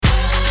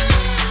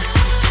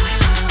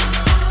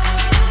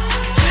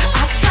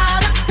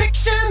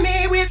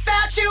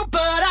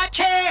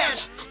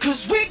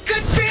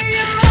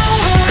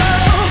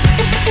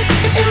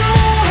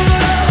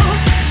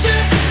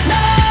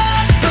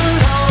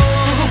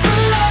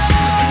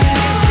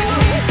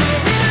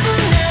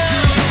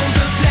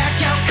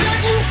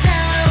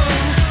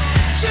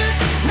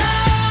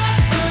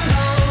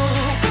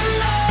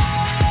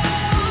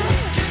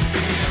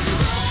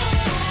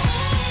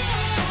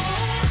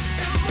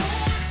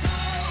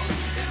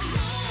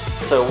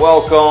So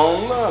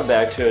welcome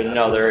back to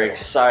another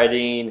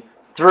exciting,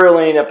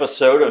 thrilling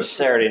episode of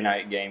Saturday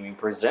Night Gaming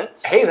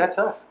Presents. Hey, that's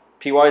us.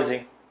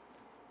 PYZ.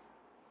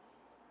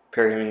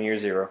 Period in year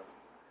zero.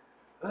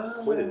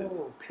 What is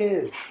this?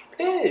 Piz.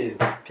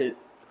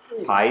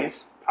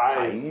 Pies?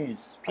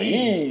 Pies.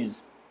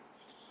 Pies.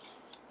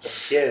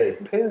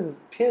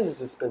 Yes. Piz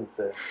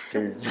dispenser.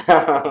 Pies. Biz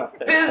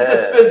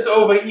dispense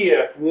over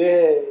here.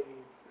 Yay.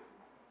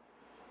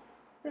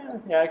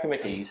 Yeah, I can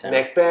make a E sound.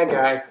 Next bad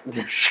guy.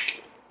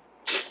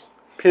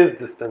 Piz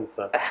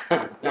dispenser.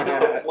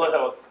 Blood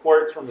how it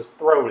squirts from his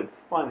throat. It's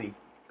funny.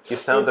 You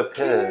sound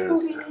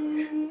pissed.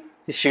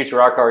 He shoots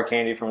rock hard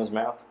candy from his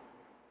mouth.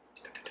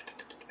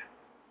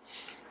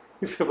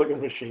 He's like a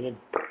machine.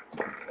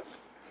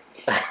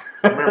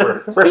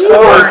 Remember, We're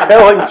so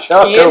killing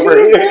Chuck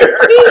over here.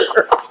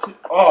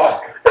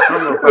 oh,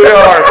 We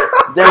are.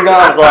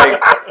 Dagon's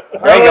like,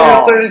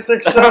 Dagon.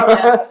 36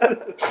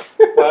 shots.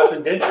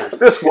 slashing dentures.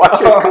 Just watch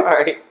it.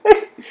 Alright.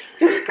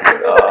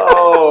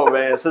 Oh,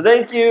 man. So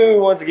thank you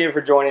once again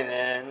for joining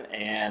in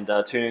and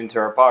tuning into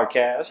our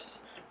podcast.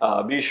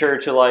 Be sure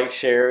to like,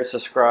 share,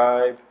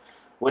 subscribe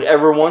with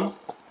everyone,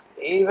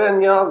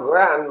 Even your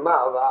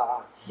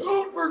grandmother.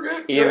 Don't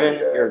forget. even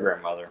your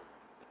grandmother.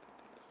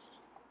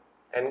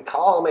 And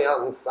call me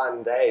on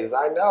Sundays.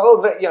 I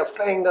know that your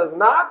finger's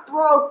not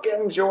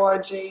broken,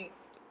 Georgie.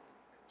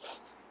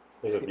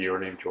 There's a viewer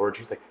named George.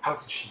 He's like, how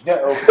did she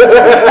know?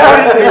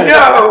 How did they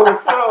know?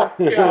 Oh,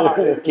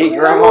 God. Get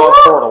grandma's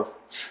portal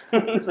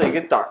so you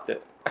can talk to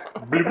it.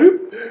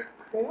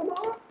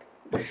 Grandma?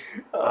 I'm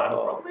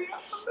from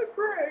the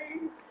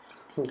grave.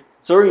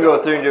 So we're going to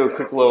go through and do a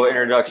quick little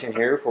introduction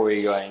here before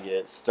we go ahead and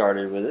get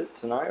started with it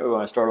tonight. We're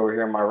going to start over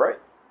here on my right.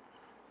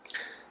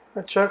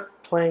 Chuck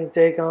playing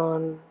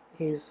Dagon.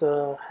 He's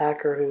a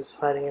hacker who's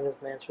hiding in his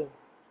mansion.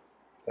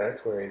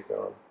 That's where he's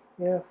going.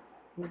 Yeah,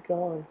 he's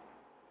gone.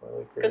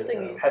 Good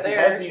thing he's Has he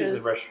there, had to use the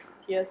 'cause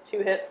restroom? he has 2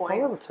 hit I'll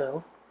never points.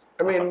 tell.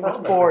 I mean, I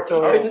have 4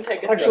 total. Couldn't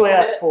take a Actually, I single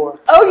have hit. 4.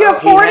 Oh, you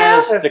have He 4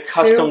 now? has the Two.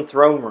 custom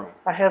throne room.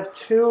 I have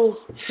two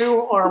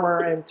armor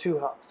and 2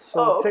 health. So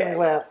Oh, okay.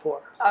 technically I have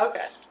 4.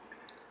 Okay.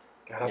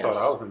 God, I Yes.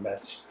 thought I was in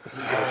best.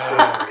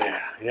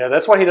 yeah,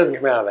 that's why he doesn't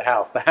come out of the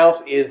house. The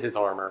house is his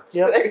armor.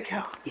 Yep. There you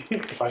go.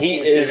 He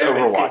is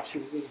Overwatch.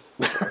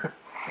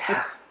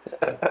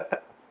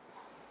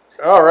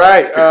 All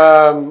right.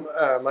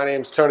 My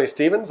name's Tony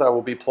Stevens. I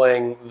will be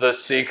playing the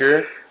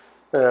Seeker,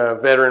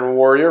 veteran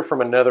warrior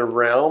from another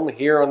realm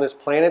here on this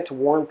planet to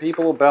warn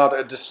people about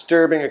a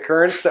disturbing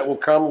occurrence that will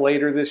come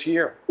later this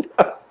year.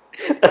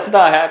 That's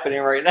not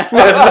happening right now.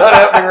 That's not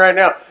happening right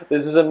now.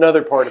 This is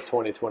another part of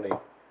 2020.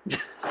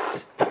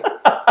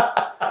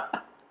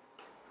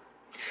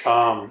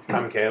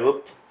 I'm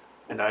Caleb,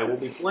 and I will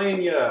be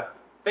playing your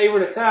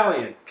favorite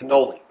Italian,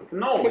 Cannoli.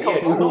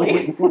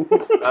 Cannoli.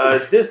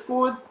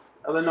 Discord,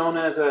 other known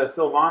as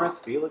Sylvanus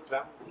Felix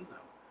Valentino.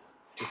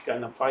 Just got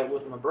in a fight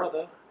with my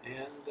brother,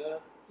 and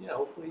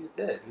hopefully he's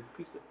dead.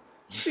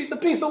 He's a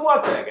piece of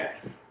what, that guy?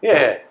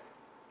 Yeah.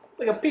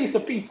 Like a piece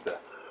of pizza.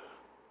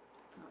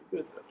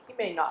 Good. He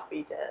may not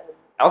be dead.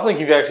 I don't think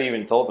you've actually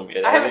even told him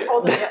yet. I have haven't you?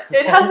 told him yet.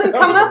 It hasn't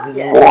come up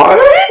yet.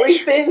 What?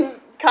 We've been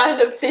kind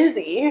of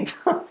busy.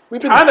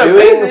 We've been Kinda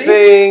doing busy.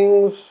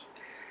 things.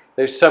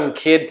 There's some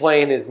kid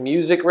playing his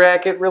music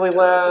racket really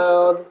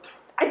loud.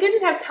 I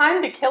didn't have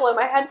time to kill him.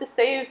 I had to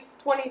save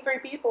 23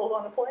 people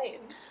on a plane.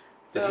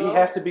 Did So, he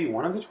have to be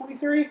one of the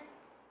 23?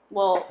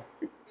 well,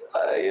 She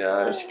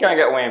kind of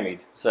got whammied,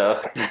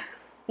 so.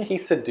 He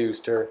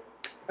seduced her.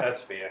 That's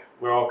fair.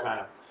 We're all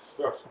kind of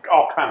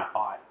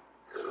hot.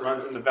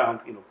 Runs in the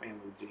Valentino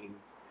family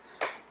genes,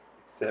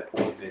 except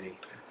poor Vinny.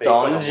 It's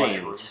all in Face the like a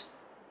mushroom. genes.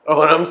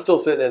 Oh, and I'm still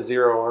sitting at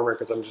 0 armor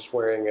because I'm just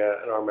wearing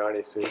an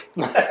Armani suit.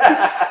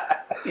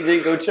 You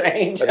didn't go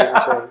change. I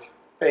didn't change.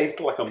 Face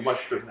like a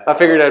mushroom. I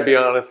figured I'd be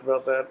honest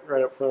about that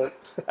right up front.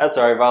 That's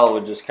alright. Violet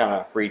would just kind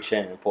of reach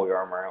in and pull your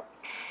armor out.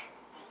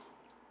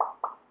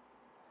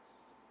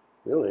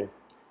 Really?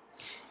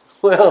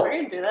 Well, we're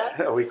going to do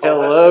that. We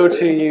call hello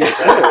to you too.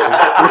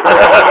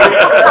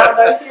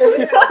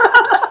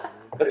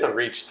 That's a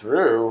reach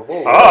through.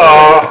 that.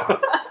 Oh!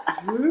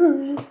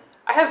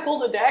 I have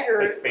pulled a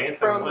dagger Like Phantom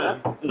from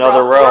Limb.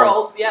 Another Cross realm.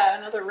 Worlds. Yeah,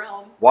 another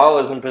realm. While it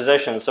was in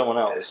possession of someone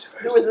else.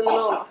 It was in the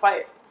middle of a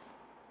fight,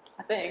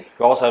 I think.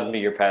 You also have to be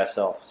your past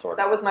self, sort of.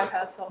 That was my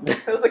past self.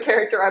 It was a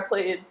character I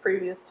played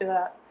previous to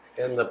that.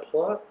 And the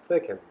plot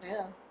thickens.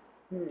 Yeah,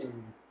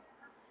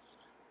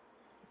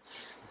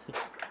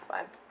 it's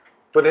fine.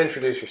 But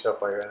introduce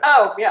yourself while you're at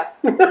Oh, yes.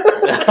 So,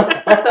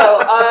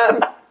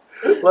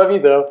 it. Love you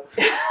though.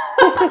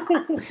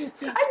 I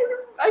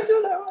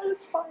don't know.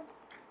 It's fine.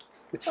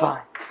 It's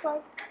fine. It's fine.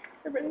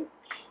 Everybody,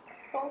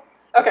 it's fine.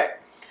 Okay.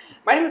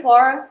 My name is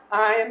Laura.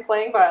 I am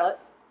playing Violet.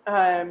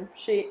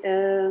 She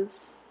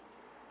is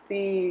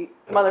the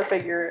mother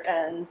figure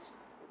and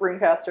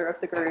runecaster of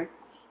the group.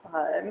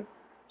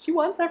 She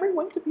wants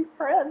everyone to be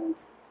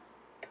friends.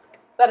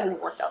 That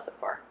hasn't worked out so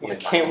far. Why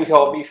can't we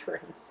all be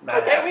friends?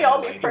 Why can't we all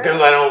be friends?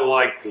 Because I don't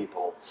like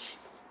people.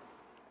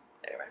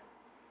 Anyway,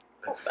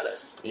 that's about it.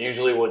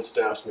 Usually what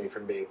stops me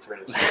from being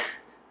friends.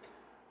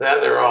 Now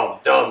they're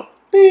all dumb.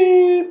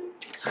 Beep.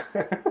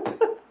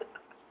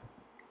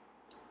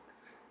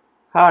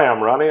 Hi,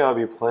 I'm Ronnie. I'll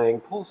be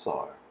playing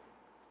Pulsar.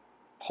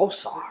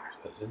 Pulsar.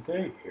 Wasn't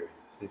there here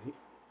in the city?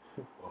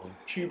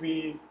 Won't you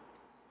be?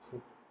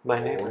 My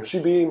neighbor. Won't she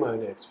be my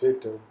next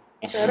victim?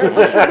 Better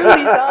put your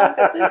booties on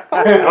because it's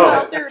cold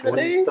out there Twin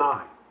today.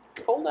 Stein,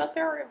 Cold out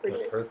there every the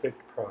day.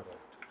 perfect product.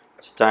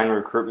 Stein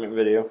recruitment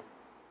video.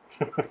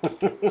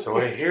 So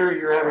I hear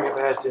you're having a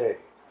bad day.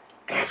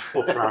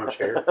 Flip around a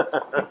chair.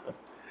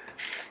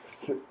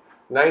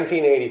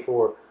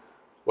 1984.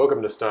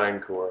 Welcome to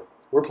Steincore.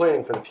 We're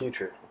planning for the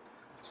future.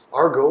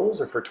 Our goals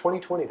are for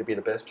 2020 to be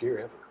the best year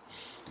ever.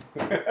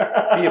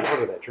 Be a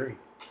part of that dream.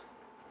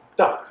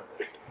 Doc.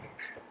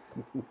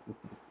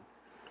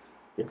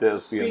 It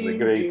has been the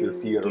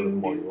greatest year of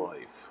my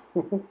life.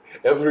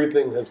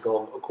 Everything has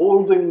gone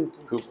according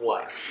to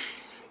plan.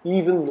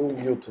 Even the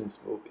Mutants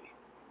movie.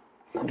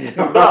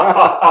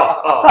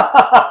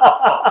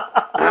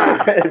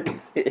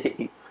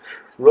 Jeez.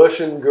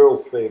 Russian girl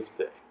saves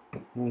day.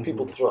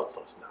 People trust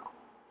us now.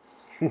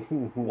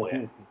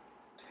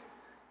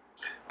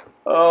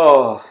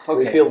 Oh, Wait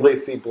okay. till they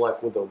see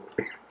Black Widow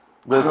movie.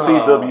 The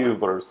CW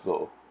verse,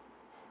 though.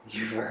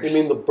 You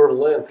mean the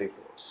Berlanti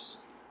Force?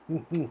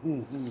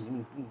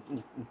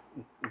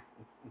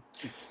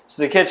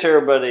 So to catch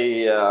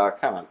everybody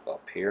kind of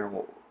up here,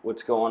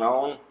 what's going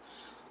on?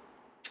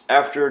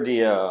 After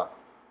the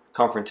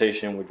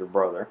confrontation with your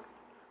brother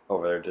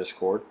over their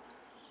Discord,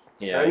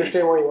 I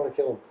understand why you want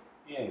to kill him.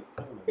 Yeah, he's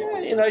kind of Yeah,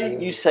 you know,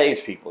 you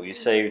saved people. You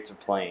saved the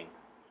plane,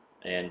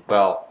 and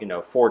well, you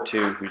know,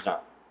 4-2, who's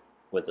not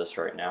with us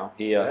right now,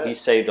 he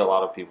saved a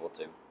lot of people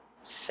too.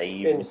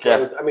 Saved.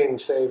 Enslaved. I mean,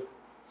 saved.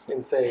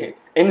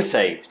 Ensaved.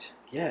 Ensaved.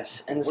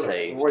 Yes,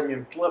 ensaved.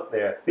 Freudian slip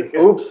there. See,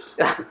 Oops.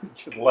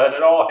 just let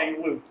it all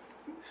hang loose.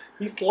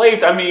 He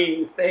saved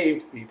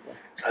people.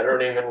 I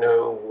don't even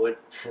know what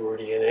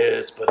Freudian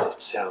is, but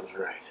it sounds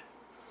right.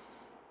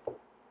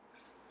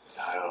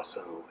 I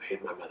also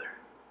hate my mother.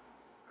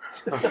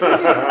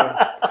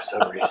 For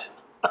some reason.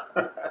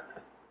 Her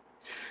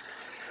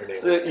name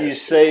So is you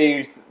Tess.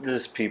 saved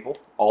these people,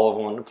 all of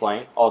them on the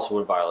plane, also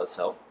with Violet's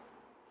help.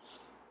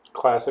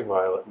 Classic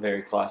Violet.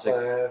 Very classic.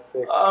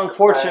 Classic.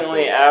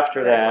 Unfortunately, Classic.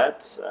 after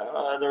that,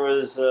 there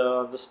was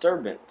a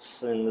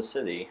disturbance in the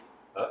city,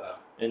 Uh-oh.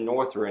 in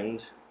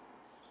Northrend.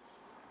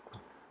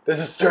 There's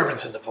a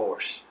disturbance in the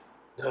force.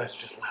 No, it's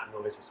just loud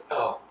noises.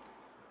 Oh,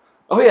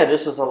 Oh yeah,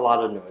 this is a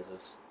lot of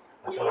noises.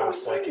 I thought I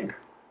was psychic.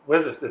 What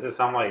is this? Does it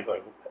sound like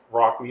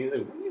rock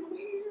music?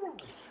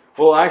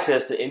 Well, actually,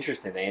 that's the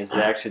interesting thing, is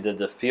that actually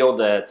the field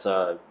that's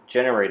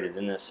generated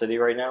in this city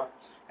right now,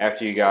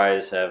 after you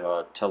guys have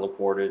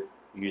teleported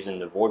using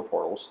the void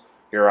portals,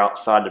 you're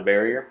outside the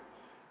barrier.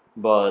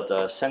 But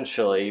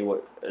essentially,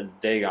 what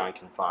Dagon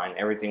can find,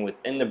 everything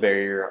within the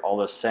barrier, all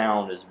the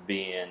sound is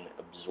being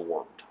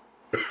absorbed.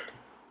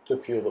 To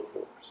fuel the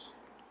force.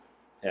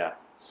 Yeah,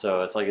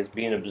 so it's like it's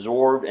being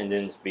absorbed and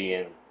then it's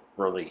being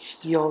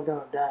released. Y'all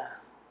gonna die.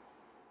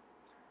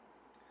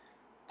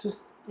 Just,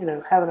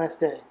 have a nice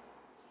day.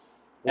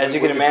 As you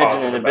can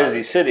imagine, in a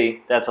busy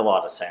city, that's a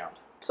lot of sound.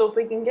 So if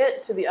we can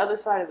get to the other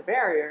side of the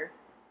barrier,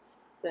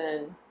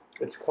 then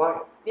It's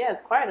quiet. yeah,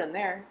 it's quiet in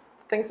there.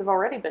 Things have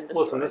already been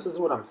destroyed. Listen, this is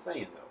what I'm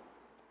saying though.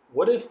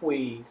 What if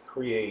we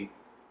create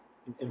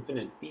an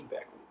infinite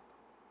feedback loop?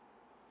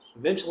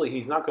 Eventually,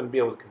 he's not going to be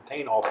able to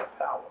contain all that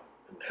power.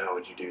 And how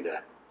would you do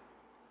that?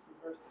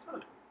 Reverse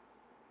time.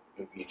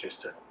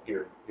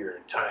 You're a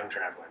time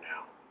traveler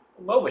now.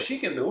 No, but she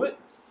can do it.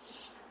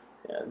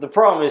 Yeah, the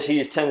problem is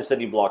he's 10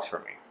 city blocks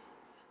from me.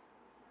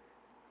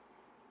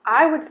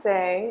 I would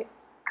say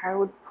I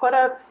would put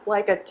up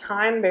like a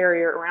time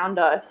barrier around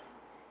us.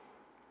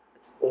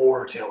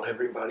 Or tell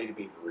everybody to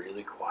be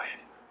really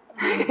quiet.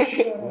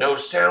 No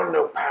sound,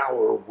 no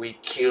power. We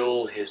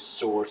kill his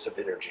source of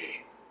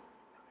energy.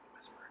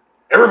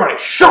 Everybody,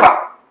 shut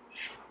up!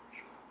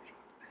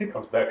 He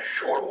comes back.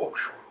 Shut up. Oh,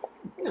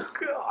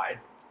 God.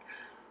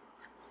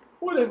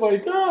 What have I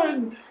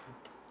done?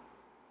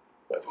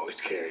 My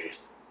voice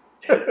carries.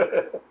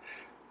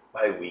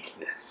 My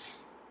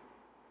weakness.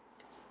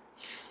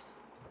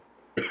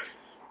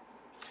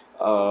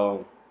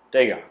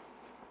 Dagon,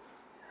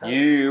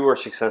 you were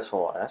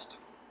successful last.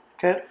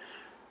 Okay.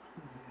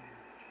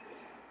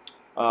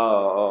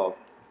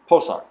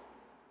 Pulsar,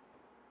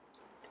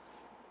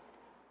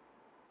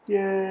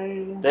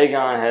 Yay.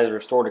 Dagon has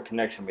restored a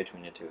connection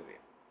between the two of you.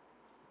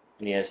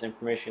 And he has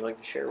information you'd like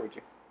to share with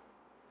you.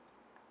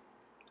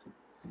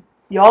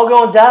 Y'all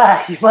gonna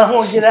die. You might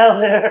want to get out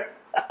of there.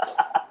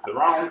 The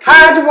wrong kid.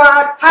 Hide your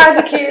wife, hide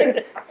your kids.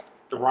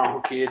 The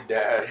wrong kid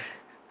died.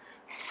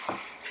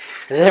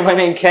 Is anybody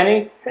named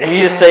Kenny? You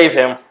need to save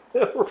him.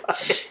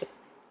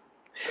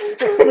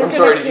 I'm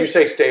sorry, did you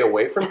say stay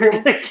away from They're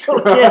him? gonna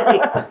kill Kenny.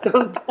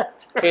 Those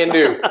bastards. Can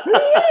do.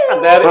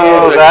 So That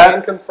is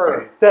that's- can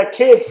confirm. That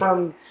kid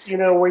from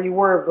where you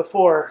were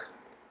before.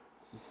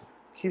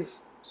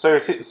 He's So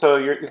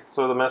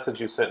the message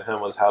you sent him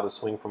was how to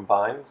swing from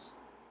vines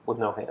with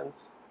no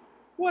hands.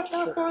 Watch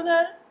out for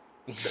that.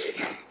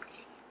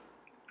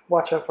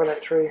 Watch out for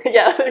that tree.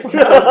 Yeah.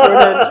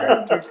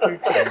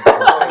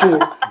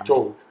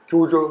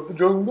 Georgia the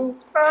jungle.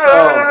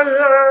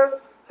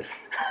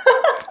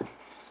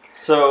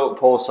 So,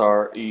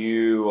 Pulsar,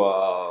 you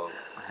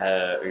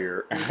have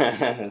your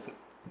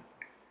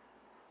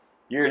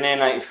you're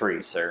nanite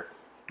free, sir.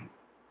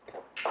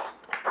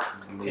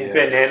 He's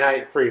been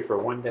nanite free for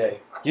 1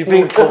 day. You've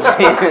been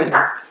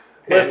cleansed.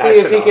 Let's Nanite see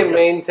if he can anonymous.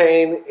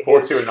 maintain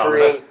Force his you string.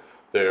 anonymous.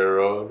 There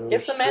are no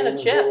Give the man a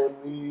strings chip.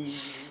 on me.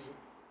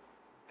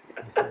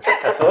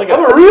 I feel like I'm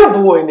at, a real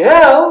boy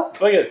now. I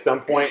feel like at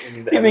some point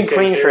in the You've been Heavy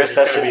clean State for a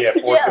series, it's gonna be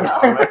second. at 4-2 Yeah.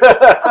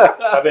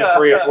 anonymous. I've been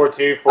free of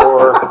 4-2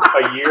 for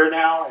a year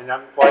now, and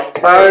I'm like,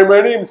 Hi,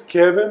 my name's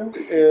Kevin,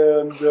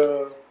 and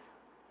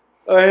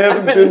I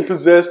haven't been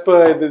possessed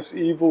by this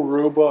evil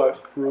robot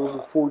for over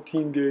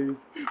 14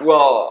 days.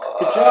 Well,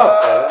 Good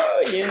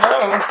job, you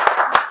know,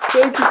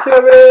 Thank you,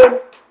 Kevin.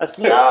 that's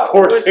not 4-2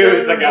 what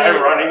is the guy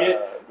running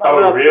it.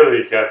 Oh,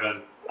 really,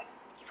 Kevin?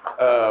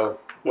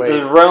 Wait.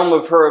 The realm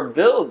of her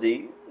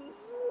abilities,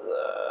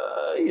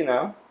 you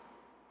know.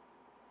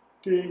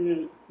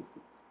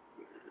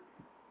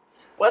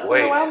 What's in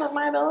Wait. the realm of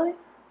my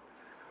abilities?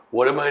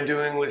 What am I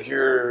doing with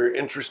your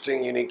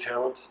interesting, unique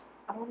talents?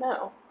 I don't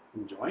know.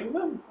 Enjoying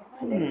them?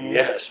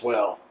 Yes,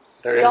 well,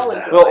 there is Y'all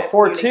that. enjoy- Well,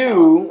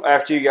 4-2,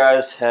 after you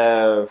guys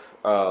have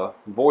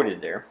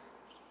voided there,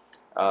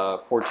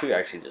 4-2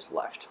 actually just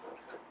left.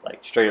 Like,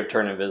 straight up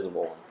turned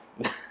invisible.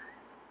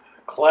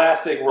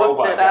 Classic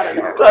robot it out guy. of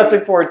here.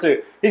 Classic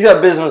 4-2. He's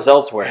got business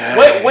elsewhere.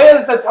 Wait,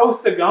 where's the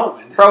toaster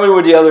going? Probably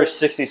with the other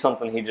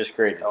 60-something he just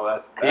created. Oh,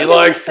 that's He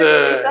likes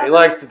to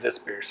 67?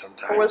 disappear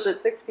sometimes. Or was it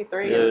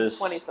 63 It or was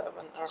 27? I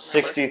don't remember.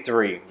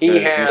 63. He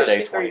because has- you say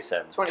 63.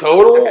 27. 27.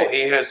 Total?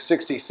 Okay. He has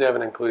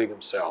 67, including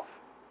himself.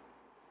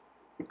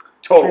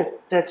 Total.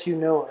 That you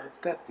know of.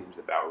 That seems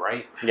about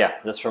right. Yeah,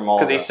 that's from all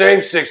Because he of us.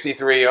 saved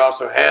 63, he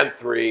also had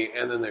 3,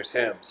 and then there's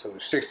him. So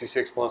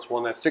 66 plus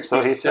 1, that's So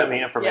 67. he sent me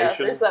Yeah,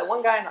 information. there's that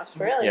one guy in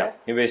Australia. Yeah,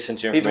 he basically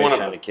sent you He's information one of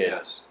on them. the kid.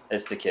 Yes.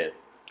 It's the kid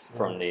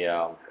from the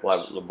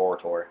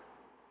laboratory.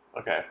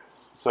 Okay.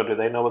 So do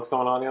they know what's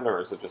going on yet, or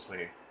is it just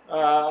me?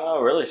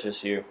 Really, it's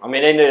just you. I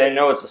mean, they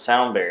know it's a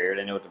sound barrier.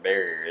 They know what the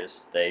barrier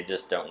is. They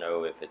just don't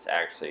know if it's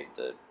actually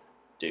the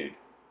dude.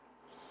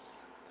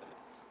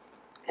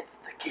 It's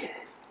the kid.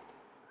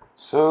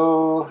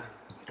 So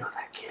You know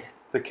that kid.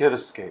 the kid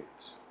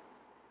escaped.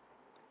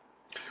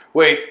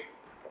 Wait.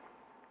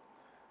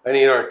 I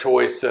need our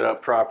toys set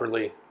up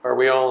properly. Are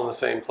we all in the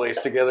same place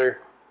together?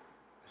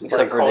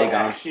 Except for Called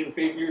Dagon. action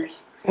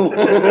figures.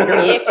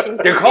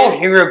 They're called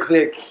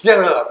HeroClick. Shut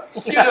up.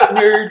 Shut up,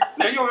 nerd.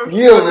 Now you're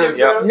You don't know,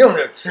 Yep. you don't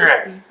know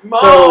trash. Mom,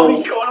 So-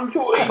 he's calling him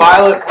toys.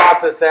 Violet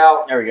popped us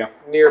out There we go.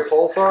 near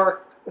Pulsar.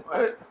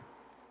 What?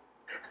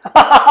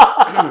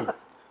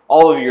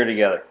 All of you are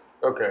together.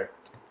 Okay.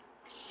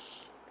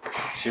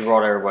 She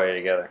brought everybody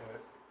together.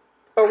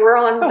 But we're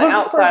on the That was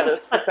outside of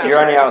perfect. the sound You're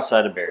on the barrier.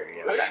 outside of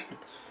barrier, yes.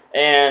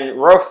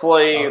 And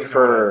roughly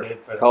for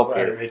help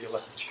here,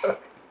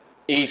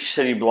 each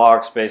city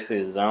block's basically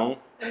a zone.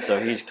 So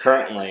he's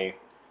currently,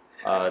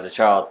 the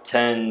child,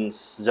 10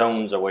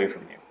 zones away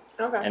from you.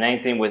 Okay. And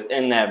anything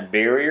within that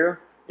barrier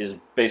is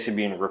basically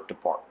being ripped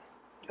apart.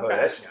 Oh,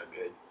 that's not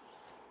good.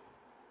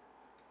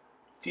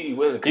 Gee,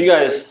 what You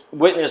guys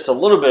witnessed a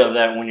little bit of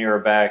that when you were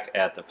back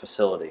at the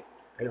facility.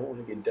 I don't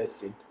want to get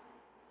dusted.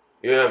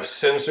 You have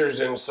sensors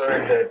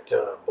inside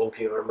that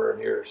bulky armor of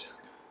yours.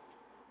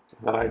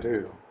 That I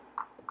do.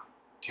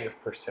 Do you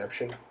have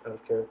perception out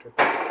of character?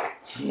 That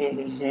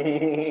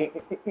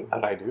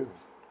I do.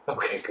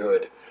 Okay,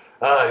 good.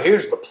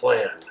 Here's the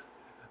plan.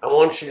 I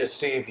want you to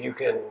see if you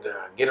can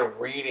get a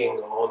reading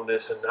on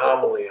this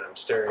anomaly I'm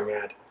staring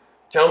at.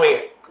 Tell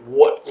me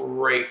what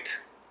rate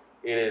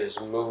it is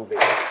moving.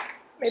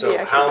 Maybe I So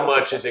should how go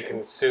much with is it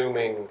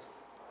consuming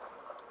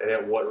and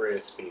at what rate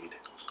of speed?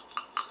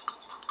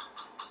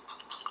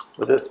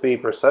 Would this be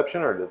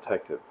perception or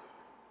detective?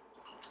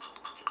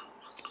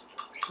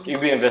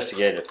 You'd be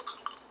investigative.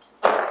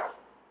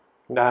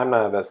 No, I'm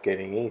not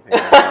investigating anything.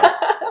 Right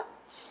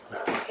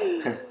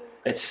now.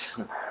 It's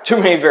too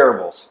many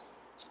variables.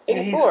 He's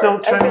 84, still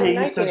as trying to in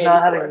get used to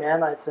not having 1984.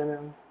 nanites in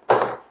him.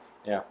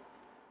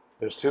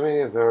 There's too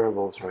many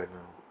variables right now.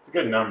 It's a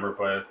good number,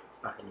 but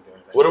it's not going to do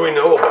anything. What do we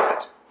know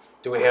about it?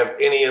 Do we have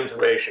any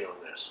information on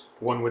this?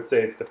 One would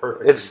say it's the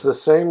perfect. It's the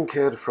same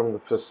kid from the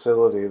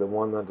facility, the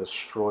one that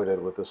destroyed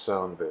it with the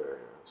sound barrier,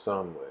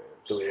 sound waves.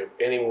 Do we have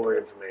any more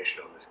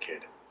information on this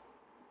kid?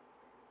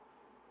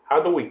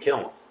 How do we kill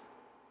him?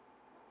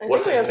 I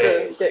What's think his we have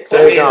name? to get Does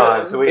close he- to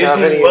Dagon, him. do we Is have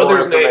his any more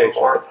mother's name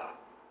information? Martha?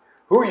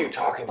 Who are you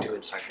talking to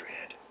inside your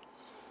head?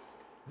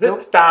 Is it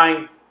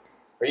Stein?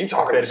 Are you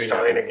talking to Better be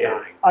Stein not again?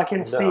 Stein. I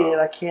can see No. it.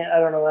 I can't. I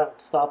don't know how to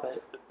stop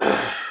it.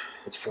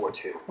 It's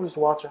 4-2. I'm just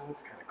watching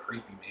It's kind of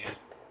creepy, man.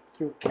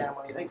 through cameras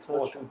Do you and think such.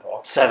 Fulton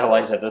talks?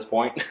 Satellites at this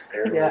point.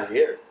 Apparently Yeah. he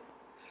is.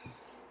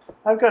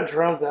 I've got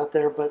drones out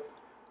there, but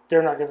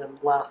they're not going to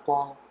last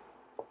long.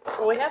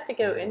 Well, we have to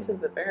go into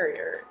the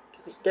barrier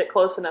to get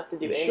close enough to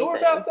do You anything. sure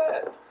about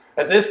that?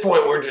 At this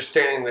point, we're just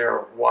standing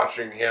there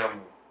watching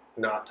him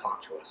not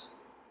talk to us.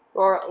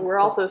 We're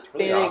also It's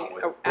really standing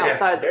awkward.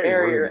 outside Yeah, the very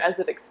barrier rude. as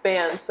it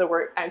expands, so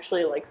we're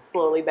actually like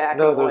slowly backing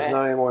No, away. there's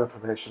not any more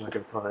information I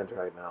can find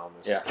right now on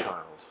this Yeah.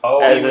 child.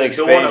 Oh, As he it was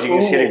doing expands, a you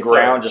can see the Google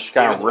ground search. just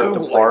kind He of was ripped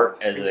Googling. apart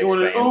as He's it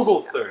doing an expands.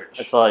 Google search.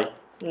 It's like,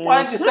 Why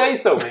didn't you say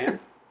so, man?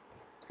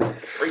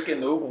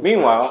 Freaking Google.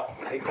 meanwhile,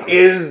 search.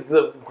 Is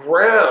the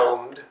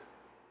ground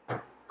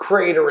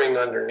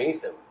cratering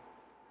underneath him?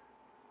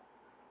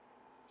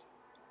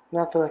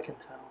 Not that I can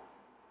tell.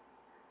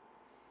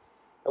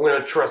 I'm going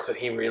to trust that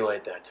he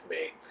relayed that to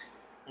me.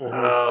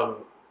 Mhm.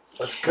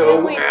 Let's go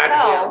Can we at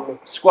tell? him.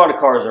 squad of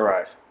cars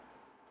arrive.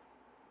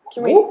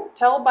 Can we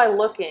tell by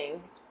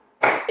looking?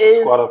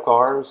 Is Squad of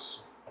cars?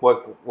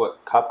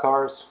 What? Cop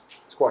cars?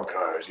 Squad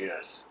cars,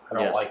 yes. I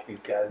don't Yes. like these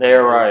guys. They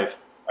arrive.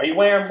 Are you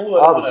wearing blue?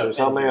 I don't wanna Officers,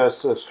 how offend may you. I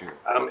assist you?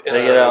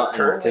 They get out and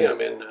Currently,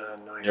 please- I'm in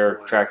nice They're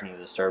black tracking the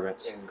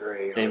disturbance. and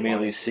gray. They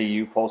immediately see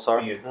you,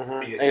 Pulsar. Do you-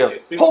 Mhm. do you- They go, is your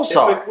suit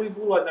 "Pulsar!" typically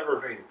blue? I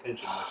never paid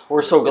attention much. to We're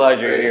it. so glad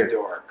It's you're very here.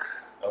 dark.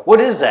 Okay.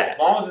 What is that? As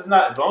long as it's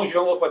not, as long as you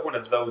don't look like one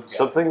of those guys.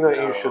 Something that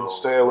No. you should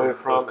stay away Those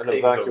from and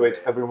pigs over evacuate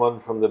there. everyone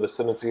from the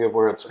vicinity of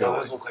where it's No, going.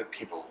 those look like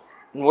people.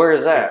 Where is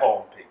We that?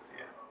 call them pigs,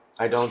 yeah.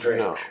 I don't Strange.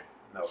 know.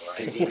 No,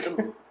 Did right? you eat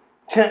them?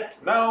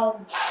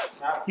 No.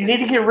 not You need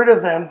to get rid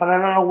of them, but I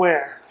don't know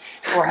where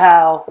or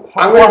how. Or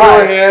I'm going to go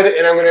why. ahead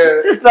and I'm going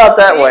to. Just not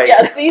that way.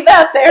 Yeah, see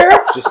that there?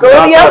 Just Go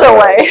not the that other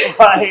way. way.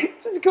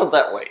 Right. Just go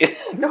that way.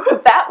 Go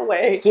that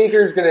way.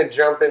 Seeker's going to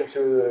jump into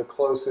the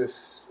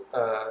closest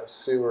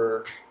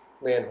sewer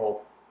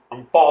manhole.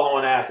 I'm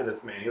following after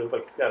this man. He looks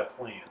like he's got a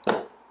plan.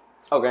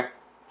 Okay.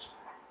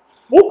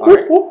 Whoop, All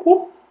right. whoop,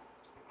 whoop.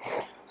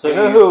 So you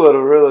know who would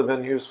have really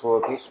been useful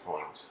at this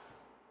point?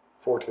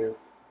 4-2.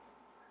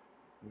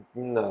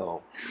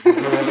 No.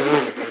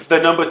 The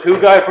number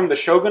 2 guy from the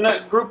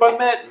Shogunate group I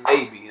met?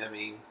 Maybe. I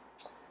mean,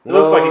 it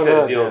looks like he's had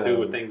a deal too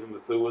with things in the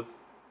sewers.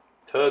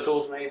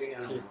 Turtles, maybe? I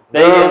don't know.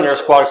 They get in their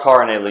squad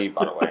car and they leave,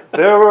 by the way.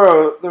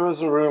 There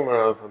was a rumor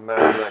of a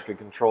man that could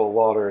control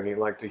water, and he'd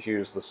like to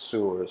use the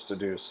sewers to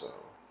do so.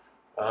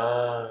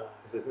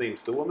 Is his name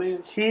Sewer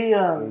Man? He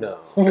No.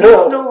 he's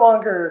no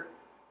longer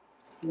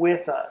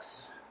with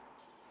us.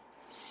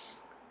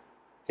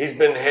 He's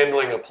been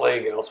handling a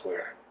plague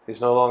elsewhere.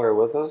 He's no longer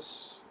with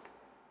us?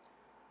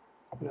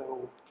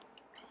 No.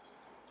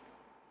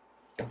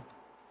 Yeah,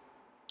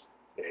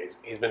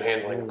 he's been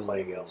handling a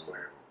plague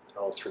elsewhere and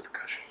all its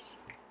repercussions.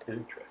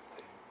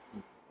 Interesting.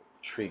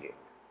 Intriguing.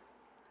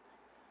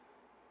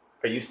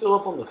 Are you still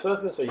up on the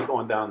surface or are you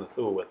going down the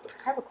sewer with us?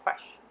 I have a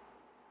question.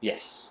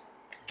 Yes.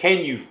 Can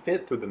you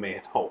fit through the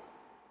manhole?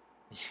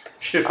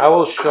 I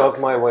will shove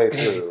my way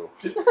through.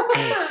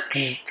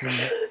 He's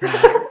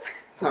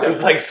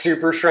like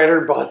Super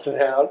Shredder busting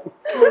out.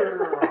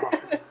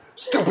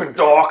 Stupid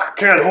Doc,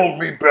 can't hold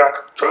me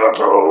back.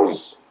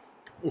 Turtles!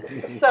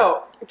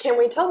 So, can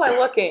we tell by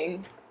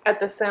looking at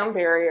the sound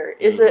barrier,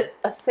 is it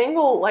a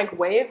single like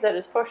wave that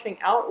is pushing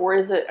out, or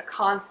is it a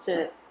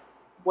constant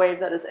wave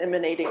that is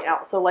emanating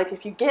out? So, like,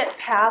 if you get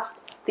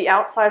past the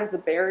outside of the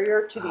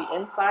barrier to the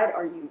inside,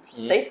 are you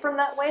safe from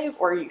that wave,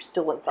 or are you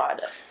still inside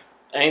it?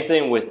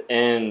 Anything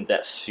within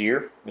that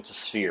sphere, it's a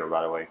sphere,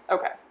 by the way.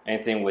 Okay.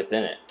 Anything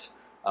within it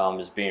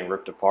is being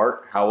ripped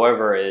apart.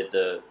 However, it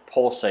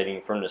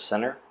pulsating from the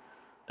center.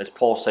 It's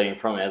pulsating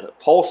from it. As it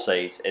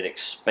pulsates, it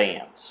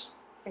expands.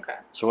 Okay.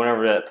 So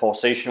whenever that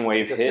pulsation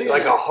wave hits,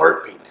 Like a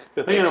heartbeat.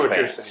 I think I know what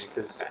you're expands. saying,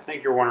 because I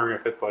think you're wondering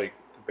if it's like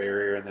the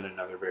barrier and then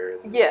another barrier.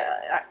 Then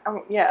Yeah.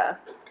 yeah.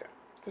 Okay.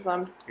 Because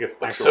I'm. I guess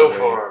the So short way.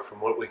 far, from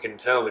what we can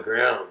tell, the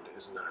ground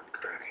is not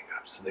cracking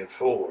up. So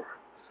therefore,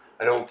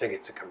 I don't think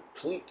it's a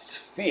complete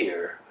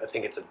sphere. I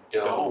think it's a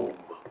dome.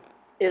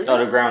 Is no,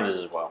 the it? ground is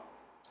as well.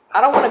 I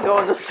don't want to go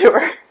in the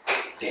sewer.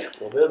 Damn.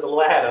 Well, there's a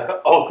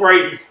ladder. Oh,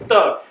 great, he's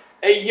stuck.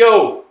 Hey,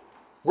 yo,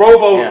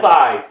 Robo Yeah.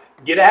 Thighs,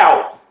 get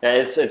out. Yeah,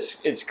 it's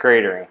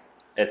cratering.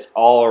 It's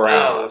all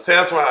around. Oh, so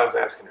that's what I was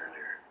asking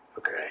earlier.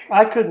 Okay.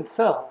 I couldn't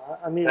tell.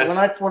 I mean,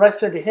 That's- when I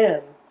said to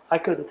him, I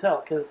couldn't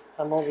tell because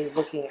I'm only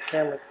looking at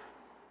cameras.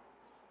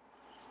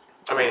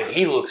 I mean,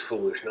 he looks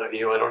foolish, not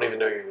you. I don't even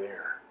know you're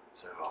there.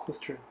 So, That's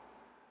true.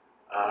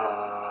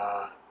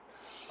 all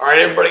right,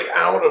 everybody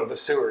out of the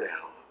sewer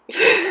now.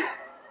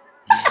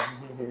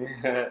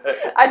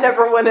 I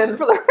never went in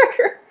for the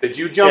record. Did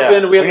you jump Yeah.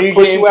 in and we have When to you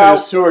push get you into the out?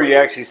 sewer, you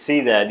actually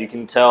see that. You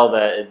can tell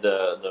that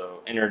the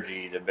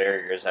energy, the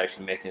barrier, is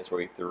actually making its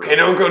way through. Okay,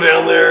 don't go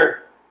down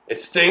there. It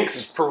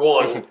stinks, for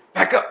one.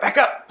 Back up, back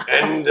up.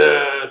 And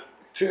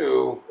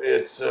two,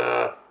 it's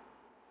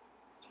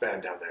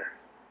bad down there.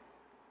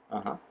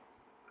 Uh-huh.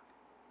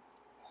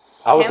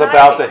 I was Can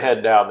about I- to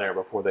head down there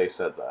before they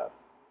said that.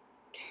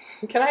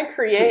 Can I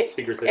create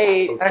Secret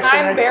a hotel. Actually,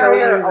 time I'd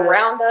barrier tell you that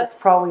around us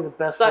It's probably the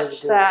best way to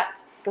such do that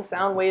the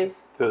sound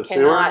waves To the sewer?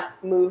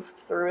 cannot move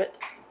through it?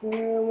 it.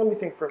 Let me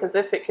think for a Because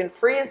minute. if it can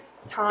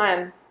freeze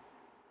time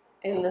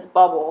in this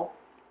bubble,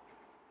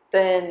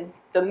 then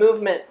the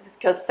movement,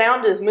 because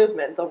sound is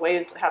movement, the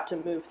waves have to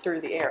move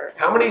through the air.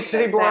 How many Make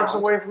city that blocks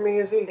sound. away from me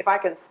is he? If I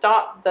can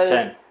stop those,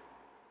 10.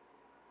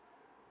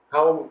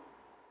 How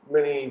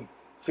many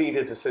feet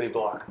is a city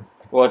block?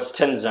 Well, it's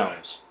 10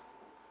 zones.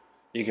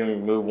 You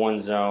can move one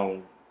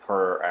zone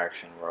per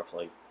action,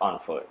 roughly, on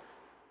foot.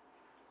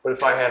 But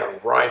if I had a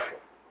rifle,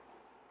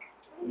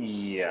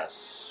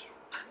 Yes.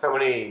 how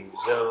many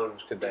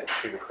zones could that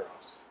shoot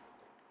across?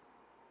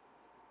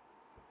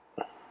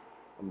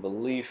 I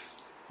believe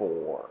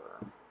 4.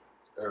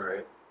 All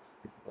right.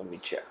 Let me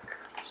check.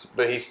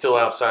 But he's still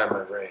outside my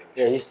range.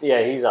 Yeah,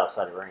 he's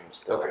outside of range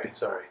still. Okay,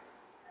 sorry.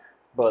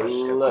 But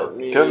let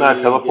me. Couldn't I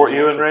teleport get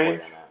an you in answer for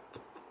range?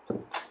 on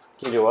that.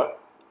 Can you do what?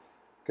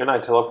 Can I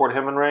teleport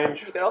him in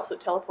range? You could also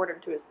teleport him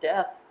to his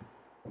death.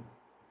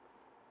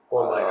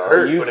 Well, it might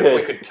hurt, you but if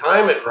we could could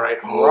time it right.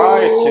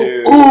 Try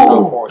to Ooh,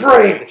 teleport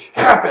brain range.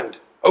 happened.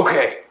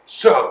 Okay,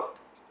 so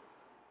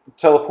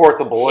Teleport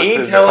the bullet he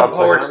to the top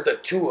teleports center?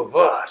 the two of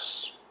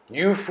us.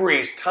 You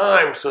freeze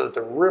time so that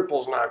the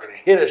ripple's not going to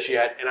hit us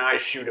yet, and I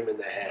shoot him in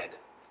the head.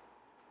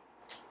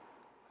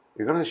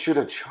 You're going to shoot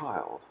a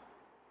child.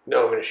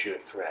 No, I'm going to shoot a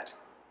threat.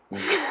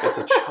 It's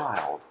a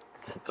child.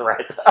 That's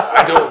right.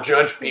 I don't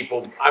judge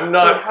people. I'm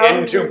not How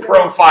into do you-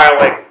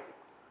 profiling.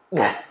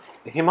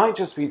 He might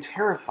just be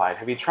terrified.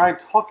 Have you tried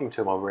talking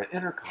to him over an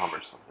intercom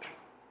or something?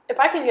 If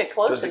I can get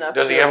close Does enough.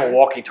 he to have a him-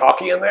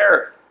 walkie-talkie in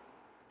there?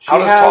 She How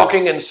does has-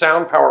 talking and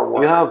sound power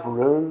work? You have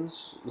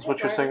runes, is what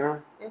Yeah, you're saying,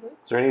 right? Mhm.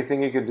 Is there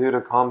anything you could do to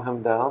calm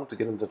him down, to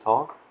get him to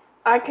talk?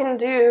 I can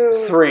do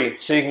 3.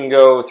 So you can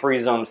go 3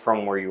 zones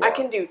from where you are. I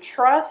can do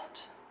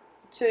trust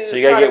to. So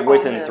you gotta try to get calm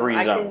within him. 3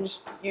 I can zones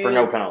for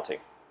no use penalty.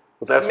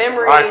 But that's with a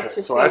memory rifle,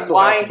 to so I see still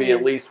have to why be at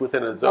he's least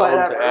within a zone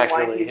Whatever, to why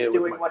accurately he's hit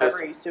doing with my whatever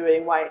pistol. he's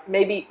doing. Why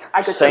maybe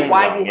I could Same say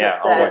why zone, he's yeah.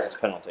 Otherwise, it's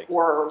upset penalty.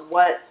 or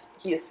what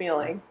he is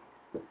feeling.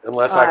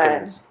 Unless I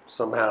can Um,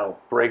 somehow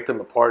break them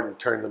apart and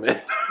turn them in.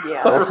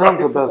 Yeah, That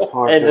sounds the best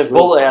part. And the 'cause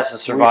bullet has to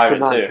survive we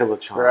should it not too. kill a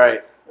child.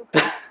 Right.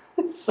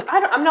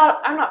 I'm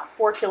not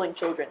for killing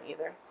children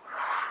either.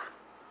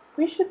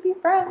 We should be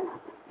friends.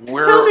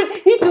 We're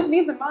Children, he just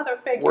needs a mother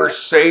figure. we're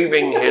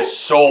saving his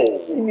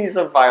soul. He needs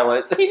a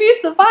violet. He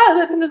needs a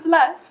violet in his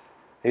life.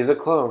 He's a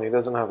clone. He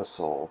doesn't have a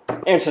soul.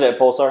 Answer that,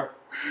 Pulsar.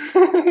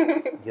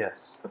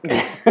 Yes.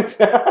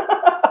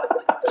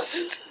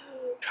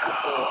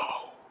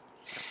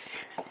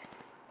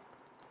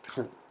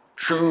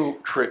 True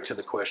trick to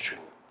the question.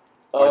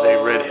 Are they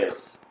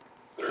redheads?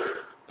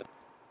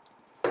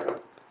 Do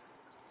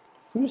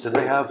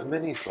they have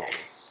many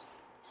souls?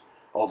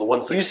 All the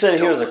ones that You said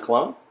he was a stolen.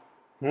 clone?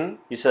 Hmm?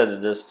 You said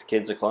that this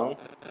kid's a clone?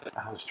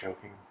 I was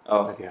joking.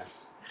 Oh. I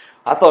guess.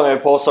 I thought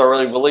maybe Pulsar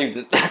really believed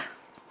it.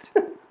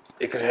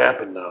 It could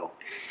happen though.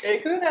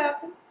 It could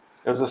happen.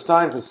 It was a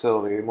Stein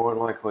facility. It more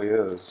than likely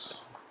is.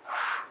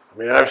 I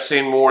mean, I've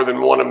seen more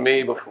than one of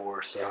me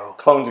before, so.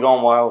 Clone's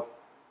gone wild.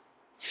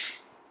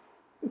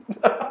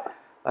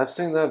 I've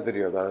seen that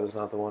video. That is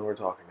not the one we're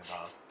talking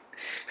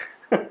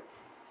about.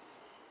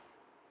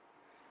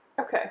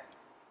 Okay.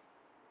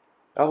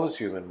 I was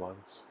human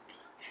once.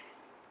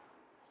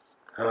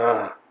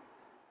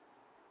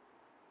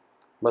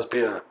 Must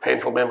be a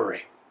painful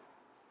memory.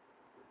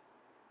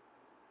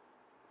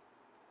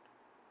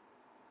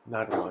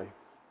 Not really.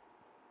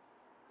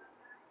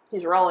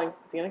 He's rolling.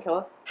 Is he gonna kill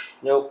us?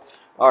 Nope.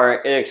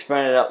 Alright, it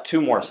expanded out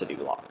 2 more city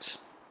blocks.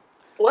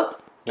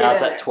 Let's get Now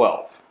it's in at there.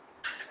 12.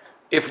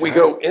 If we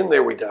go in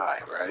there, we die,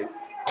 right?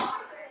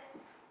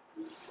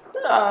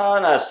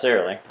 Not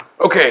necessarily.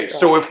 Okay,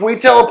 so if we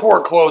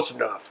teleport close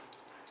enough,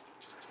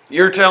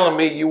 you're telling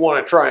me you want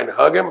to try and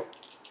hug him?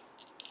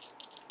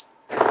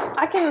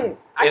 I can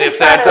And if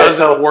try that to-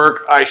 doesn't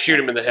work, I shoot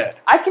him in the head.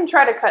 I can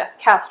try to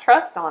cast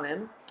trust on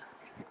him.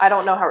 I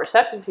don't know how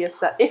receptive he is to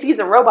that. If he's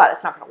a robot,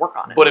 it's not going to work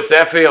on him. But if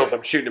that fails,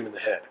 I'm shooting him in the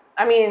head.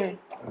 I mean,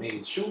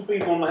 Shooting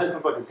people in the head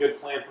sounds like a good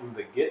plan from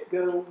the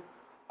get-go.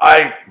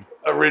 I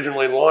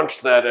originally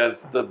launched that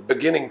as the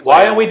beginning plan.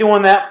 Why are we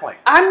doing that plan?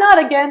 I'm not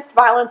against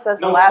violence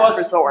as a last fuss,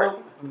 resort.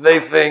 no- They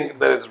think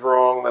that it's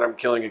wrong that I'm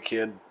killing a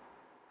kid.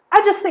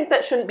 I just think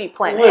that shouldn't be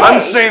plan A. Listen.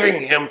 I'm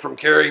saving him from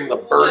carrying the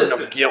burden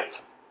Listen. of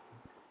guilt.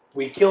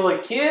 We kill a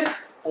kid,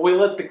 or we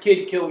let the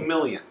kid kill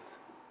millions?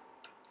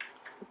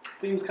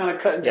 Seems kind of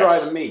cut and dry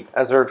Yes. to me.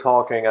 As they're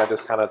talking, I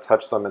just kind of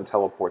touch them and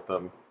teleport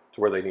them to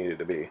where they needed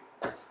to be.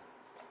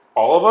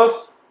 All of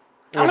us?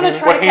 I'm going to What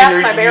try to hand cast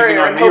are my you using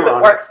barrier on and me, hope it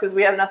Ron? works because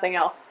we have nothing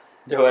else.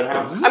 Do it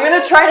now. I'm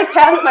going to try to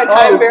cast my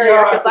time Oh, barrier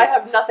God. because I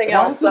have nothing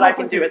else that I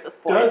can do at this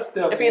point. Dust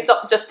devil. If he's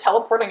just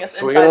teleporting us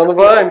Swing it inside on the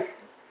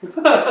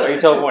field. vine. Are you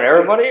teleporting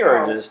everybody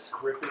or just.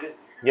 Gripping it?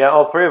 Yeah,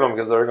 all 3 of them,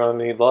 because they're going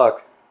to need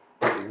luck.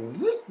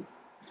 It's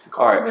a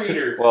Alright. card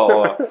reader.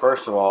 Well,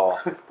 first of all,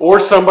 Or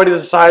somebody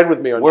to side with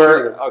me on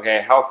we're. shooting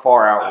Okay, how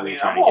far out I are we mean,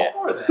 trying I'm to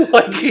all get? for him. that.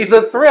 Like he's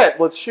a threat.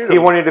 Let's shoot He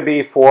him. wanted to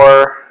be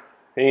 4.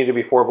 He needed to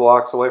be 4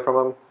 blocks away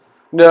from him.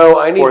 No,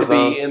 I need 4 to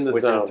zones be in the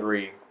Within zone.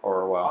 3,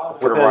 or well.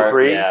 Within for the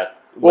 3? Yeah.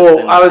 Well,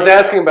 within I was 3.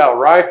 asking about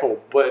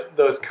rifle, but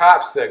those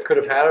cops that could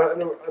have had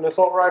an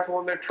assault rifle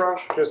in their trunk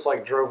just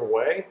like drove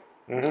away.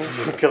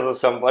 Mm-hmm. Because of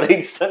somebody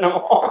sent them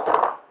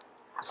off.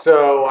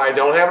 So I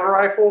don't have a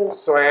rifle,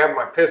 so I have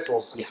my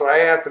pistols. So I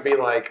have to be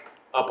like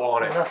up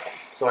on it.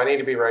 So I need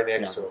to be right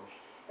next to him.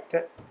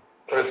 Okay.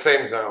 Or the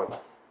same zone.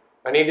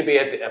 I need to be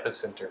at the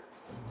epicenter.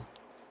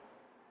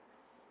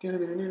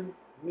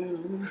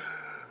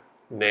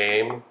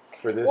 name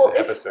for this Well, if-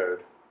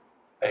 episode.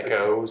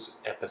 Echoes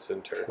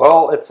Epicenter.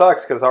 Well, it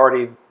sucks because I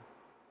already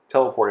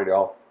teleported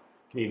y'all.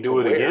 Can you do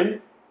it Where?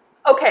 again?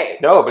 Okay.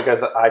 No,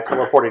 because I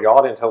teleported y'all.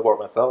 I didn't teleport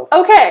myself.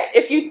 Okay,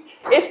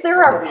 if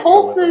there are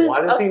pulses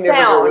Why of does he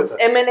never go with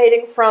sound us?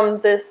 emanating from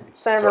this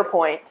center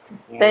point,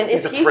 then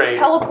He's if you afraid.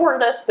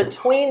 teleported us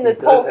between the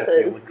He does have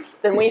pulses,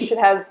 feelings. then we should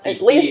have He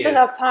at least is.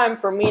 enough time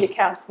for me to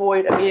cast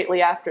Void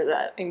immediately after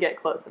that and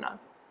get close enough.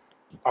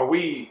 Are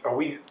we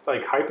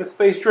like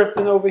hyperspace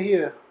drifting over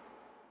here?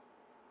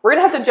 We're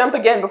gonna have to jump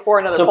again before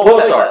another So,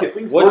 pulse hits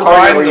Pulsar, us. what We're target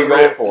riding were the you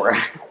going rift. for?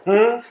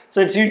 Hmm?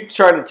 Since you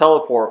tried to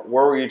teleport,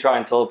 where were you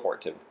trying to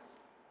teleport to?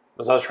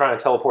 Was I trying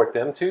to teleport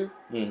them to?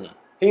 Mm-hmm.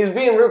 He's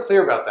being real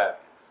clear about that.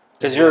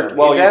 Because you're He's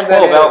you're had that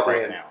 12 out energy.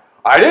 right now.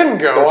 I didn't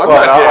go. That's I'm what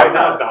not I- dead. I'm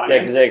not dying. Yeah,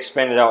 because they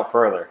expanded out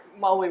further.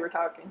 While we were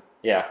talking.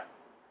 Yeah.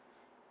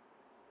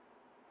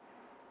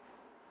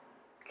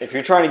 If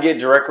you're trying to get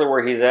directly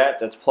where he's at,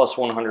 that's plus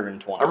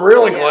 120. I'm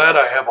really Yeah. glad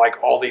I have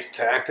like all these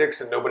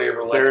tactics and nobody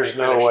ever lets me There's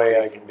no finish way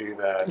I speaking. can do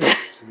that.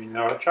 I mean,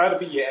 no, I try to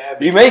be your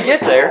advocate. You may get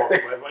there.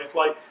 But it's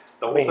like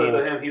the whole I said mean,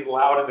 to him, he's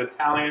loud and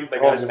Italian. The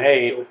well, guy's just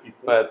made, kill people.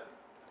 But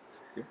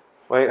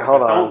wait, I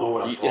hold don't on. know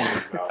what I'm talking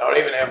I about. don't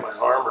even have my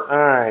armor. All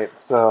right,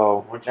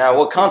 so What you- Now,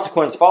 what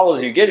consequence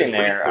follows you getting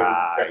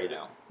there? Reach You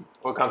know.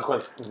 what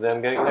consequence is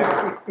them getting there?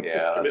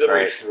 Yeah, Give me that's the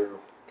right. reach through.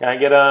 Can I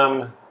get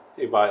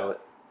Hey, Violet.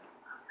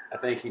 I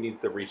think he needs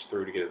to reach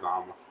through to get his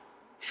armor.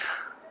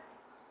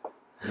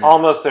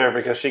 almost there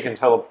because she can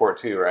teleport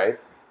too, right?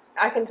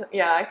 I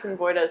can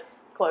void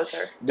us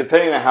closer.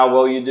 Depending on how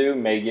well you do,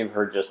 may give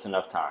her just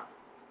enough time.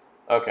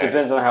 Okay.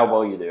 Depends on how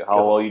well you do, how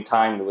well you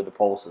timed with the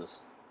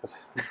pulses.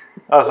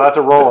 Oh, so I have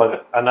to roll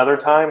another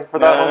time for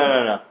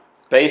that No.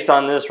 Based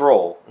on this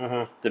roll, one?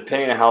 Mm-hmm.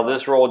 depending on how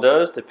this roll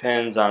does,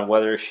 depends on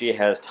whether she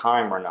has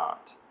time or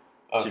not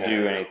Okay. to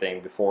do anything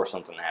before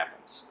something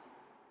happens.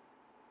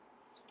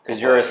 Because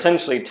you're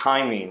essentially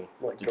timing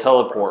Like the go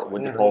teleport across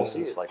with the Mhm.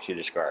 pulses, like she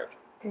described.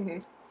 Mm-hmm.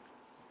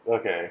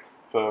 Okay.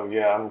 So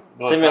yeah, I'm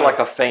Think of it like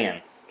a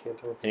fan. Can't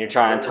tell if And you're it's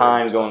trying to a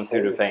time or just a going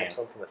through the hole or fan.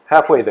 something.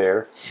 halfway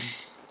there.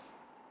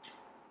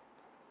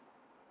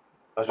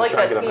 I was Like just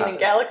trying that to get scene them in out.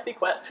 Galaxy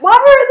Quest. Why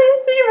are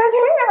these even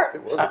here?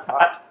 It wasn't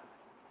hot.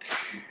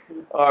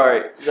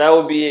 Alright, that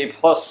would be a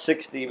plus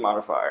 60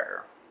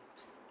 modifier.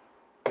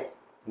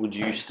 Would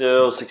you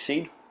still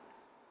succeed?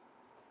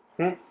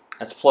 Hmm?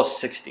 That's plus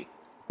 60.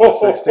 Oh,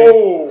 60.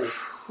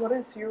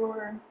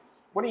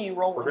 What are you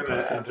rolling? We're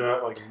gonna enter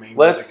out like main.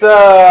 Let's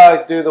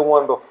do the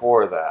one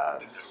before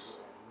that.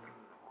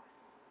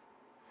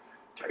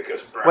 Take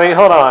us back. Wait,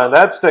 hold on.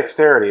 That's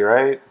dexterity,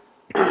 right?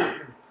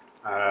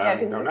 Yeah,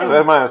 'cause don't it's- So know.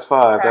 at minus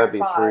 5, Subtract that'd be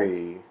 5.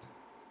 3.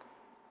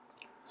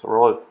 So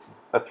roll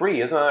a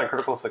 3. Isn't that a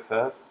critical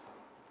success?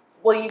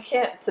 Well, you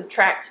can't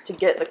subtract to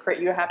get the crit.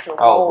 You have to roll.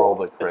 Oh, roll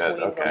the crit,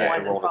 between okay. The Yeah, 1 to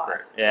and roll the 5.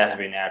 crit. It has to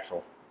be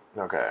natural.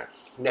 Okay.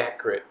 Nat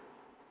crit.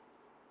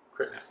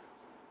 Crit nest.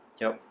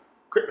 Yep.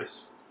 Crit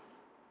miss.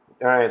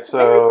 All right. Merry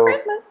So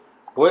Christmas.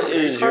 What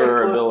is your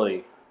First,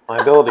 ability? my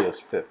ability is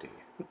 50.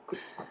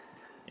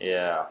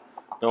 Yeah.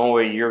 The only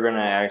way you're going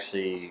to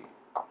actually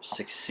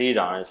succeed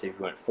on is if you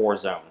went 4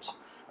 zones.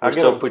 I'll I'll get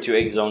still him. put you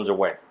 8 zones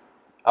away.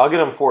 I'll get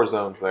him 4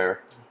 zones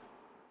there.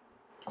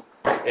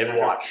 And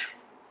watch.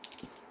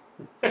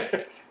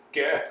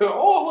 Yeah.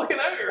 Oh, look at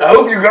her. I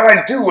hope you guys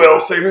do well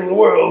saving the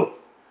world.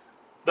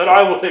 That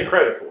I will take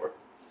credit for.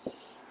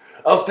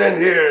 I'll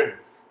stand here and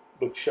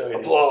Look shiny.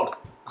 applaud.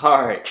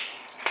 Alright.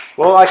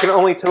 Well, I can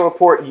only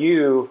teleport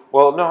you.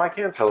 Well, no, I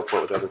can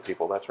teleport with other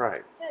people. That's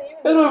right. Yeah, you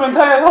This has been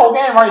telling this whole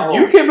game, right? Oh.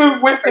 You can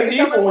move with Are the you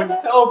coming people with and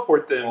us?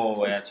 teleport them. Oh,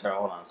 wait, that's right.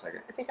 Hold on a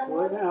second. Is he coming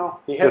Slow with us? down.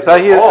 He Because has I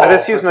the use- I balls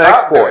just use to an stop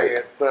exploit. doing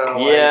it, so,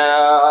 like,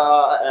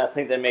 Yeah, I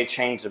think they may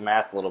change the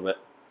math a little bit.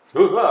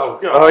 Ooh, oh,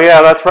 God. Oh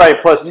yeah, that's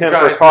right. Plus you 10 per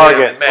guys made a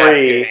target. math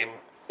 3. game.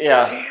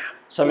 Yeah.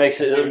 So it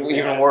makes it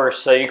even worse.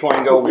 So you can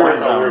only go We one were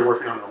zone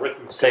working on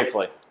arithmetic.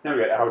 safely Now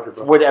we got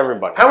algebra. with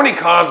everybody. How many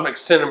cosmic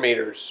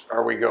centimeters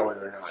are we going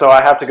or not? So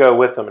I have to go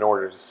with them in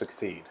order to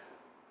succeed.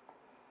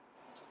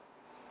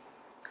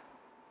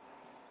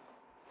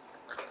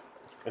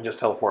 And just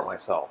teleport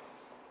myself,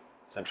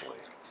 essentially.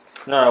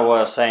 No, what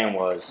I was saying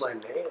That's was my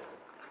name.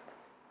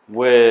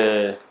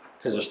 with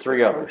because there's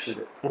 3 others.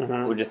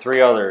 Mm-hmm. With the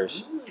 3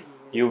 others,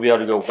 you'll be able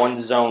to go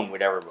one zone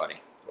with everybody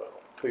Well,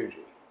 Fuji.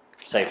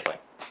 safely.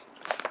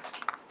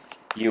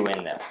 You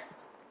in there.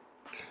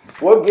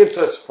 What gets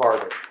us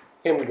farther?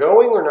 Him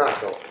going or not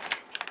going?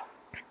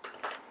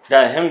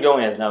 Yeah, him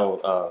going has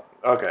no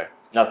Okay.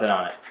 nothing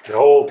on it. The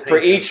whole For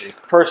thing's each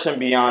empty. person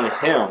beyond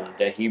him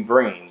that he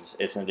brings,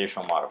 it's an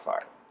additional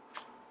modifier.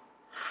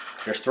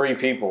 There's 3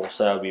 people,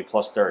 so that would be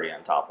plus 30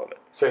 on top of it.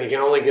 So he can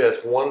only get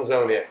us one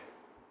zone in.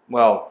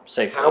 Well,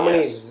 safely. How many?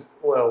 Yes.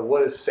 Well,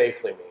 what does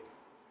safely mean?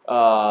 There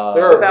Uh,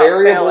 are Without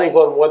variables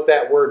failing. on what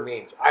that word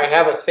means. I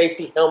have a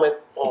safety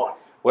helmet on.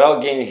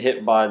 well, getting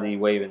hit by the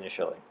wave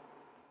initially.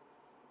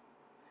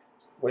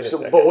 Wait a So,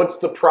 second. but what's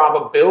the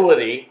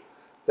probability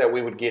that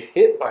we would get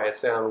hit by a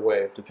sound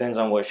wave? Depends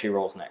on what she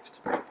rolls next.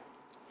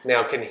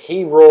 Now, can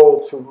he roll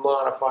to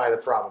modify the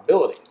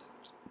probabilities?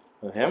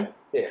 With him?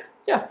 Yeah.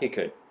 Yeah, he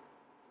could.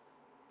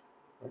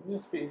 Wouldn't it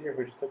just be easier if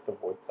we just took the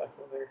void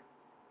cycle there?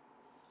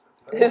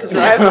 His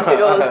drive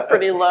skill is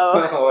pretty low.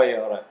 Oh, wait,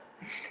 hold on.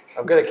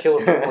 I've got to kill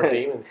a few more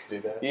demons to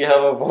do that. You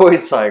have a void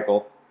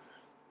cycle,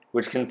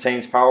 which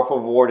contains powerful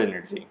void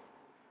energy.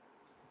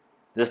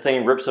 This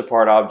thing rips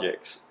apart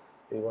objects.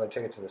 You want to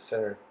take it to the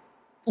center.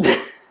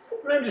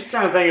 I'm just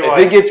trying to think of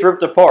If it gets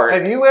ripped apart,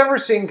 Have you ever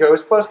seen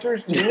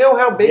Ghostbusters? Do you know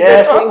how big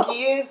Yes. that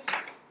Twinkie is?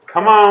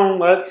 come on,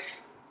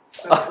 let's.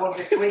 That's one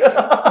big tweak.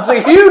 It's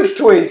a huge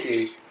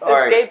Twinkie. all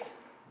right.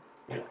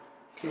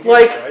 Escaped.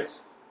 Like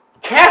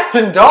cats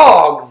and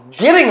dogs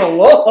getting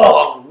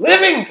along,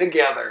 living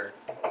together.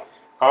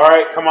 All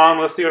right, come on,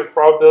 let's see if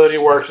probability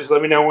works. Just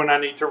let me know when I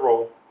need to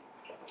roll.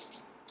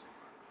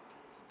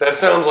 That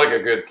sounds like a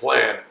good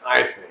plan,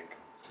 I think.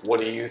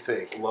 What do you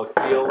think? Look,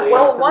 feel late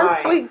Well,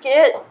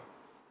 tonight.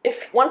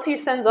 once he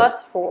sends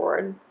us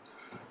forward,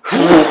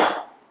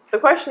 the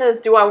question is,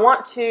 do I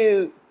want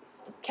to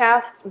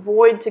cast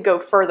Void to go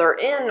further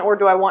in, or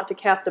do I want to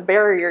cast a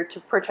barrier to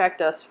protect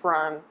us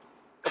from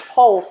the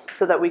pulse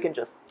so that we can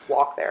just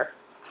walk there?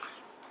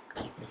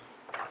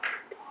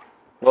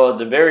 Well,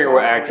 the barrier will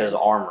act as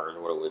armor, is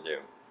what it would do.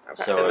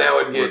 Okay. So And that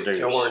would get reduce.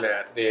 torn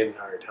at the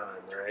entire time,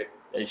 right?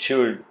 It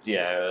should,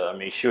 yeah. I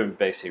mean, she would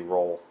basically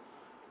roll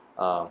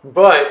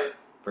But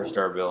for its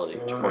durability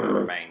for it to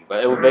remain,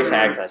 but it would basically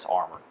act as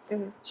armor.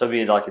 Mhm. So it'd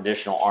be like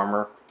additional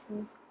armor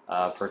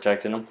Mhm.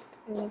 protecting them.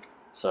 Mhm.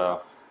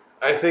 So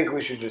I think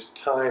we should just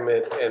time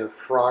it and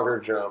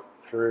Frogger jump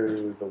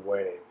through the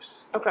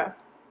waves. Okay.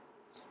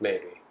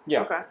 Maybe.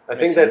 yeah, Okay. I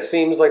think that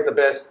seems like the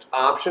best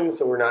option,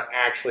 so we're not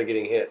actually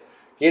getting hit.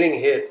 Getting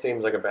hit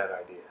seems like a bad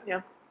idea.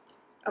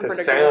 Because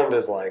Unpredictable. sound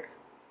is like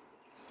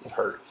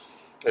hurts,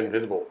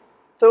 invisible.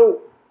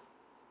 So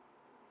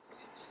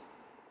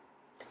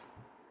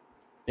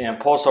yeah.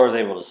 Pulsar is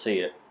able to see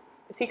it.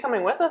 is he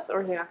coming with us,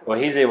 or is he not Well,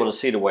 coming? he's able to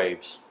see the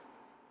waves.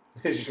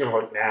 He's just gonna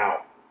look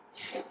now.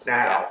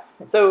 Now.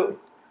 So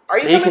are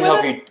you So he coming can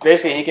help with us? you.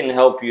 Basically, he can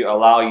help you,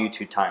 allow you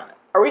to time it.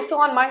 Are we still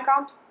on mind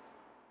comms?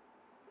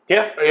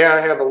 Yeah. Yeah,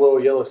 I have a little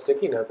yellow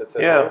sticky note that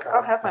says Yeah. Minecraft.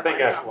 I'll have my I think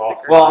mind I've comm lost-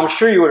 sticker. Well, I'm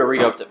sure you would have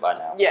re-upped it by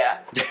now. Yeah.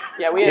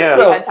 Yeah, we Yeah.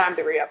 had time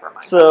to re-up our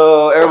mind.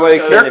 So everybody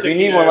So can. If you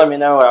need one, let me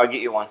know. I'll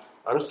get you one.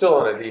 I'm still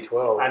on a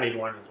D12. I need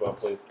one as well,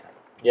 please.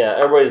 Yeah,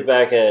 everybody's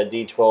back at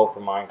D12 for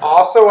mine.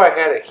 Also, I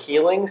had a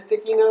healing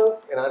sticky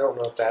note, and I don't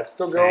know if that's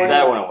still going.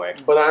 That went away.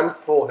 But I'm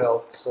full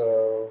health,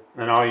 so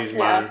And I'll use Yeah.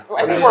 mine. I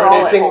I'm think just we're all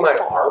at missing full my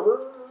health. armor.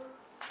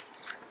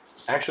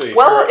 Actually,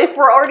 Well, sure. if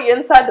we're already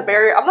inside the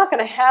barrier, I'm not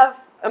going to have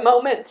a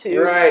moment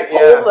to Right, pull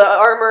yeah. the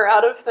armor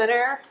out of thin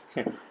air.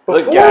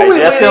 Look, Before guys, we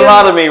you're asking a went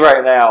lot in- of me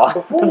right now.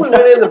 Before we went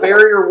in the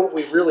barrier, what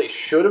we really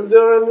should have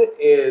done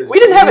is We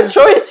didn't have a use-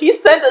 choice. He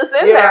sent us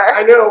in Yeah,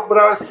 I there. know, but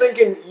I was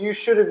thinking you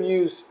should have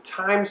used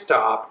time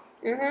stop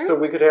Mhm. so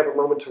we could have a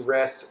moment to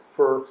rest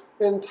for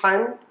in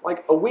time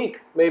like a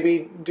week.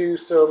 Maybe do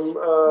some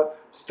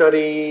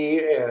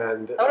study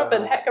and That would have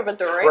been heck of a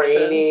duration.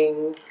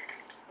 training,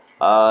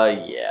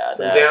 Yeah.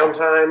 some that-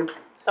 downtime.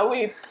 That would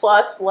be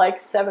plus like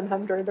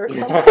 700 or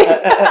something.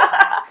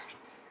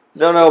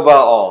 Don't know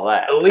about all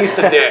that. At least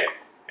a day.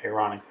 Hey,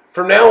 Ronnie.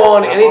 From now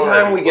on, I'm anytime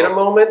already we get a 12.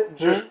 moment,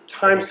 just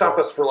time Mhm. stop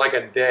us for like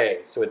a day,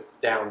 so it's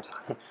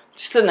downtime.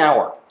 Just an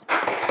hour.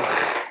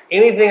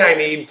 Anything I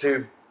need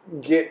to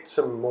get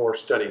some more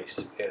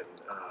studies and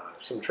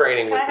some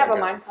training Can with I have my a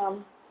guys. mind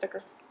comm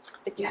sticker?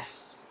 Sticky.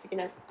 Yes. Sticky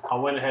note. I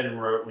went ahead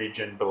and wrote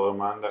region below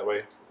mine. That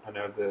way I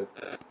know the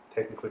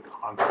technically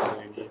content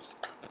being used.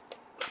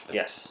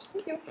 Yes.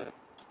 Thank you.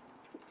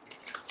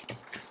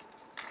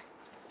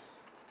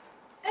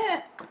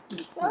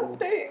 It's not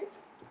staying.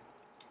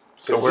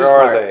 So where just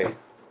are like- they?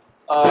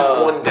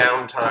 Just one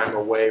downtime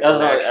away That's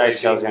from not actually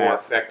actually. I was being going more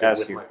to effective ask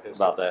with you my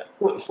pistol. about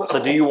that. So,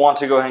 do you want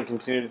to go ahead and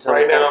continue to tell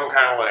Right now, I'm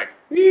kind of like,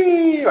 I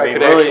mean,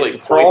 could really, actually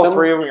for point all them.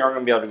 three of them, you're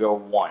going to be able to go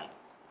one.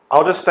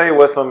 I'll just stay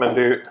with them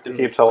and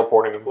keep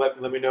teleporting them.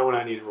 Let me know when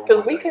I need to roll. Because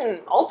my we dice. can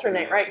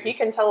alternate, right? He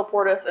can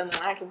teleport us, and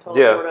then I can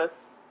teleport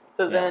us.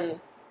 So Yeah.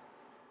 then,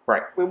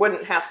 Right. we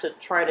wouldn't have to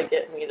try to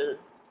get me to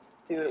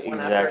do it one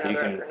Exactly. You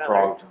after can another.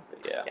 frog jump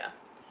it. Yeah. Yeah.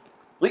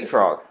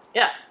 Leapfrog.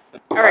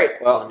 All right.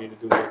 What I Well, need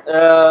to do here.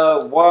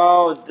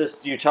 while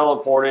you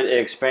teleported, it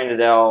expanded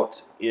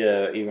out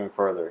even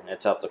further.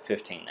 It's up to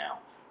 15 now.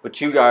 But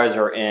you guys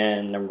are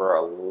in number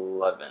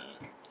 11.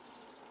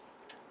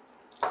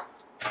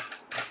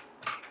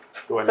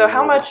 Do I So need to how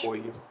roll much- before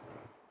you?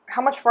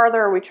 How much farther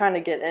are we trying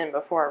to get in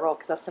before I roll?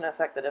 Because that's going to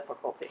affect the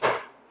difficulty.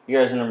 You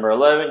guys are number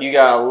 11. You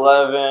got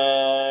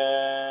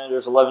 11.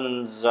 There's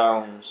 11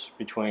 zones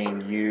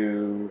between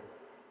you.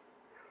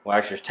 Well,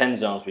 actually, there's 10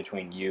 zones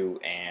between you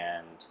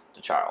and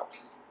the child.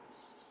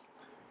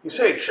 You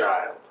say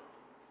child.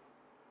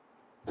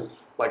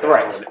 Like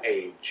Right. I'm an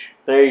age.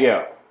 There you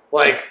go.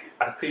 Like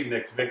I see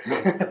next victim.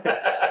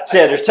 So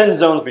yeah, there's 10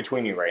 zones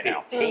between you right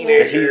now. teenager.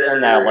 Because he's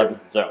in that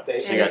 11th zone.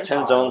 They So you got 10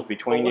 can zones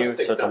between you,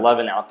 ballistic so it's gun.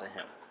 11 out to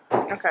him.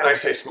 Okay. I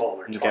say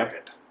smaller Okay.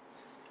 target.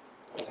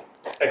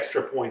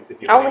 Extra points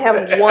if you. I only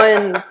need. have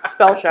one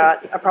spell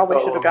shot. I probably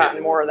should Oh, have gotten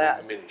maybe more of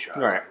that. Mini shots.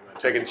 Right. I'm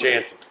taking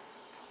chances.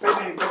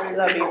 That'd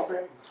be,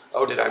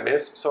 Oh, did I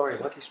miss? Sorry,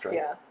 lucky strike.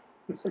 yeah.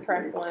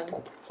 subtract 1,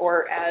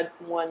 or add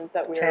 1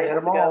 that we Can't are hit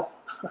able them to all.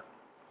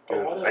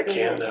 go. I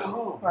can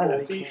though. I know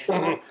you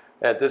can.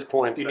 At this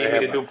point, Do you I need me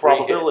have to a do free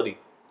hit. probability?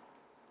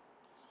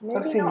 Maybe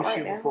I've seen you not right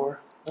shoot now. before.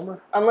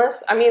 Remember?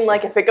 Unless, I mean,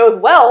 like, if it goes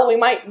well, we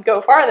might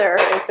go farther.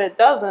 If it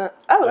doesn't,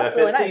 oh, that's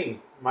really 15.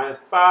 nice. Minus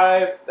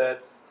 5,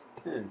 that's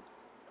 10.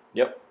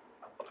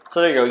 So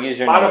there you go. Gives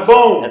you Bada another,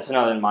 boom! That's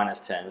another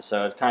 -10.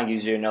 So it kind of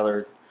gives you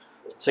another.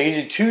 So it gives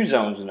you 2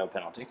 zones with no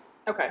penalty.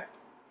 Okay.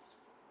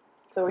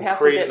 So we I'm have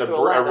to get creating to a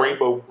 11.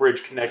 rainbow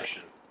bridge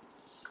connection.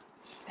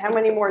 How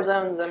many more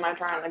zones am I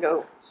trying to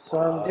go?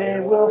 Someday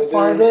we'll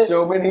find it.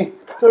 So many.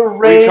 The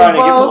What are you trying to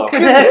get rainbow below?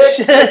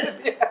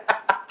 connection.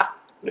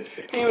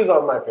 He was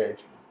on my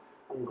page.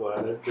 I'm glad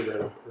I did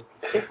that. on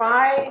purpose. If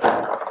I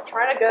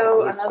try to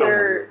go There's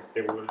another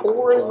someone who was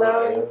 4 able to-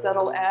 zones,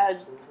 that'll add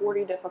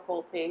 40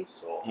 difficulty.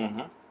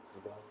 Mm-hmm.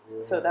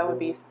 So that would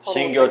be total. So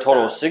you can go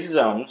total of 6 6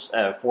 zones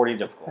at 40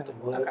 difficulty.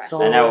 What's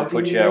And that would on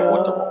put you the at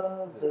what to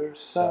roll? other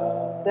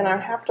side? Then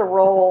I'd have to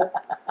roll.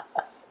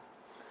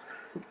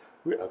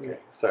 Okay,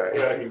 sorry.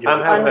 Yeah, I can give I'm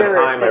it- having Under to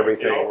a time 60.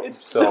 everything.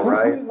 It's still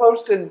right. The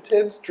most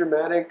intense,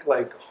 dramatic,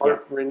 like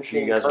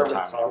heart-wrenching You guys are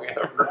Kermit song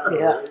ever.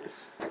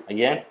 Yeah.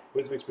 Again?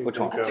 Which makes me Which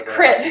think one? That's a of,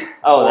 crit.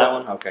 Oh, that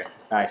one? Okay.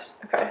 Nice.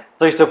 Okay.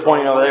 So you're still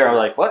pointing over there. I was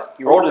like, what?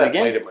 You rolled it That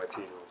played again? at my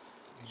funeral.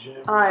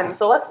 Jim.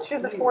 So let's do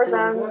the 4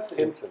 zones.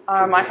 Simpson.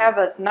 I have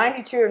a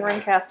 92 in ring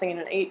casting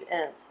and an 8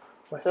 int.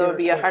 My So it would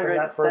be favorite scene from 100,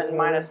 that first then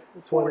movie minus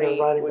is when they're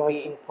 40 riding would bikes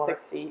be in the park.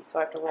 60. So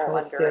I have to roll And under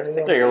it's a standing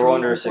 60. Yeah, you're rolling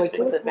under It's like, 60.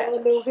 look, With Mom,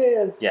 advantage. no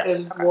hands. Yes.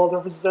 And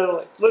Walter Fitzgerald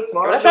like, look,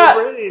 Mom, Give it a no shot.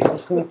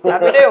 brains.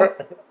 Happy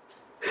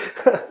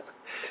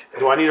do.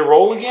 Do I need to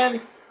roll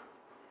again?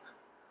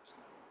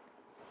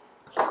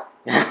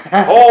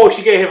 Oh,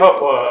 she gave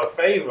up a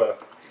favor.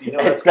 You know,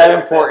 It's that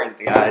important,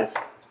 guys.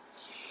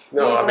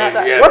 No, I Not mean,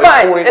 that- yeah, we're at this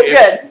fine. point, It's if-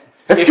 good.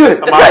 It's good.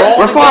 Am I rolling?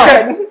 We're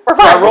fine. It's good. We're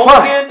Can I fine. roll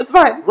fine. again? It's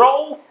fine.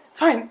 Roll. It's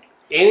fine.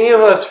 Any of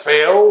us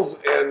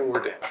fails, and we're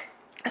dead.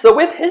 So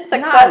with his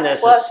Not success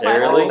plus my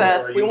necessarily.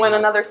 success, we win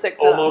another 6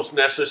 zones. Almost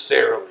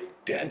necessarily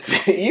dead.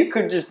 You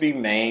could just be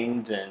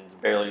maimed and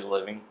barely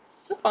living.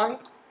 That's fine.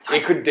 It's fine.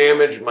 It could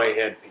damage my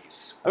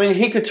headpiece. I mean,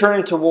 he could turn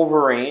into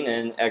Wolverine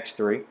in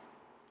X3.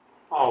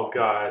 Oh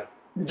God.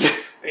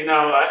 You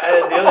know,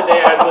 the other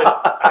day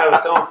I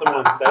was telling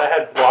someone that I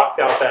had blocked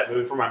out that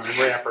move from my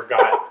memory. I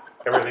forgot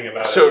everything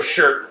about it. So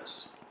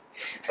shirtless.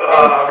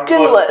 And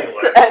skinless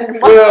muscular.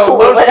 and Well,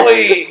 muscleless.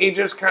 mostly he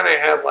just kind of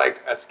had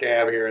like a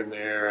scab here and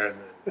there, and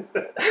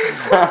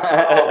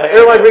Oh,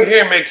 they're like, we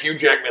can't make Hugh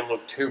Jackman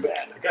look too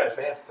bad. I got a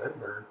bad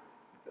sunburn.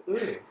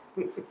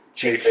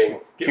 Chafing.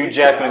 Hugh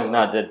Jackman's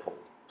not Deadpool.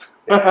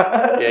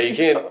 Yeah, you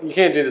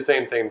can't do the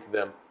same thing to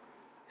them.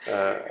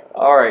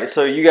 All right,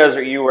 so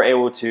you were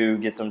able to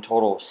get them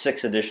total of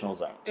 6 additional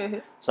zones.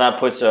 Mhm. So that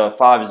puts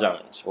 5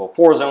 zones. Well,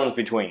 4 zones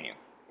between you.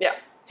 Yeah.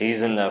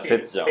 He's in the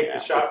 5th zone Take the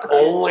now. shot.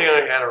 Only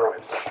I had a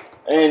rifle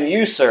And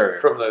you, sir,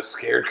 from those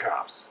scared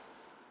cops.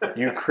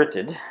 you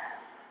critted.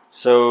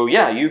 So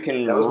yeah, you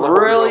can That was my whole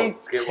really goal,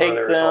 is get one of take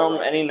their them assault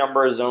rifles. any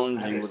number of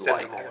zones you would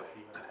like.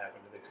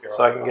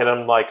 So I can get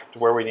them like to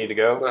where we need to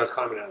go. When I was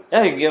climbing out of the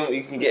Yeah,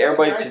 you can get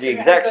everybody to the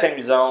exact same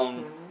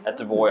zone that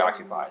the boy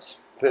occupies,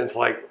 then it's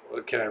like,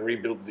 well, can I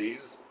rebuild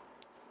these?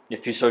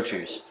 if you so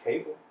choose.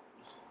 Cable.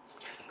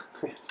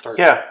 Start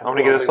Yeah, I'm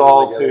gonna get us welding them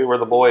all together. to where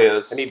the boy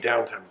is. I need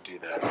downtime to do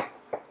that.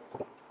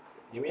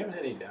 Yeah, we haven't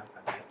had any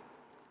downtime yet.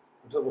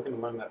 I'm still looking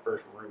among that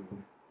first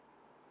room.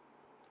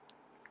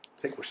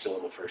 I think we're still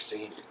in the first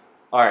scene.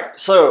 All right,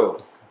 so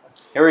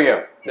here we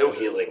go. No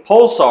healing.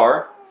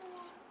 Pulsar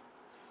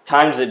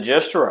times it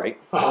just right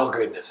Oh,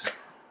 goodness.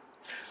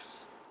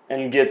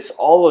 and gets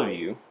all of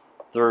you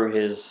through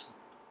his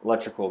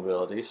electrical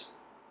abilities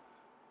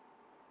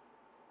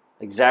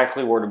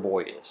exactly where the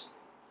boy is.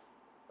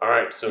 All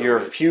right, so You're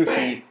a few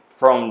feet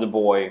from the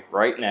boy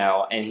right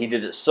now, and he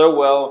did it so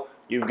well,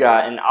 you've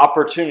got an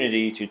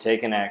opportunity to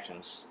take an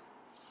actions.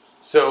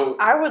 So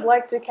I would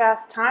like to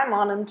cast time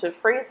on him to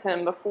freeze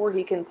him before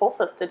he can pulse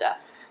us to death.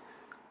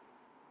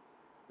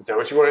 is that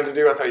what you wanted to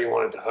do? I thought you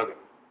wanted to hug him.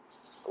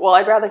 Well,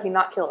 I'd rather he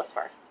not kill us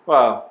first.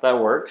 Well, that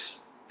works.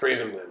 Freeze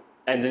him then.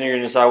 And then you're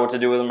going to decide what to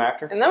do with him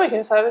after? And then we can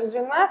decide what to do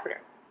in the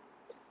after.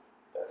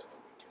 That's what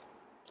we do.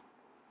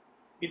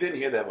 You didn't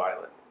hear that,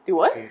 Violet. Do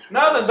what?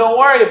 Nothing. Don't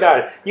worry about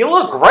it. You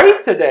look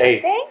great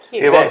today. Thank He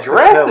you. wants That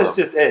to kill dress is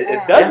him. just it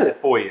Yeah. does it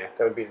for you.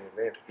 That would be an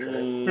advantage.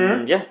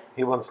 Right? Yeah,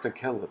 He wants to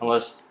kill them.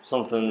 unless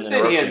something Didn't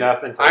interrupts hear you.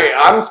 nothing.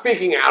 I'm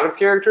speaking out of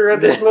character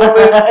at this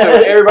moment, so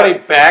everybody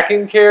back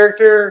in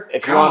character.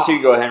 If you want to,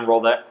 go ahead and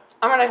roll that.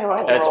 I'm gonna go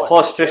ahead and It's roll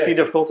plus 50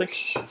 difficulty.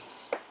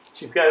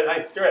 She's got a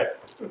nice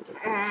dress. it.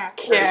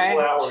 Okay.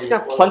 She's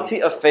got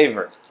plenty of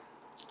favor.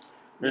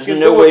 There's You can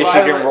no do way it, she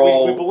can Violet.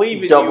 roll We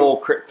believe in double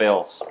crit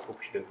fails. I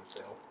hope she doesn't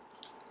fail.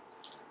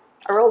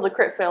 I rolled a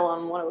crit fail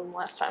on one of them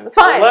last time. It's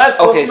fine. Let's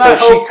Okay, so not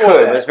she hope for could,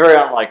 but that. it's very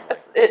unlikely.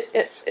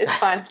 It's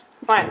fine. It's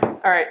fine.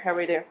 All right, how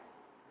we do?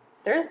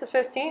 There's the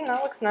 15.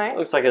 That looks nice.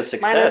 Looks like a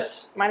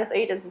success. Minus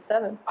 8 is a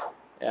 7.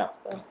 Yeah,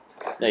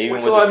 even Wait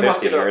with till I the muck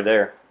 50, it up. you're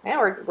there. Yeah,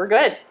 we're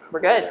good. We're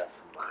good.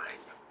 That's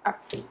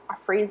mine. I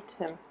freezed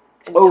him.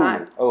 in Oh,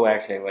 time.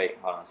 actually, wait,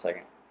 hold on a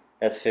second.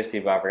 That's 50,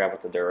 but I forgot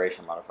about the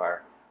duration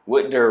modifier.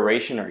 What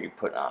duration are you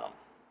putting on them?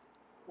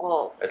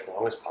 Well, As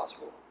long as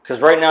possible. Because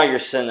right now you're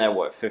sitting at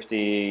what,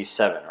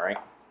 57, right?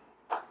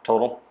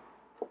 Total?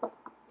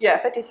 yeah,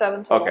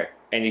 57 total. Okay.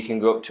 And you can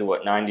go up to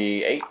what,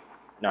 98,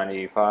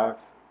 95,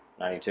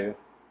 92?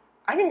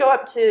 I can go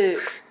up to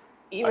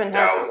even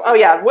 1,000. oh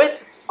yeah,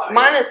 with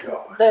minus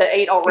God. the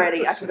 8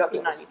 already, I can go up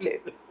to 92.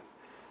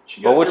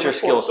 But what's your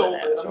skill set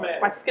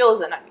at? My skill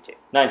is at 92.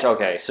 90,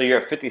 okay, so you're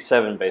at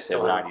 57 basically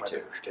Still at haven't quite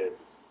 92. understood.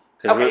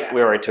 Because Okay, yeah.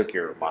 we already took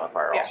your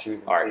modifier Yeah. off. She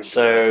was in Alright, C,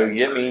 so second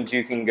that time. means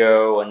you can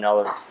go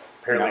another,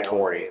 Apparently not I was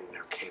 40. in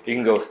there, came You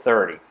in. can go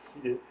 30.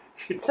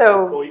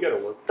 So, you gotta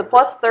work. The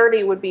plus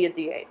 30 would be a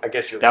D8. I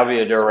guess you're That'll be a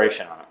right.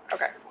 duration on it.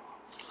 Okay.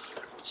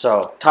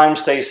 So, time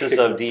stasis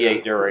of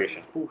D8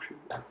 duration.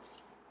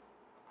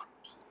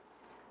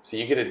 So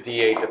you get a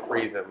D8 to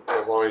freeze him.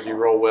 As long as you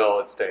roll well,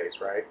 it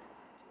stays, right?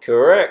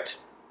 Correct.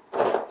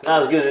 Not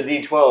as good as a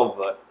D12,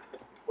 but.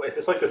 Wait, is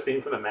this like the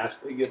scene from the match?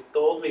 You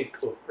told me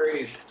to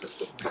freeze.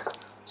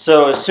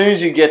 So, as soon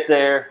as you get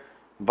there,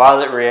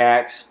 Violet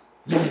reacts.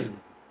 That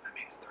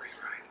means 3,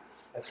 right?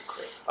 That's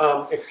great.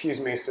 Excuse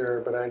me,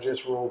 sir, but I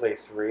just rolled a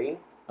 3.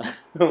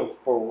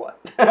 For what?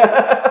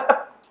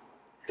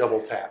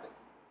 Double tap.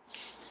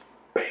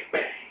 Bang,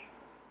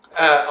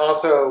 bang.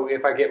 Also,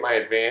 if I get my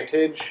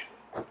advantage,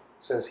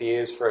 since he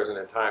is frozen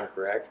in time,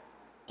 correct?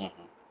 Mhm.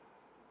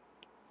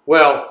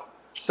 Well,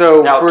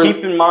 so Now, for,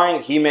 keep in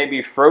mind, he may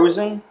be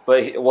frozen,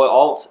 but what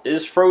alt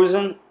is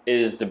frozen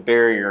is the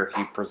barrier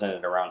he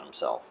presented around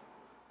himself.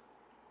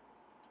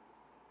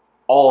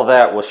 All of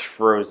that was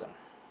frozen.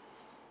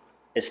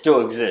 It still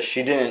exists.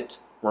 She didn't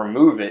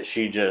remove it.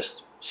 She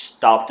just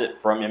stopped it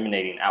from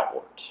emanating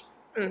outwards.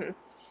 Mm-hmm.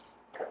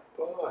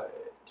 but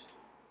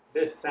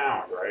This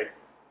sound, right?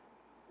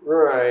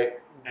 right,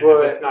 And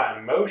but if it's not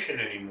in motion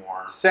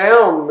anymore,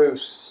 sound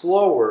moves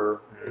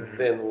slower Mhm.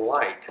 than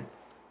light.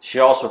 She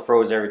also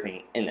froze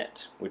everything in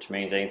it, which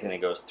means anything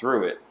that goes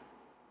through it.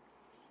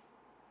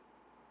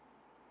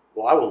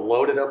 Well, I will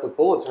load it up with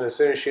bullets, and as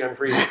soon as she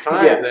unfreezes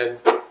time, Yeah. then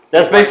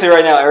That's basically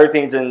right now,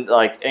 everything's in,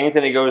 like,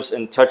 anything that goes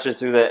and touches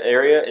through that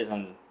area is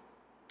in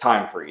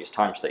time freeze,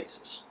 time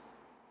stasis.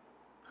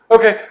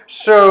 okay.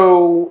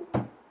 So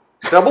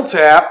double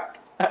tap,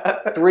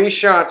 3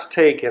 shots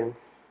taken.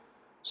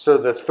 So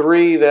the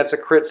 3, that's a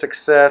crit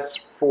success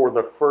for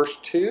the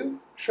first 2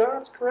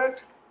 shots,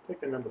 correct?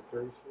 take a number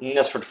 3. And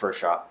that's for the first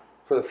shot.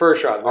 For the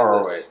first shot. then Or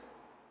this- wait.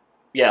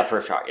 Yeah,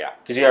 first shot, yeah.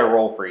 Because you got to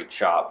roll for each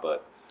shot,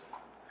 but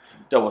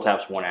double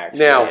tap's one action.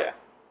 Now- yeah.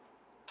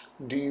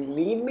 Do you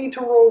need me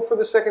to roll for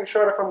the second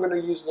shot if I'm going to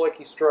use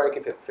Lucky Strike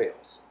if it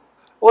fails?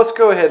 Well, let's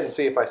go ahead and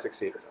see if I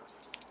succeed or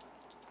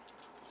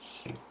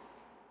not.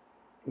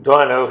 Do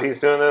I know he's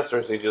doing this, or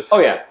is he just? Oh,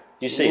 yeah.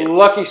 You see it.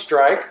 Lucky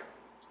Strike.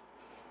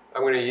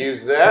 I'm going to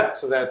use that,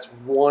 so that's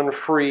 1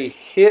 free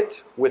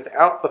hit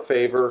without the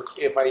favor.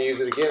 If I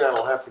use it again, I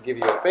don't have to give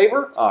you a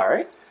favor. All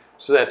right.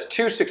 So that's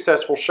 2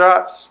 successful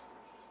shots.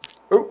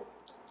 Oop.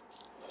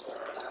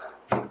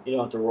 You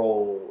don't have to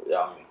roll.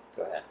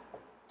 Go ahead.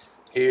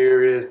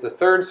 Here is the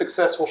 3rd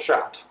successful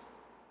shot.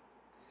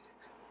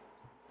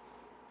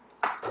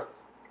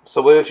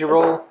 So what did you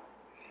roll?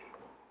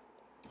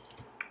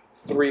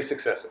 3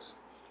 successes.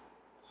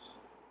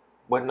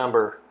 What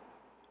number?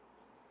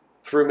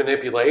 Through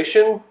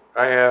manipulation,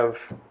 I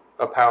have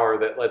a power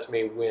that lets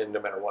me win no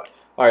matter what.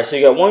 All right, so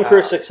you got 1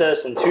 crit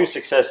success and 2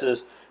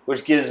 successes,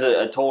 which gives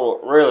a total.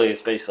 Really,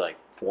 it's basically like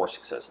 4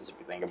 successes if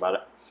you think about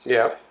it.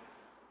 Yeah.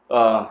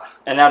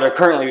 And now they're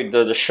currently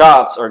the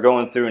shots are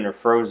going through and they're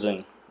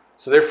frozen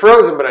So they're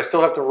frozen, but I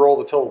still have to roll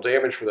the total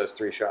damage for those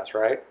 3 shots,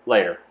 right?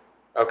 later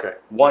Okay.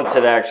 once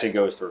it actually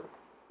goes through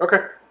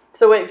Okay.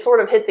 So it sort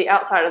of hit the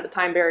outside of the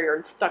time barrier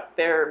and stuck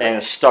there. and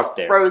it's stuck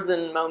there.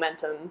 Frozen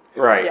momentum.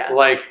 Right. Yeah.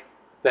 Like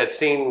that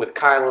scene with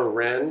Kylo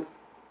Ren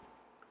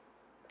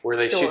where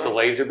they shoot the Sure.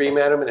 laser beam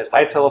at him and it's I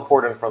like,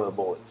 teleport in front of the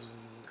bullets.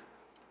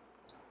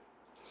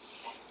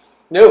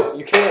 no,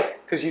 you can't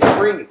because you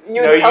freeze.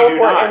 You No, would you do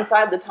teleport not.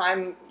 inside the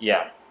time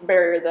Yeah.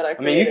 barrier that I I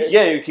mean, created.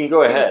 you can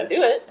go You can ahead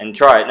do it. and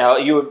try it. Now,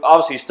 you would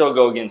obviously still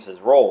go against his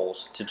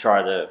rolls to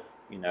try to,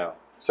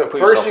 So Put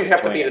first yourself you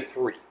have to between beat a it.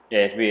 3. yeah,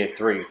 it'd be a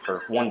 3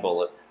 for 1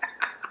 bullet.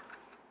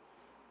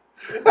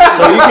 So you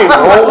can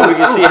roll and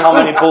we can see how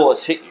many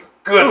bullets hit you.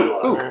 Good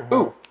luck.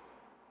 Ooh.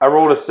 I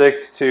rolled a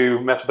 6 to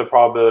mess with the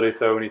probability,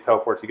 so when he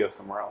teleports, he goes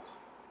somewhere else.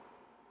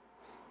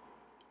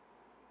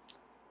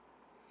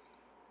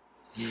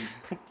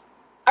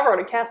 I've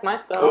already cast my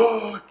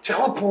spell.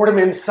 Teleport him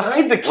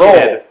inside the Roll.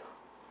 kid.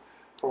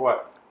 For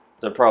what?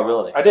 The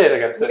probability. I did. I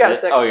got a 6. You got a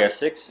 6. Oh, yeah,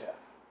 6? Yeah.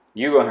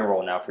 You go ahead and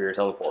roll now for your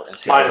teleport and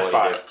see Minus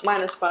what you 5.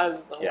 Minus 5.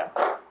 So. Yeah.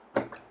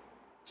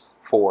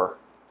 4.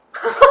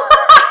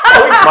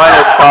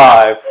 Minus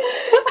 5.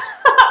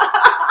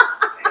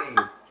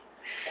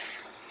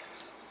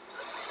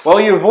 Well,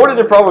 you avoided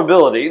the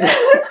probability.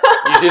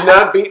 You did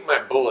not beat my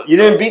bullet. You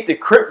didn't beat the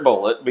crit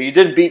bullet, but you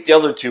did beat the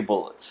other 2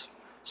 bullets.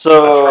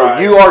 So I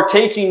tried. you are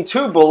taking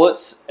 2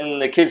 bullets,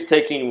 and the kid's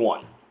taking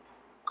 1.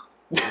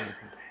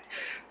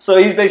 So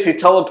he's basically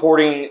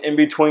teleporting in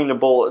between the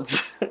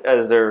bullets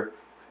as they're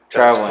That's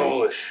traveling.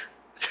 foolish.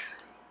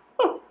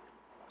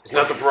 He's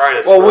not the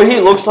brightest. Well, what he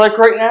looks like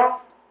right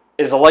now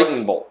is a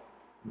lightning bolt.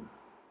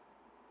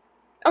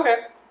 Okay.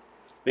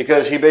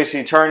 Because he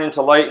basically turned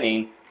into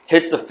lightning,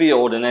 hit the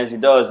field, and as he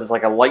does, it's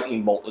like a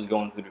lightning bolt is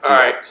going through the field. All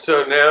right,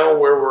 so now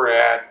where we're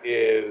at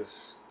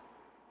is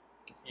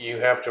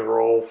you have to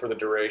roll for the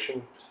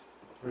duration.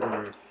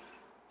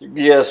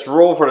 Yes,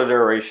 roll for the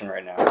duration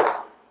right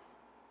now.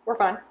 We're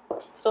fine.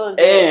 Still.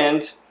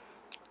 And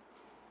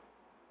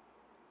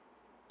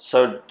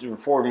so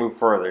before we move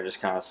further, just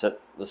kind of set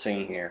the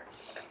scene here.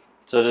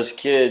 So this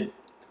kid,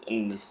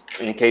 in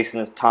a case in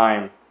this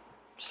time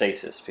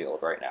stasis field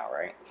right now,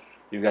 right?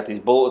 You've got these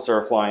bullets that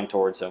are flying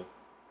towards him,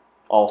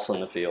 also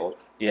in the field.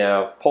 You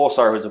have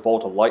Pulsar, who's a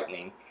bolt of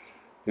lightning,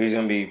 who's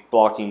going to be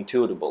blocking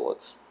 2 of the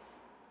bullets.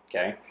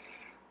 Okay?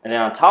 And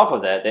then on top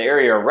of that, the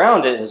area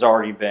around it has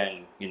already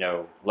been,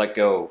 let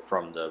go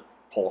from the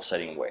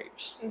pulsating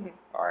waves. Mm-hmm.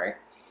 All right?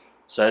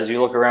 So as you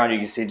look around, you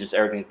can see just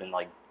everything's been,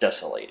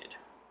 desolated.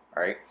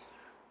 All right?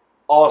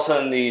 All of a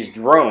sudden, these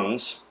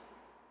drones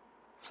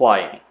fly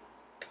in.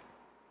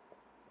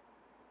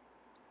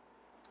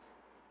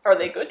 Are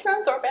they good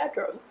drones or bad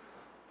drones?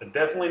 They're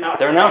definitely not.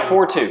 They're not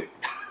 4-2.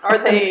 Are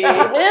they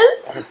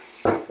his?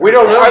 We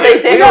don't know Are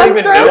yet. they We don't Dagon's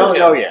even I drones? know don't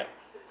know yet. yet.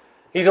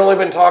 He's only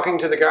been talking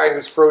to the guy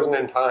who's frozen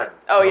in time.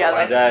 Oh yeah,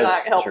 That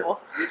that's is not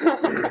helpful.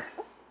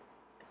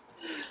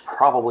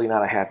 Probably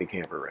not a happy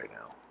camper right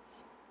now.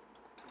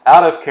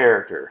 Out of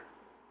character.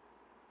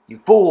 You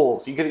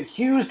fools! You could have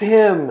used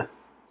him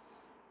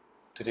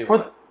To do for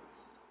what?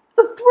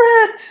 the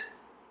threat.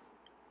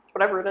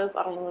 Whatever it is,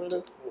 I don't know what it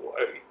is.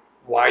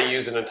 Why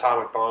use an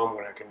atomic bomb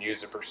when I can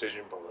use a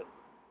precision bullet?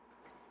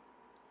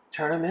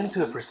 Turn him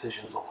into a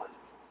precision bullet.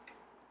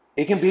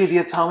 He can be the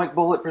atomic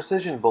bullet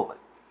precision bullet.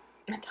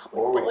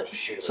 Or we can just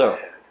shoot him So- in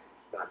the head,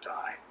 not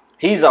die.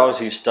 He's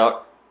obviously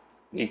stuck.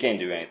 He can't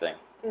do anything.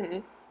 Mm-hmm.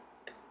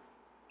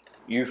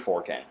 You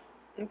 4 can.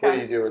 What are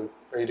Okay. you doing?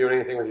 Are you doing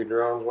anything with your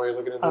drones while you're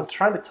looking at I'm this?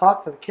 trying to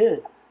talk to the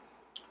kid.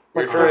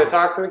 You're trying to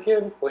talk to the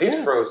kid? Well, he's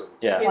Yeah. frozen.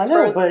 Yeah. He's I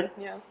know, frozen.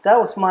 Yeah. That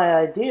was my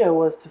idea,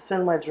 was to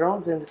send my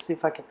drones in to see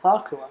if I could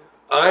talk to him.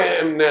 I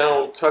am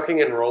now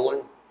tucking and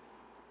rolling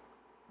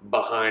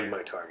behind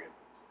my target.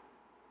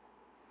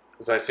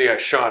 As I see I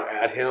shot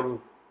at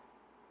him,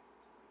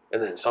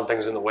 and then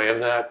something's in the way of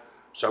that,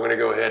 so I'm going to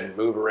go ahead and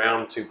move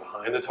around to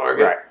behind the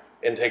target Right.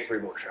 and take 3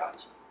 more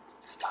shots.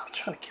 Stop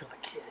trying to kill the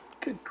kid.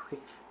 Good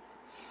grief.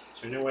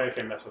 Is there any way I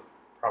can mess with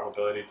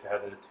probability to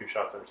have the 2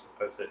 shots that are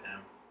supposed to hit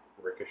him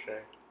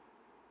ricochet?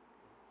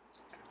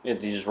 You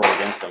just roll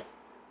against him.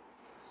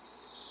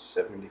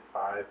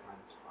 75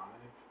 minus 5.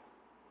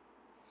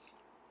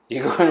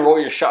 You go ahead and roll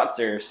your shots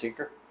there,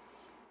 Seeker.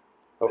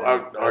 Oh, Yeah, I I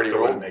already still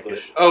rolled wouldn't make it.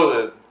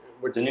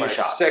 which The is new my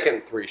shots.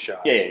 second 3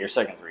 shots. Yeah, your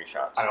second 3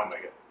 shots. I don't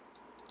make it.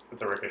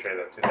 It's a ricochet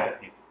though, to that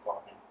he's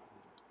blocking.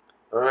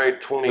 All right,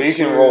 22. Well, you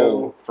can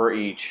roll for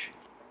each.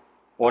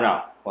 Well,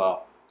 no.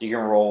 Well, you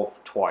can roll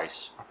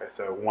twice. Okay,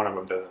 so one of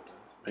them doesn't.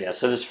 Yeah,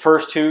 so this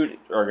first 2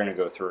 are going to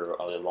go through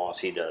as long as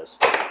he does.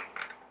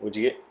 What'd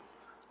you get?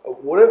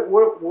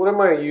 What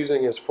am I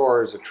using as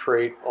far as a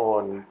trait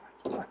on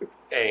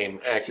aim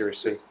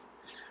accuracy?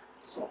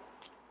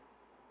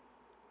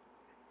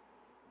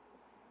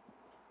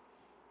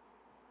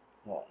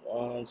 Hold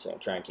on one second.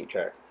 Try and keep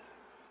track.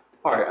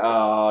 All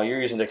right,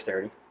 you're using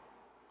dexterity.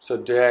 So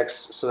Dex,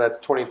 so that's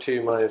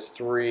 22 minus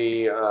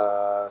 3,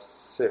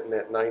 sitting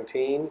at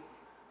 19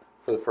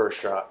 for the first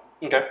shot.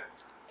 Okay.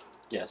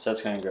 Yeah, so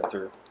that's going to go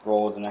through.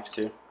 Roll with the next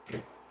 2.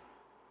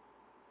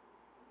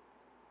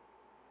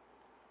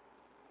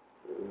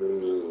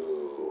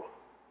 Ooh.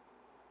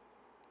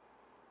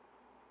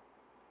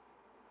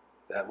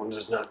 That one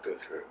does not go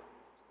through.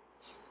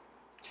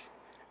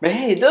 But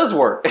hey, it does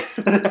work.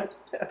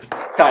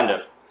 Kind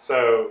of.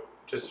 So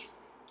just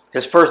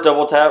His first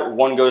double tap,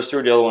 one goes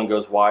through, the other one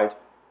goes wide.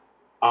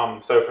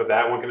 so for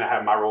that one, gonna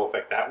have my roll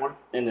affect that one.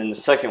 And then the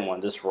second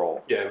one, just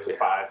roll. Yeah, it was a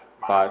 5.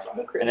 5.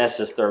 minus And that's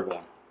his third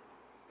one.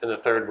 And the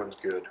third one's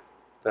good.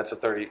 That's a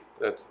 30.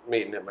 That's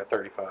meeting at my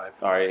 35.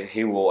 All right,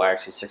 he will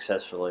actually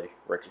successfully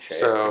ricochet.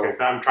 So Okay,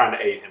 so I'm trying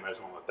to aid him. I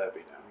just want to let that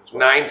be done as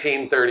well.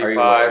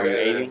 1935. Are you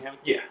aiding him?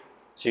 Yeah.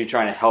 So you're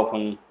trying to help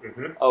him?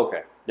 Mm-hmm.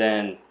 Okay.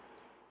 Then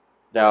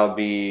that would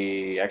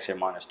be actually a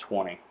minus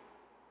 20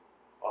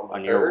 on my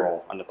on third, your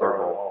roll, on the third or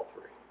on roll. all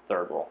 3.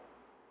 Third roll.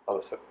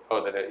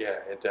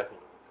 It definitely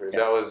went through. Yeah.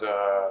 That was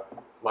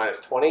minus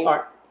 20, All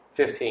right.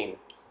 15.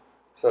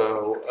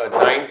 So a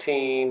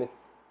 19,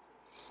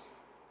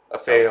 a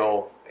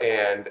fail,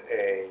 and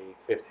a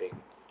 15.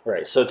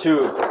 Right. So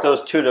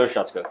those two of those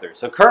shots go through.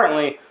 So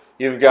currently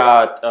you've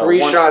got 3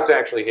 one, shots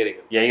actually hitting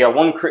him. Yeah, you got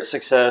 1 crit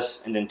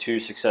success and then 2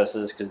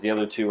 successes because the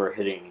other 2 are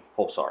hitting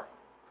Pulsar.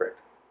 Correct.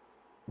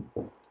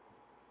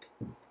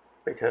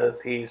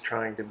 Because he's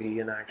trying to be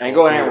an actual. And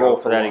go ahead and hero roll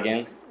for that once.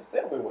 again.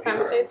 Exactly what Time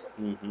he stays.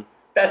 Mm-hmm.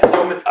 That's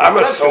no misconception. I'm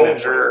a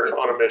soldier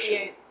on a mission.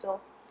 D8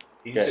 still.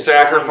 He's Okay. destroying-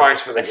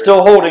 Sacrifice for the It's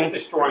still He's holding.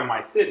 destroying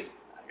my city.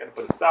 I gotta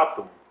put a stop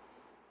to him.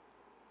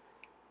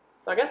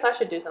 So I guess I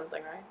should do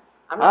something, right?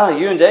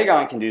 You and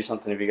Dagon can do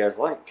something if you guys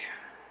like.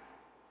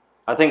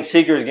 I think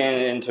Seeker's getting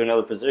into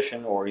another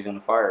position, or he's going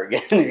to fire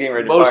again. He's getting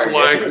ready to Most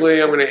fire again.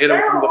 likely, I'm going to hit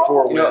him from the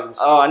 4 You know, winds.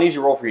 I need you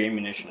to roll for your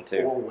ammunition,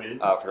 too. 4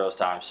 wins. For those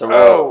times. So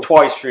roll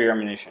twice for your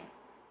ammunition.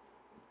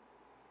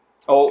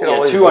 Oh, Can yeah,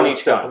 always 2 on one each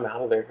step gun. him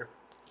out of there.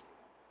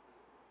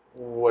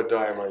 What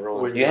die am I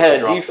rolling? Would You had a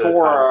Drop the D4, time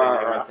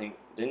thing I out. think,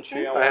 didn't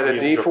you? I had a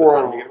You D4 drop the time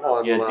on, to get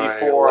on Yeah, my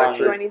D4 on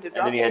electric. Do I need to And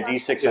drop then you had that?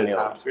 D6 Yeah, on the the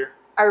other time one. sphere.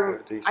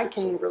 I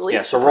can release.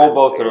 Yeah, so the roll time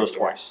both of sphere, those yeah.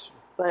 twice.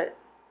 But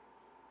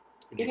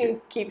What'd you you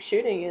can keep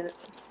shooting it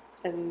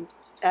and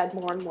add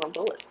more and more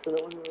bullets, so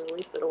that when we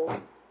release it,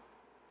 it'll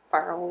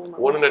fire all of them.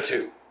 1 and a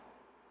 2.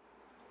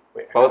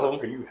 Wait, Both of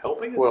them? Are you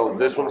helping us? Well,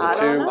 this one's I a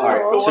don't 2. know.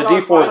 Alright, What's so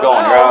going on? D4 is I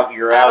gone. don't know.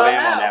 You're out of I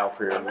don't ammo know. now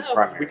for your I don't know.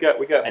 primary.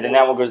 We got. And then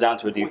that one goes down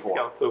to a Boy D4.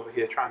 Scouts over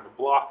here trying to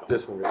block them.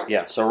 This one goes.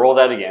 Yeah, so roll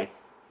that again.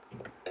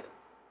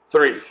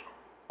 3.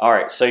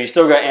 Alright, so you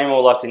still got ammo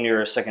left in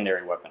your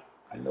secondary weapon.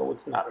 I know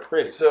it's not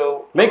pretty.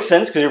 So Makes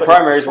sense because your But it's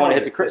primary is one to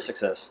hit the strongest. crit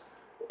success.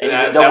 And you've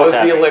that, been double was the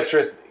tapping.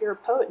 electricity. You're a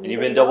poet. And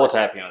you've been double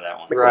tapping on that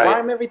one. Makes Right. a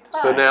rhyme every time.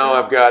 So now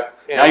I've got.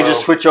 Now you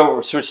just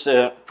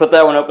ammo. put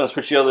that one up and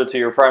switch the other to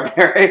your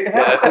primary.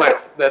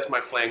 Yeah, that's my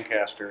flame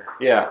caster.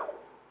 Yeah.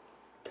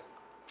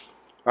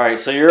 Alright,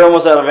 so you're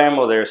almost out of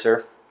ammo there,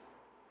 sir.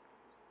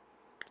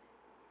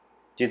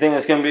 Do you think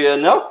that's going to be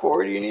enough,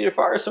 or do you need to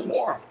fire some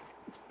more?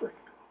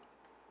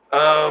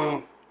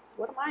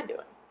 What am I doing?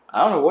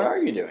 I don't know. What are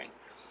you doing?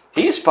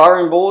 He's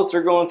firing bullets.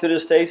 They're going through the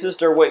stasis.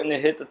 They're waiting to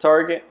hit the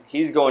target.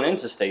 He's going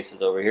into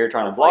stasis over here,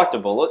 trying to block the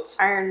bullets.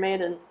 Iron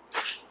Maiden.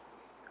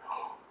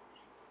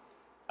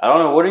 I don't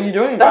know. What are you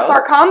doing, That's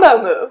Violet? our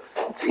combo move.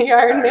 It's the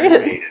Iron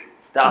Maiden.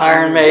 The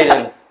Iron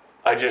Maiden. Yes.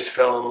 I just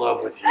fell in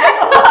love with you.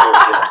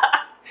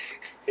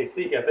 Hey,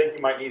 Seek, I think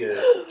you might need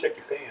to check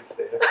your pants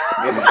there.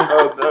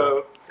 Oh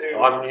no, suit.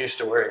 I'm used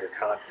to wearing a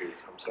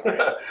codpiece. I'm sorry.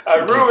 I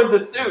ruined the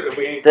suit if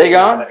we ain't. They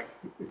gone?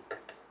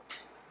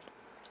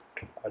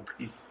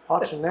 Codpiece.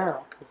 Watching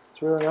now, because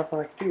there's really nothing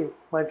I can do.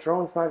 My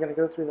drone's not going to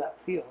go through that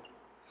field.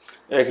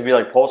 Yeah, it could be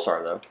like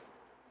Pulsar, though.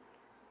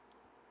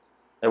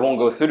 It won't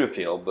go through the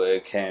field, but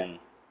it can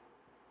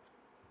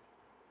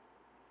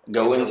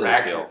go into the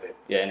Interact field. with it.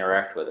 Yeah,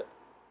 interact with it.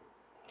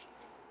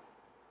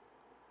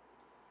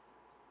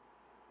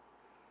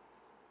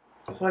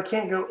 So I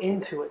can't go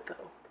into it, though.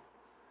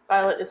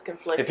 Violet is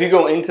conflicted. If you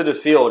go into the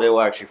field, it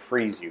will actually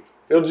freeze you.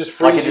 It'll just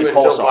Like freeze it did you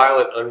until Pulsar.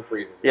 Violet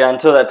unfreezes. Yeah,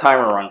 until that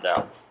timer runs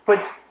out.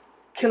 But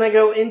can I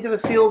go into the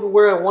field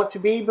where I want to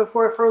be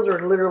before I froze,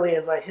 or literally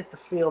as I hit the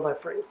field, I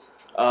freeze?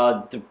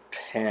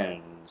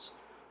 Depends.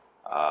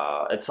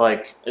 It's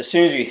like as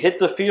soon as you hit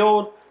the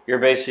field, you're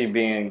basically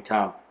being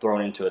kind of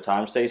thrown into a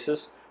time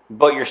stasis,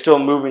 but you're still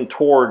moving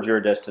towards your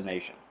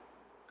destination.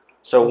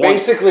 So once,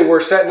 Basically, we're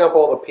setting up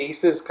all the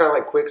pieces, kind of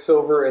like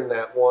Quicksilver in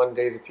that one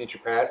Days of Future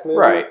Past movie.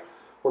 right,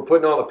 We're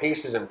putting all the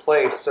pieces in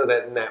place so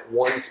that in that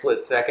one split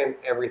second,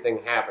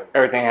 everything happens.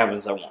 everything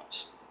happens at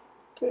once.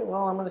 Okay,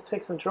 well, I'm going to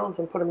take some drones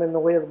and put them in the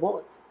way of the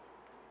bullets.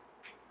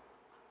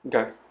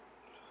 Okay.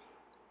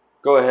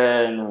 Go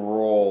ahead and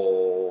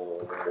roll.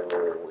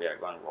 Yeah,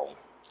 go ahead and roll.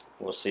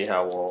 We'll see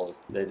how well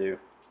they do.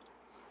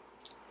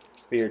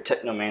 Be your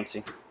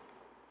technomancy.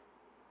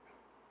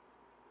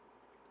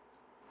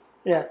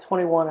 Yeah,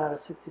 21 out of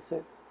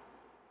 66.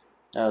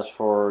 As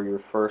for your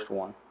first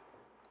one,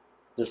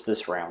 just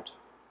this round.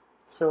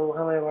 So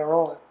how many am I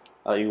rolling?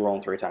 You roll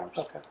 3 times.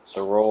 Okay.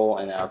 So roll,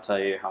 and I'll tell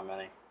you how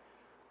many.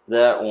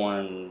 That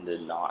one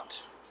did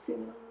not.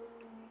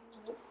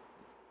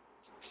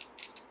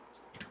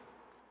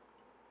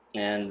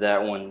 And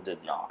that one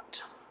did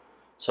not.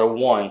 So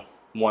one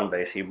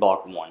basically, you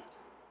blocked 1.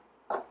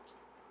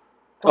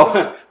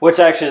 Oh, which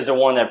actually is the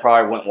one that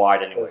probably went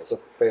wide That's anyways. the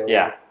failure.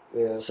 Yeah.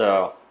 Yeah.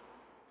 So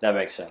that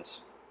makes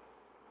sense.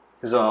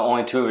 Because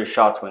only 2 of his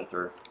shots went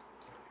through.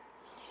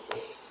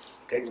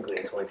 Technically,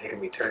 it's only taken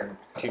me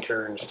 2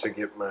 turns to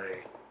get my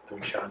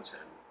 3 shots in,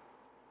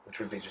 which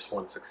would be just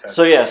 1 success.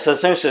 So yeah, so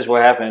essentially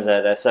what happened is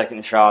that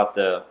second shot,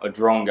 a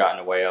drone got in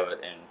the way of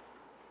it, and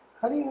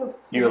How do you know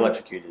this you is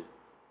electrocuted.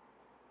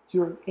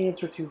 your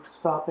answer to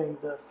stopping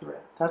the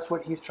threat? That's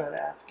what he's trying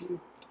to ask you.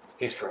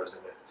 He's frozen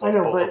it. It's I a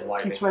know, bolt of but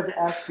lightning. he tried to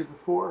ask you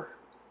before.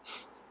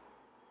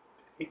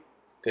 Did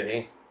he?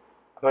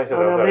 I thought you said Oh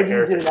that was no, out of maybe you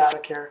character. did it out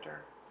of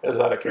character. It was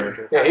out of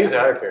character. Yeah, he's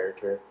out of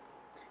character.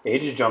 He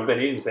just jumped in.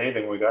 He didn't say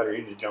anything when we got here.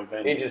 He just jumped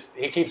in.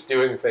 He keeps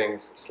doing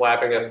things,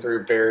 slapping us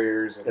through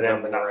barriers and And then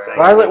jumping not around. saying-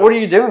 Violet, what are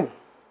you doing?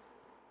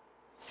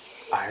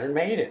 Iron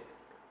Maiden.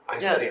 I Yeah,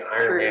 said the it's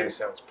Iron true. Man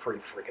sounds pretty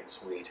freaking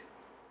sweet.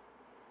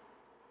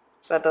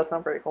 That does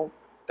sound pretty cool.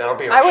 That'll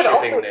be I our would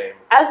shipping also- name.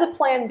 As a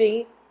plan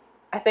B,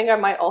 I think I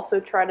might also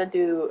try to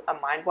do a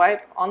mind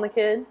wipe on the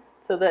kid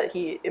so that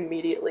he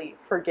immediately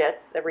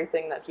forgets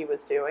everything that he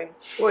was doing.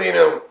 Well, you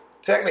know,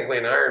 technically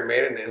an Iron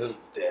Maiden isn't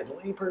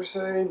deadly per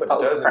se, but it Oh,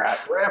 doesn't crap.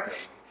 trap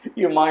him.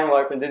 You mind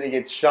wipe and then he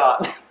gets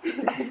shot.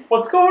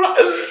 What's going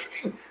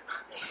on?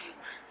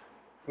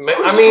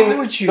 I mean, wrong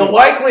with you? the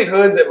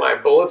likelihood that my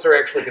bullets are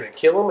actually going to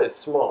kill him is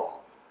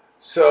small.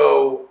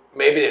 So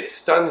maybe it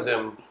stuns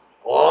him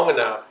long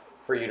enough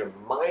for you to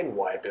mind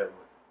wipe him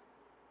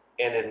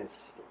and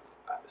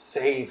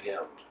save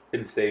him.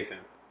 And save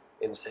him.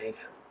 And save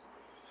him.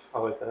 I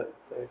like that.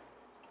 Save.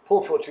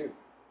 Pull a fortune.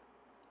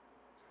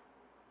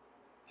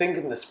 Think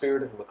in the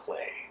spirit of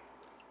Maclay.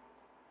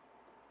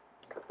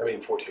 I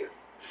mean, fortune.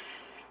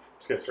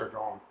 Just gotta start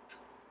drawing.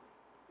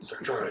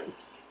 Start drawing.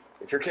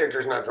 If your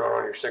character's not drawn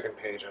on your second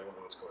page, I don't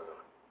know what's going on.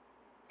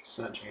 It's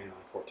not changing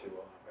on 4-2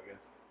 well enough, I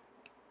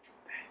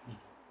guess.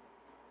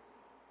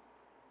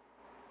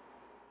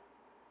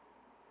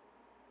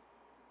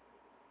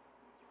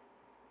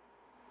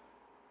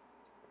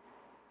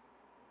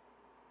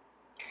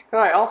 Could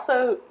I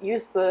also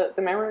use the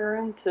memory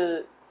room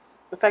to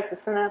affect the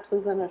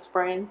synapses in his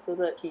brain so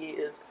that he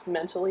is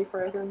mentally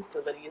frozen,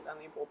 so that he is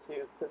unable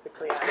to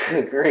physically act?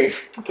 Good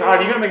grief.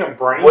 God, you gonna make him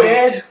brain Wait.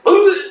 dead?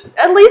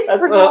 At least That's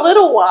for a- a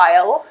little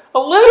while. A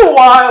little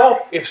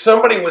while. If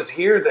somebody was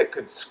here that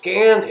could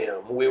scan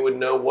him, we would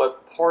know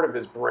what part of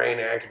his brain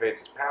activates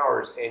his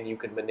powers, and you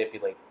could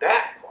manipulate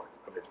that part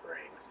of his brain.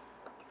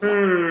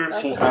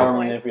 That's See a how good we're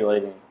point.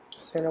 manipulating.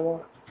 Say no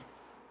more.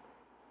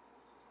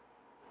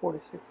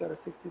 46 out of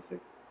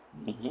 66.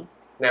 Mm-hmm.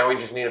 Now we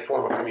just need a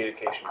form of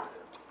communication with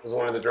him. Does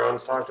one of the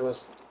drones talk to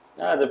us?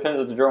 It depends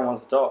if the drone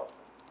wants to talk.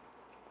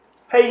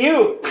 Hey,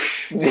 you!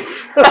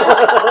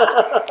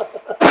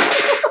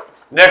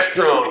 Next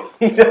drone.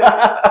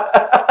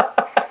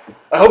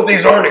 I hope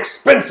these aren't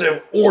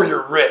expensive or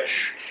you're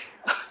rich.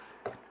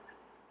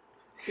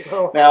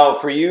 Well, Now,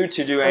 for you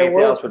to do anything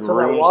will else with until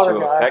that runes water to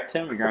guy. affect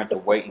him, you're going to have to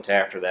wait until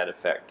after that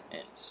effect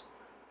ends.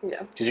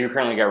 Yeah. Because you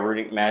currently got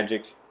runic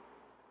magic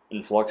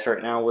in flux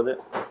right now with it.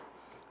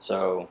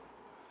 So,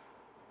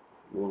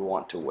 you would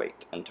want to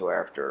wait until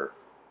after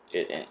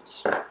it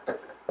ends.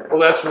 Well,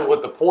 that's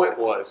what the point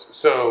was.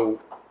 So,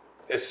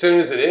 as soon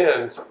as it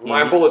ends,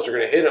 my bullets are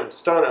going to hit him,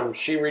 stun him.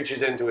 She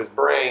reaches into his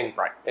brain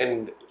Right.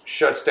 and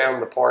shuts down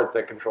the part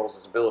that controls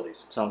his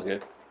abilities. Sounds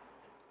good.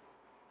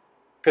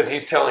 Because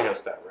he's telling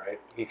us that, right?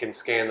 He can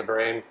scan the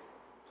brain.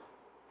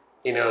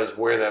 He knows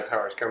where that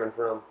power is coming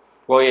from.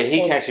 Well, yeah, he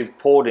Well, can it's- actually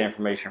pull the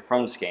information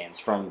from scans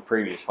from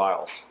previous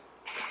files.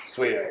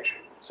 Sweet action.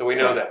 So we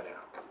know that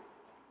now.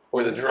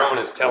 Or the drone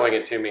is telling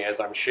it to me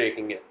as I'm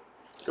shaking it.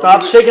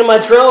 Stop shaking my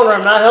drone or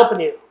I'm not helping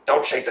you.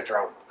 Don't shake the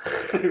drone.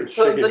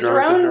 So the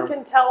drone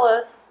can tell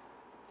us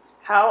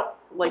how,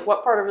 like,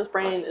 what part of his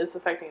brain is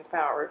affecting his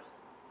powers.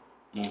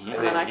 Mm-hmm. And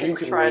And then I then you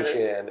can can try reach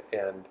in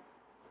and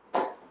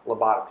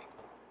lobotomy.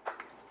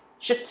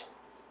 Shit.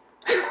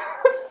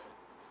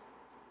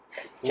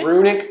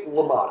 Runic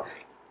lobotomy.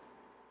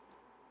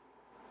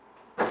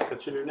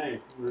 That's your new name.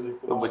 Really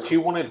cool. But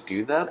you want to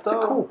do that, That's though?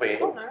 a cool Oh,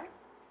 baby. alright.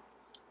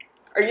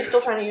 Are you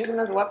still trying to use him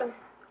as a weapon?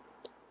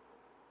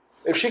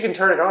 If she can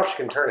turn it off, she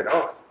can turn it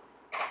on.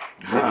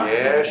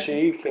 Yeah,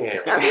 she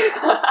can. I mean,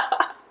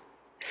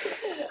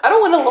 I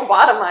don't want to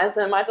lobotomize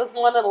him. I just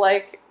want to,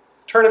 like,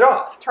 Turn it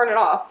off. turn it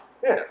off.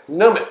 Yeah,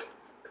 numb it.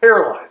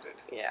 Paralyze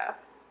it. Yeah.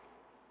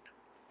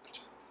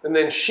 And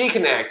then she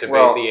can activate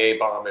Well, the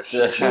A-bomb if she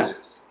the-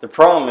 chooses. The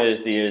problem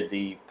is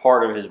the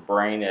part of his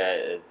brain that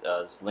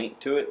is linked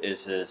to it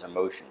is his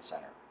emotion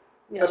center.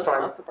 Yeah, That's that's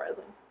fine. not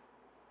surprising.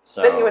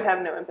 So Then he would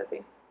have no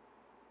empathy.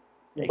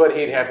 But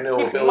he'd have no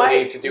he ability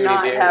might to do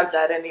not any damage. have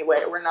that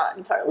anyway. We're not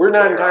entirely. We're not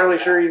clear on entirely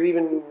that. sure he's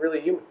even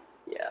really human.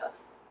 Yeah.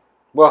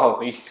 Well,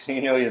 he's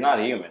not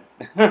a human.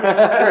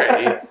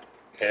 Right, he's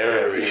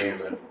very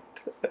human.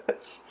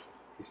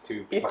 He's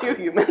too. He's two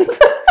humans.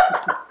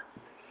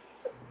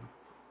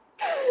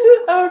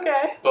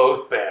 Okay.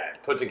 Both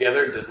bad. Put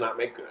together does not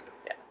make good.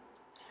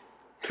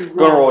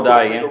 Go and roll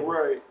die again.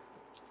 Right.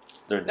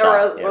 They're No, die.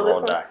 roll Yeah, this roll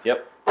one? die.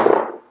 Yep.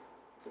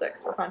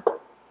 6. We're fine.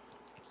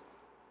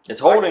 It's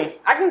holding.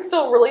 I can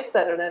still release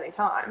that at any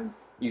time.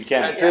 You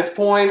can. At this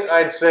point,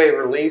 I'd say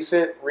release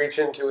it, reach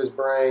into his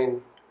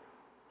brain,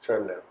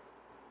 shut him down.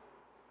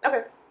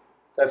 Okay.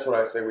 That's what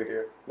I say we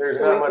do. There's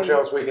So not we much can-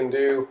 else we can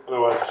do.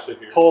 Otherwise, just sit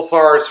here.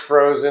 Pulsar's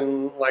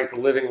frozen like the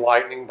living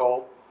lightning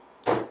bolt.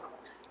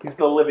 He's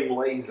the living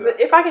laser.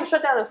 If I can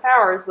shut down his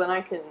powers,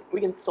 then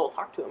we can still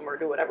talk to him or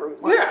do whatever we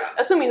want. Yeah.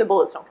 Assuming the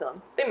bullets don't kill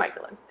him. They might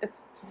kill him.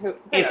 Who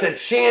It's a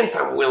knows? chance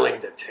I'm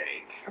willing to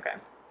take. Okay.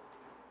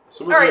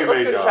 Some All right, of you let's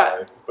may give it a die,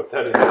 shot. but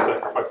that is a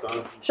sacrifice on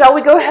him. Shall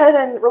we go ahead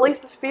and release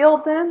the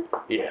field then?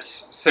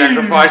 Yes.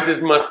 Sacrifices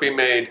must be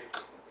made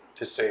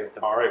to save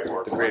the, All right, the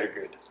Mark. greater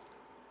good.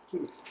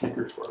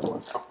 Secrets where I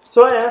was.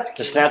 So I ask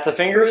To you, snap the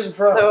fingers. through the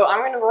drone, So I'm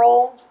going to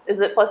roll.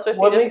 Is it plus 50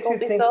 what makes you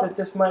difficulty think still? that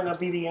this might not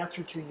be the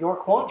answer to your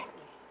quandary?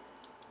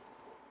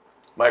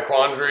 My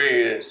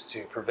quandary is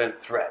to prevent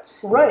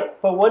threats. Right,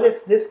 but what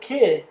if this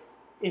kid,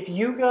 if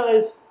you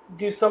guys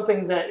do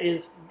something that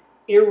is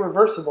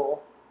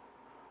irreversible,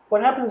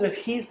 what happens if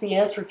he's the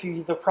answer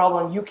to the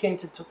problem you came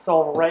to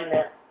solve right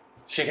now?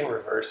 She can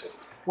reverse it.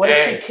 What if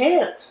Hey. she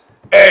can't?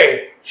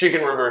 A, she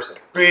can reverse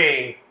it.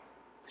 B,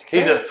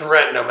 he's a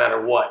threat no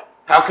matter what.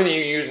 How can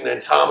you use an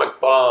atomic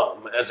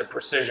bomb as a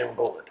precision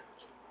bullet?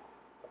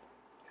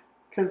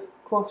 Because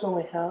close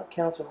only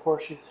counts with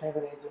horseshoes, hand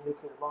grenades, and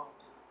nuclear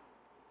bombs.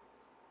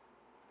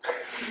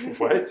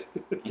 What?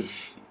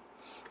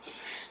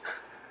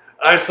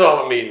 I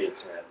solve immediate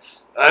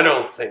threats. I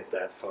don't think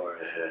that far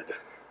ahead.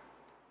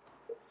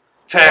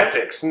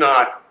 tactics,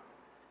 not.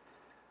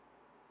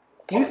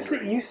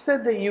 You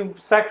said that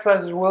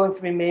sacrifices are willing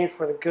to be made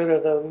for the good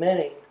of the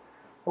many.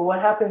 But what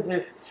happens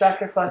if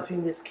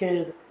sacrificing this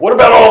kid? What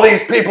about all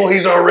these people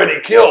he's already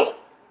killed?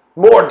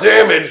 More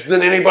damage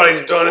than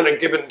anybody's done in a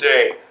given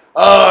day.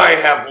 I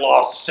have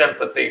lost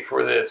sympathy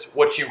for this,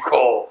 what you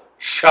call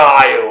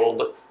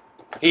child.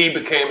 He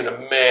became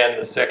a man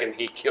the second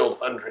he killed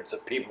hundreds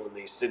of people in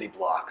these city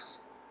blocks.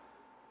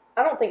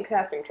 I don't think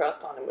casting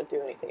trust on him would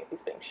do anything if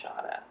he's being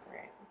shot at,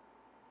 right?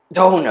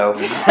 Oh no.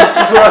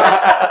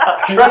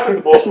 Trust in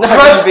the bullets.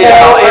 Trust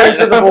fall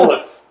into the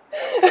bullets.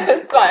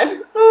 It's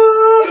fine.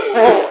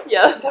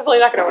 Yeah, that's definitely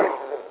not going to work.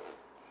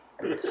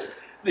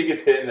 I think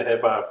he's hit in the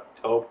head by a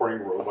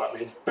teleporting robot.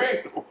 Man.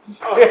 Bang!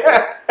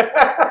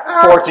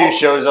 4-2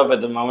 shows up at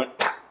the moment.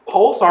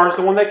 Pulsar's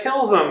the one that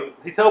kills him.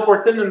 He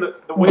teleports in, and the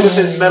weight of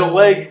his metal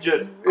leg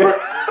just crushed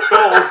his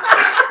skull.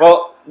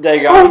 Well, there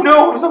you Oh go.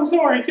 no! I'm so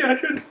sorry. I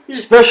shouldn't.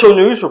 Special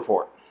news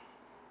report.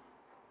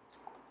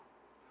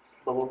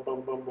 Bum,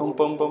 bum, bum, Boom,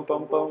 boom, boom,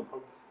 boom, boom.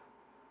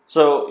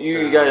 So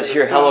you guys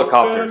hear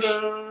helicopters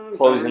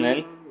closing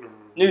in.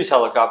 News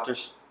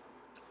helicopters.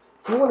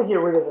 You want to get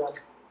rid of them.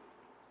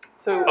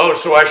 So, Oh,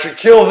 so I should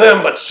kill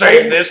them but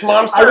save this I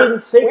monster?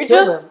 didn't say We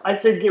kill just- them. I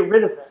said get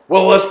rid of them.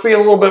 Well, let's be a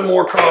little bit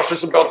more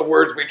cautious about the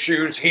words we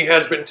choose. He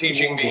has been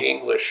teaching me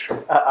English.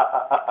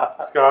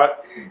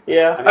 Scott.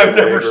 Yeah. I've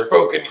never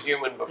spoken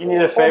human before. You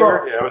need a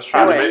favor? Yeah, I was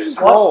trying to make. Just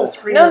watch Oh. the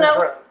screen. No, and no.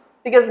 try.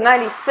 because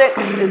 96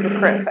 is a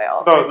crit fail.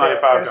 I thought it was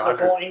 95 There's to the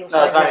 100. whole English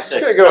No, it's language.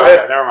 96. Go Okay,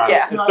 ahead. never mind. Yeah. It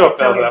It's still not failed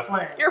Italian though.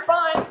 slang. You're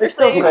fine. They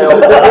still See?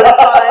 failed.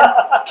 It's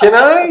fine. Can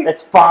I?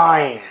 It's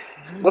fine.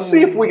 Let's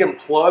see if we can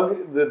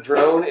plug the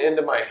drone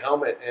into my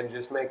helmet and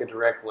just make a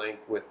direct link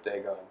with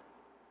Dagon.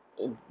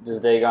 Does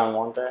Dagon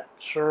want that?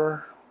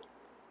 Sure.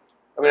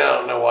 I mean, I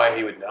don't know why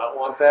he would not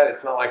want that.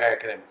 It's not like I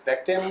can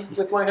infect him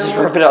with my Just rip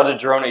helmet. it out the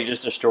drone that you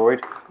just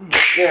destroyed.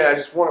 Yeah, I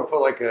just want to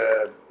put like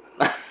a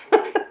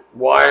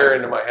wire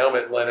into my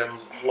helmet and let him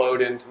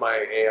load into my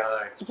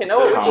AI. You know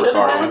what we Counter should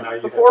card. have Now you done?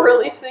 have Before to-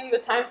 releasing the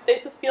time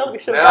stasis field, we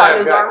should have Now gotten I've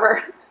his got-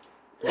 armor.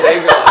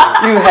 Dagon.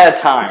 You had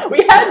time.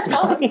 We had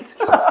time.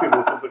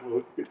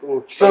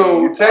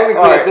 So technically,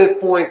 All right. at this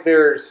point,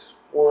 there's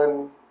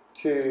 1,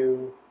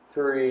 2,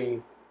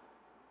 3,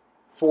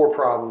 4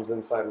 problems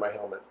inside my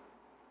helmet.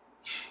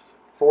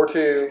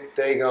 4-2,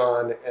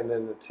 Dagon, and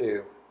then the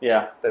 2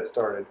 Yeah. that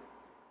started.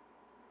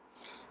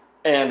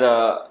 And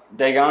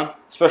Dagon,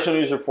 special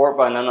news report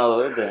by none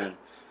other than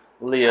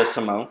Leah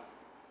Simone.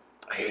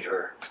 I hate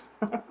her.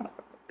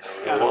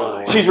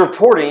 She's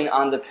reporting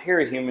on the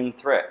parahuman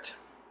threat.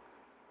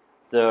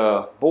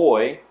 The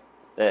boy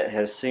that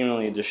has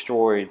seemingly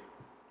destroyed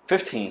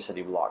 15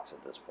 city blocks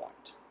at this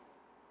point.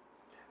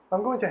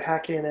 I'm going to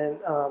hack in and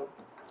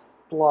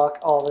block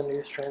all the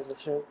news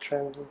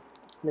transmissions.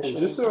 And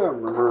just so I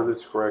remember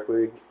this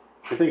correctly,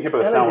 I think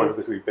HIPAA Yeah, sound they waves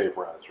basically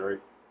vaporized, right?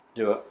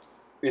 Do it.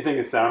 You think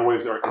his sound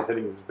waves are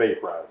hitting is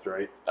vaporized,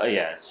 right?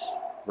 Yeah, it's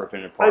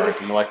ripping apart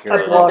I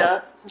molecular I blocked- level.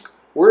 Dust.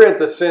 We're at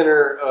the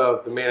center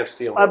of the Man of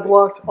Steel. I movie.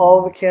 blocked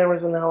all the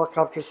cameras in the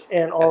helicopters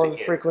and all At of the the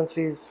end.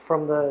 frequencies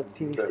from the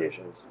TV So-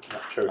 stations.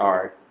 Not choking. All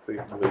right. So you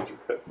can laser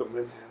cut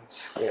something.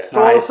 Yeah. So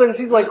all of a Nice. sudden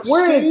she's like,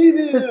 "Where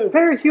did the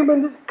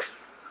parahuman?"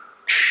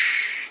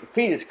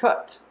 Feet is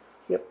cut.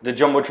 Yep. The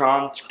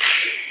jumbotron.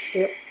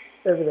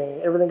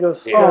 Everything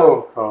goes. Yes.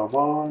 Oh, come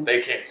on.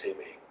 They can't see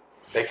me.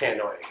 They can't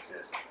know I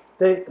exist.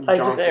 I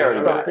just They already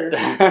stopped got it.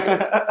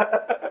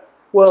 it.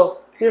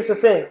 Well, here's the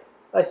thing.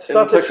 I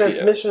stopped the tuxedo.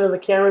 transmission of the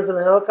cameras in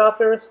the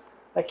helicopters.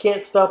 I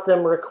can't stop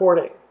them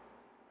recording.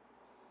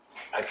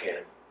 I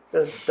can.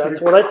 That's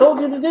what I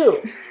told you to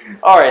do.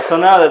 All right, so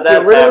now that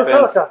that's Get rid of those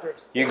happened,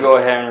 helicopters. you go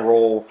ahead and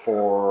roll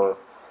for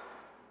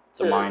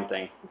the Sure. mind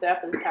thing.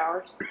 Zap his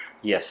towers.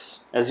 Yes.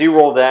 As you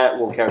roll that,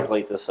 we'll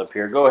calculate this up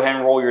here. Go ahead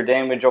and roll your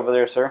damage over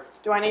there, sir.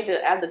 Do I need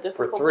to add the For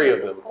difficulty? 3 of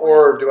at this them. point?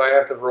 Or do I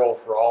have to roll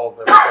for all of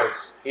them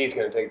because he's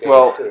going to take damage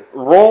Well, too?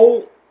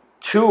 roll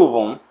 2 of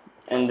them,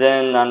 and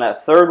then on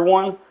that third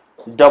one,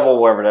 double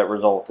whatever that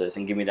result is,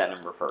 and give me that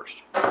number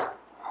first.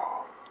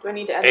 Do I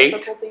need to add 8.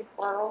 difficulty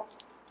before I roll?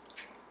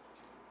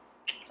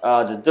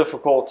 The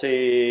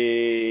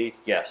difficulty,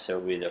 yes, it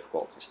will be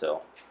difficulty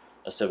still.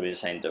 It'll still be the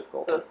same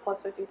difficulty. So it's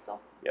plus 50 still?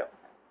 Yep.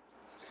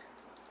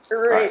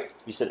 Great. Alright,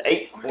 you said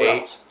 8? What 8.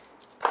 else?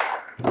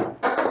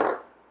 Oh,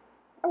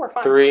 we're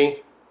fine.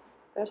 3,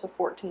 There's a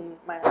 14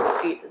 minus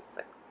 8 is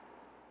 6.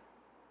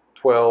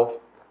 12.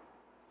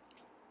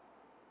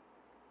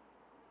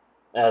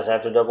 As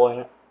after doubling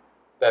it?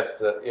 That's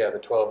the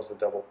 12 is the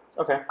double.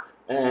 Okay.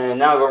 And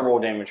now go roll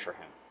damage for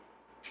him.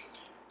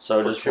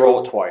 So For just 2 roll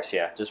of it them? twice,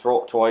 yeah. Just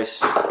roll it twice.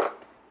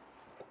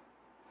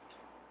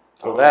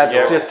 So that's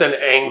Yeah. just an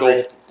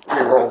angle.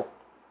 Reroll.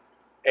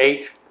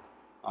 8,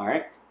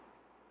 Alright.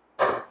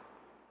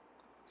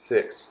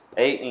 6.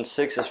 8 and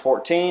 6 is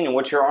 14. And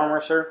what's your armor,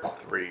 sir?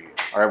 3.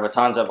 Alright, but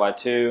times that by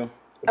 2.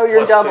 Oh,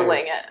 you're Plus 2.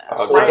 doubling it.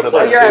 Oh, so it's a Oh,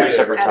 plus you're 2 adding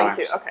separate adding times.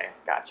 2. Okay,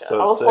 gotcha. So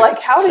I was 6. like,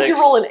 how did you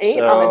roll an 8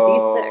 on a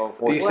so D6?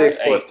 14,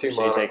 D6 plus 8, 2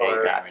 so you take 8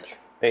 modifier. damage.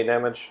 8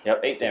 damage.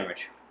 Yep, 8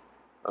 damage.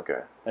 Okay.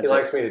 That's He it.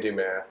 likes me to do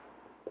math.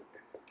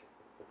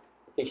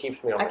 He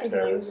keeps me on I my can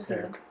heal you toes. with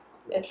healing.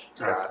 Ish.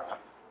 That's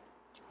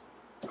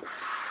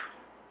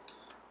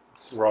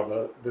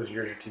Rob, those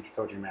years your teacher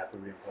told you math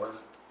would be important.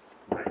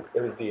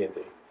 It was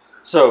D&D.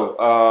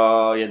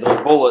 So, yeah,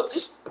 those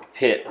bullets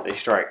hit. They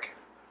strike.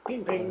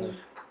 Bing, bing.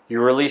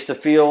 You release the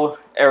field.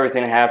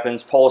 Everything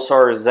happens.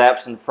 Pulsar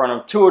zaps in front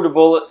of 2 of the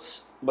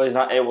bullets, but he's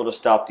not able to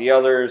stop the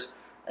others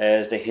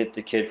as they hit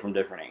the kid from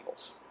different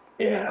angles.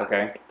 Yeah.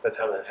 Okay. That's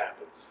how that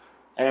happens.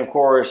 And of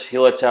course, he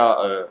lets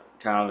out a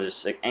kind of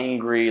this like,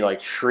 angry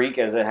like shriek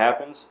as it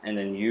happens, and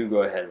then you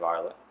go ahead,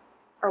 Violet.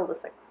 I rolled a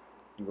 6.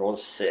 You roll a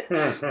 6.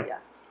 Yeah.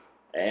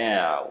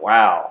 Yeah.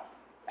 Wow.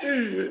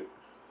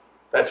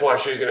 That's why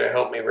she's going to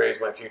help me raise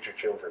my future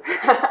children.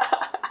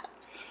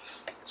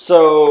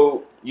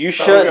 So you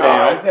shut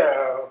down,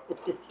 No.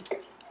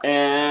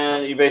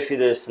 and you basically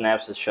did a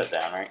synapses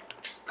shutdown, right?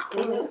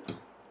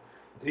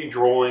 Is he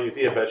drooling? Is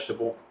he a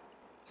vegetable?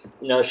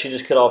 No, she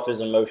just cut off his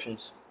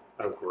emotions.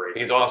 Oh, great.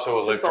 He's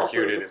also It's also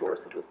electrocuted. the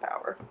source of his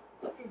power.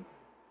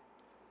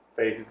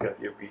 Face has got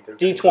the obito.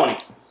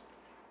 D20.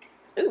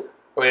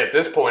 Well, at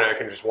this point, I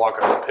can just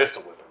walk up with a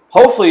pistol with him.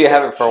 Hopefully you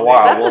have it for a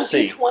while. That's We'll a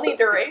see. D20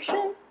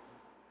 duration?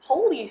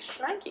 Holy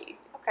shnikey.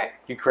 Okay.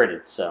 You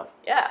critted, so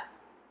Yeah.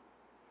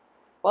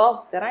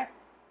 Well, did I?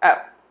 Oh.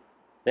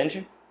 didn't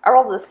you? I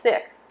rolled a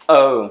 6,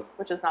 Oh,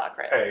 which is not a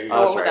crit. Hey. So oh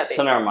what that's would right. that be?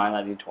 So never mind.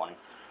 That D20.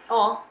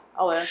 Oh,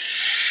 I'll live.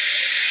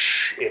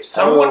 Shh. If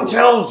someone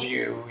tells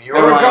you you're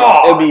Never a mind.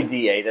 god, It'd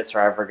be D8. That's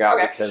right. I forgot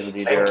Okay. because of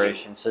the Thank you.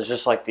 duration. So it's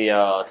just like the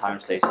time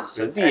stasis.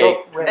 So It's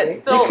D8. It's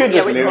still. You could yeah,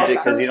 just we move saw it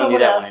that. because you don't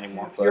need that one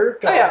anymore. If you're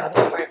Oh, yeah. God,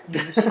 That's right.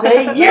 you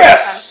say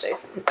yes!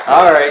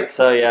 All right.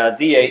 So yeah,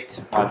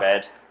 D8. My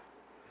bad.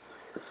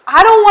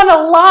 I don't want to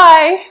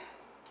lie.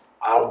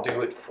 I'll do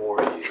it for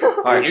you.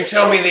 All right. You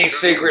tell me these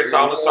secrets,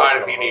 I'll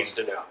decide if he needs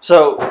to know.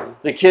 So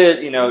the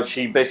kid,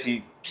 she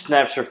basically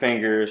snaps her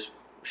fingers,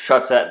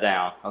 shuts that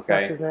down. Snaps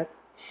Okay. his neck.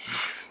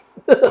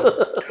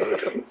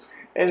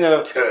 And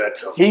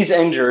Turtle. he's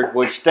injured,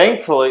 which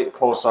thankfully,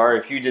 Pulsar,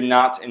 if you did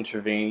not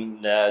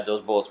intervene,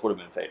 those bullets would have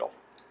been fatal.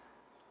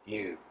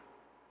 You.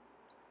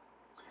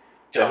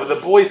 Yeah, with a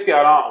Boy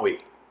Scout, aren't we?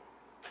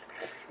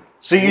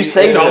 So you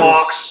saved him.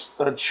 Domox.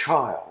 A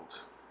child.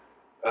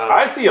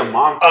 I see a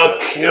monster. A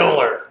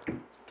killer.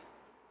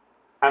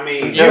 I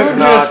mean, You does just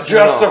not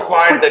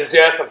justified the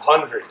death of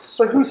hundreds.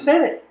 But who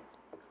sent it?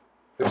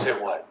 Who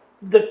sent what?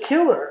 The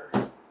killer.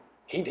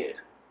 He did.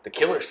 The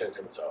killer sent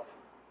himself.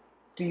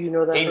 Do you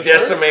know that? He for sure?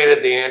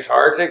 decimated the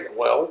Antarctic.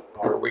 Well,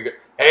 are we go-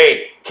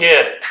 Hey,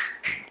 kid.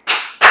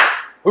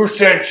 Who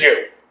sent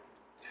you?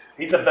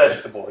 He's a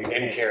vegetable. He In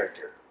can't.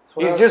 character. That's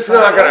what I He's was just trying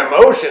not to got answer.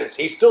 emotions.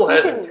 He still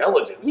has He can-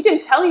 intelligence. He can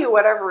tell you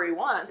whatever he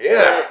wants.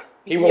 Yeah.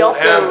 He won't also-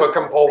 have a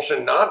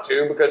compulsion not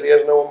to because he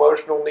has no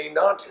emotional need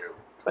not to.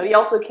 But he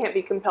also can't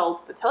be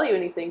compelled to tell you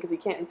anything because you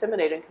can't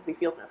intimidate him because he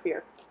feels no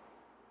fear.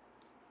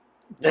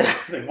 He's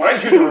like, why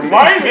did you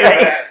remind me of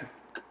that?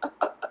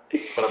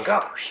 But I've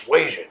got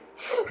persuasion.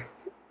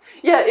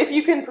 Yeah, if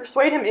you can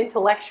persuade him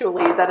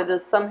intellectually that it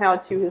is somehow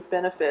to his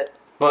benefit.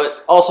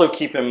 But also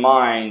keep in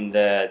mind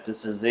that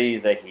this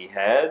disease that he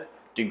had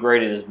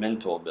degraded his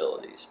mental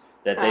abilities.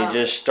 That they Ah.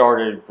 just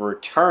started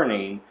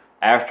returning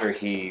after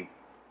he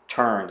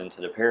turned into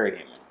the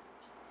parahuman.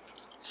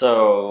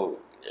 So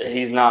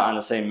he's not on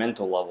the same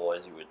mental level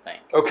as you would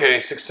think. Okay,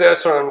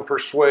 success on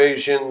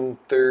persuasion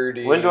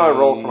 30. When do I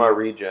roll for my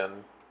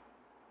regen?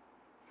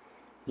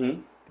 Hmm?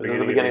 Is it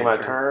the beginning of my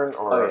turn?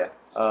 Or Oh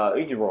yeah.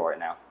 You can roll right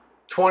now.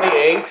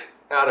 28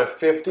 out of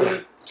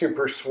 50 to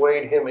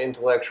persuade him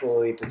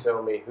intellectually to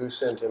tell me who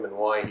sent him and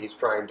why he's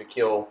trying to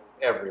kill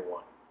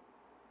everyone.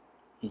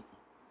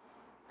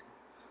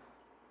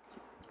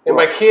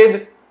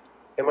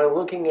 Am I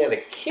looking at a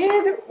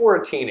kid or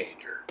a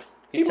teenager?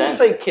 He's People 10.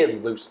 say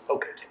kid loose.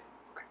 Okay.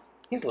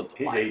 He's lived a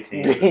He's life.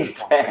 18. He's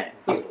 10.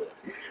 He's lived.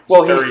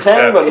 Well, he's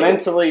 10, 37. but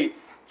mentally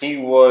he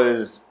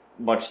was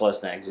much less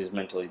than that 'cause he's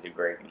mentally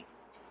degrading.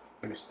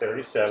 He's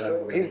 37.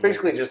 So he's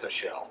basically just a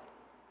shell.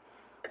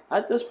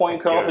 At this point,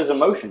 you cut off his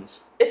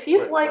emotions. If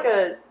he's Right, like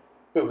a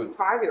Boo-hoo.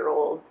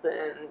 5-year-old,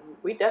 then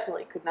we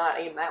definitely could not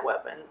aim that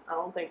weapon. I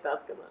don't think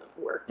that's going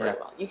to work very Yeah.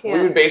 well. You We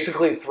would can't.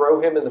 basically throw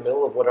him in the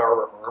middle of what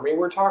our army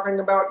we're talking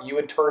about. You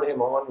would turn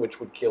him on, which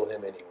would kill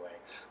him anyway.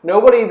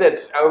 Nobody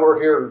that's over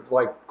here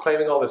like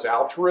claiming all this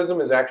altruism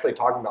is actually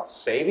talking about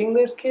saving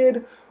this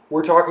kid.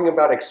 We're talking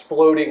about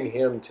exploding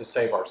him to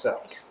save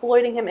ourselves.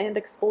 Exploiting him and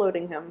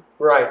exploding him.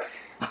 Right.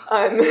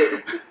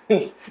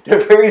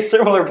 They're very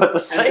similar, but the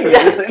same in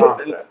Yes. this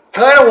instance.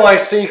 Kind of why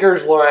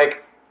Seeker's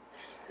like,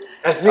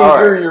 I see All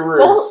through right. your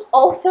Well, ruse.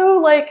 also,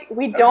 like,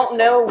 we don't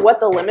know what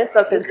the limits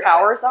of his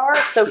powers are,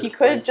 so he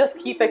could just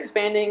keep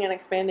expanding and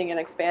expanding and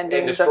expanding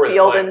And the destroy the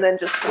field planet. and then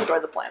just destroy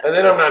the planet. And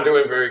then I'm not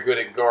doing very good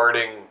at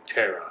guarding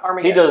Terra. He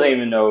Armageddon. doesn't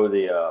even know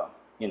the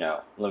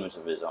limits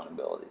of his own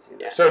abilities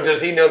either. Yeah. So does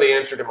he know the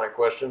answer to my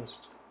questions?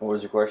 What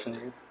was your question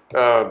again?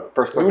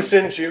 First Who question.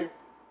 sent you?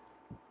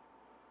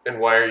 And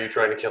why are you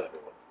trying to kill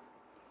everyone?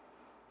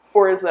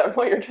 Or is that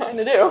what you're trying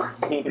to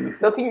do?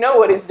 Does he know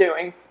what he's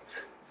doing?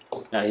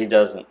 No, he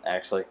doesn't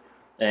actually.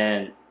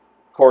 And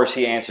of course,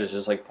 he answers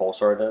just like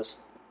Pulsar does.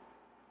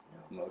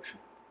 emotion.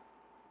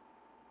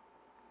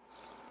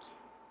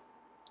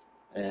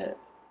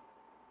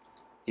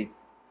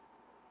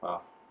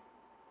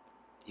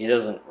 He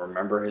doesn't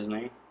remember his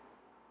name.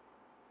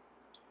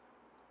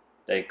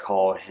 They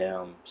call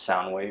him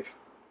Soundwave.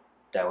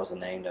 That was the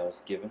name that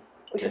was given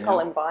We to should call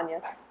him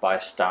Vanya. by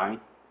Stein.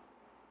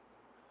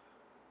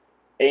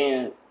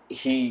 And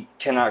he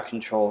cannot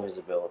control his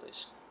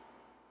abilities.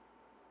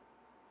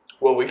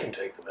 Well, we can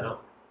take them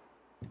out.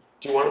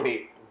 Do you want to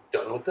be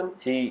done with them?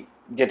 He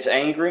gets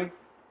angry,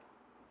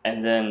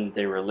 and then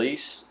they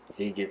release.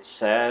 He gets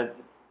sad,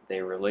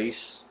 they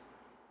release.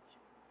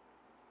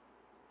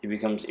 He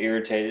becomes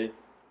irritated,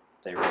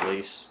 they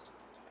release.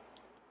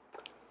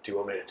 Do you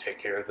want me to take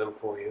care of them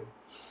for you?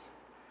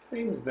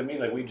 Seems to me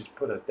like we just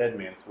put a dead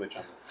man switch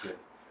on this kid.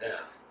 Yeah.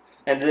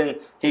 And then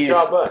he's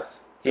Job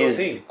us. Go he's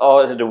team.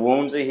 all the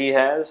wounds that he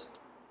has.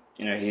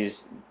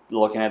 He's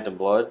looking at the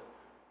blood,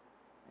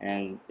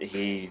 and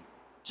he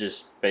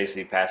just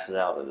basically passes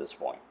out at this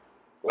point.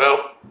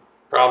 Well,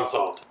 problem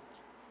solved.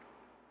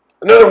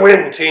 Another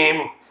win,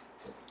 team.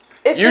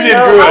 If You we did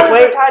know good. how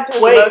Wait, you're tied to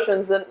his wait.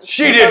 emotions, then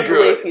She he did does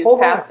believe good. He's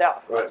Hold on. passed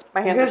out. Right.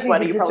 My You hands are guys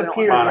sweaty. need You to probably don't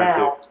disappear want Mine are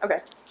now.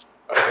 Okay.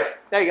 to.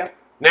 There you go.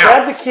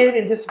 Grab Now, the kid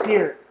and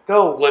disappear.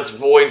 Go. let's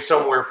void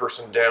somewhere for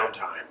some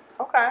downtime.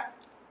 Okay.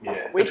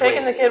 Yeah. We Between-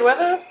 taking the kid with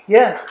us?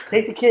 Yes,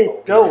 take the kid.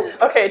 Go.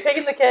 Okay,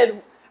 taking the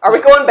kid. Are we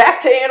going back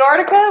to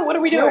Antarctica? What are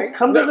we No, doing?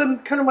 come to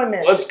my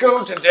mansion. Let's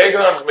go to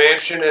Dagon's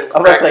mansion and I was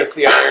gonna practice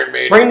say, the Iron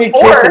Maiden. Bring the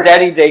kid Or- to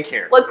daddy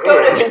daycare. Let's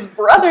go to his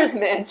brother's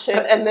mansion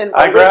and then.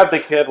 I grab the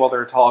release- kid while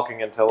they're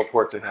talking and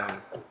teleport to him.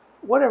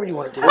 Whatever you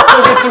want to do. Let's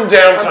go get some I'm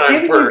downtime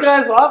giving you first.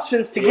 guys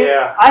options to get.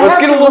 Yeah. I Let's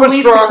have get a to little bit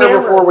release the stronger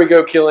before cameras. we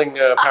go killing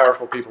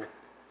powerful people.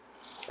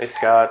 Hey,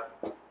 Scott.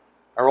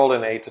 I rolled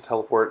an 8 to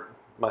teleport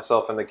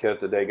myself and the kid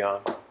to Dagon.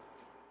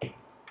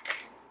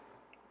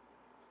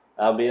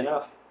 That'll be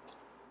enough.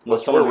 That's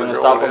Unless someone's where going to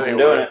we're stop going him from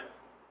anyway. doing it.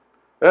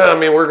 I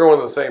mean, we're going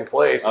to the same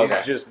place. Okay.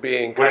 He's just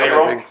being Where kind you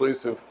of going?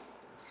 inclusive.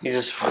 He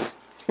just I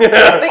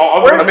I think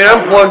I'll we're- mean,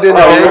 I'm plugged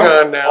into Oh,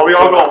 Dagon now. Are we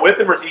all so- going with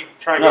him, or is he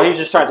trying to no, go? he's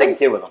just trying to take the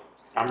kid with him.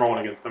 I'm rolling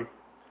against him.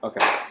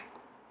 Okay.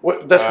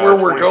 What, that's where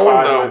we're 25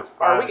 going, though. minus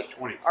 5 Are we- is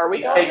 20. are we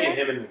He's going taking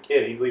there? him and the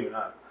kid. He's leaving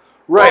us.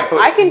 Right,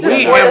 but I can just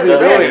we void have us the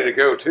in. ability to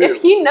go, too.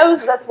 If he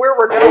knows that's where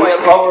we're Are we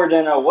going, lower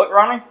than what,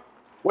 Ronnie?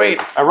 Wait,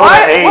 I rolled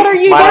What? an 8 What are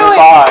you minus doing?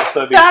 5, so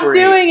it'd be stop 3.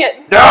 doing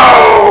it.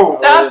 no!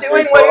 Stop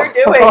doing what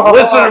you're doing.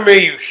 Listen to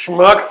me, you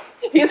schmuck.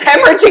 He's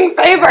hemorrhaging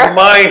favor.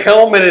 My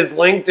helmet is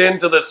linked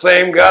into the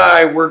same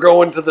guy. We're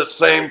going to the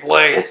same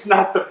place. It's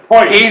not the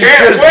point. He's He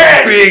can't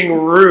just win. being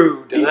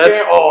rude, He and that's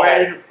can't all.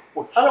 win.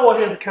 I don't want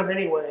him to come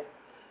anyway.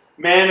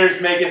 Manners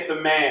maketh the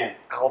man.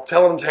 I'll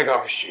tell him to take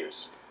off his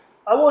shoes.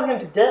 I want him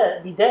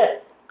to be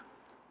dead.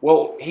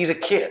 Well, he's a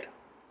kid.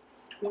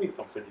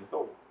 20-something years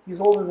old. He's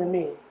older than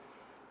me.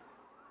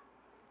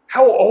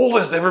 How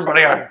old is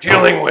everybody I'm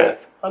dealing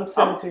with? I'm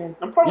 17.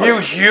 I'm probably You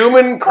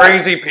human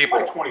crazy people.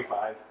 like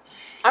 25.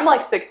 I'm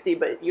like 60,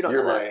 but you don't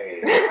You're know my that.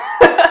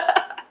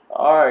 age.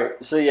 All right.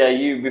 So yeah,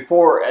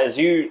 as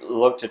you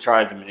look to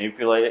try to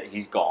manipulate it,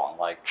 he's gone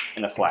like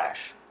in a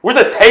flash. Where's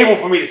a table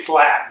for me to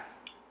slap?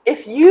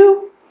 If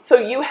you, so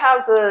you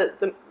have the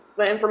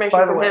information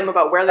By the from way, him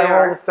about where they I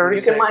rolled are. a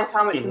 36. You can mind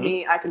comment to Mhm.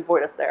 me. I can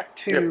void us there.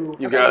 To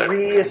Yep, you got it.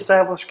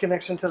 re-establish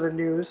connection to the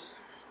news,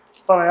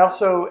 but I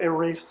also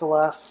erased the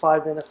last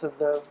 5 minutes of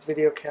the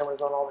video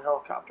cameras on all the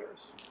helicopters.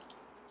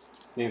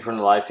 You mean from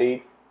the live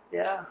feed?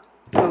 Yeah.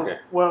 So, Okay.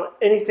 well,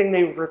 anything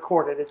they've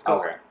recorded, it's gone.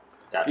 Okay.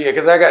 Gotcha. Yeah,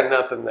 because I got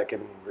nothing that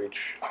can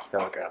reach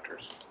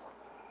helicopters.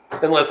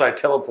 Unless I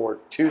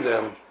teleport to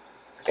them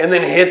and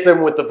then hit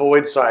them with the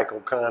void cycle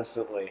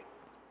constantly.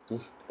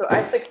 So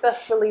I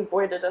successfully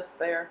voided us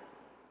there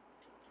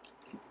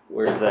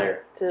Where's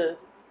there? to.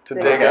 To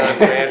Okay. Dagon's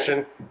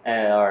mansion.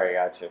 All right,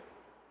 gotcha.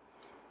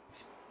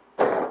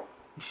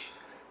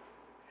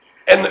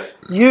 And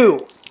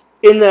You,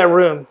 in that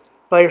room,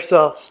 by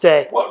yourself,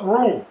 stay. What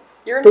room?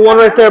 You're in The one timeout?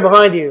 right there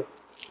behind you.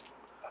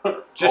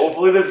 Just-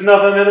 Hopefully there's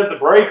nothing in it that's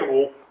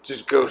breakable.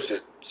 just go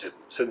sit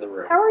in the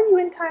room. How are you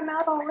in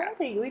timeout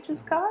already? We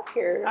just got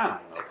here. I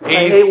don't know. I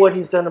hate what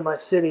he's done to my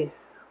city.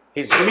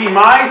 He's To be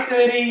my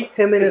city.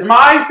 Him and It's his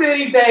my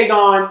city,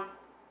 Dagon.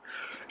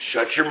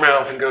 shut your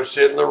mouth and go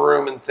sit in the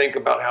room and think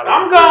about how to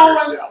I'm improve going.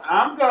 yourself.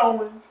 I'm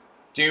going.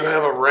 Do you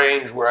have a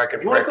range where I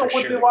can You want to come practice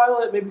with me, shooting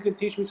Violet? Maybe you can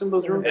teach me some of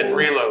those rooms. and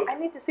reload? I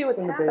need to see what's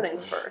In the happening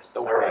basement. first.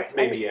 Don't worry.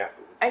 Maybe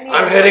afterwards. I need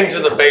I'm heading to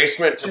the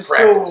basement to just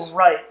practice. go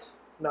right,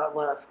 not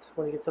left,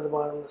 when you get to the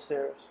bottom of the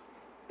stairs.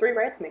 3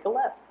 rights, make a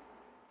left.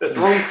 This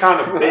room's kind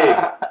of big.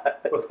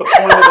 What's the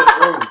point of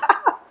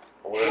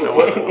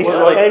this room?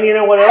 Like- And you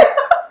know what else?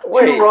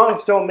 Wait. 2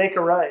 wrongs don't make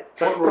a right.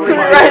 What room 3 am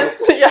I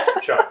rights, yeah.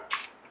 in? Chuck,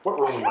 what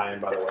room am I in,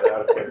 by the way?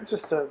 Out of character.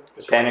 Just a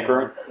Panic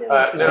room.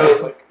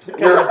 No,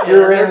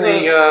 you're in the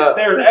Is there an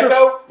there's a-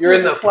 echo? you're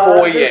in the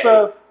There's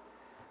foyer.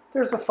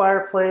 there's a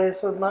fireplace,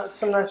 some nice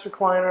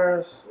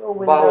recliners, a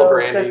window. Bottle of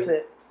brandy. That's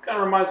it. This kind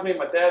of reminds me of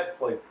my dad's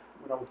place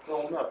when I was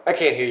growing up. I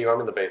can't hear you. I'm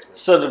in the basement.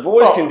 So the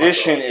boy's Oh,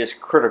 condition is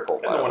critical.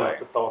 Got By no the one way, else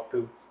to talk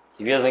to.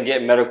 if he doesn't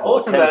get medical Oh,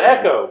 listen to attention, that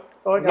echo.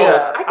 Oh, I got Yeah,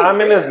 that. I can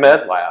I'm in trade his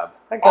med lab.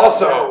 I got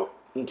Also,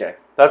 Okay.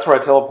 That's where I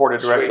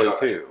teleported directly Sweetheart.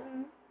 to.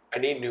 Mm-hmm. I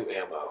need new ammo. Directly Sweetheart. to.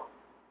 I need new ammo.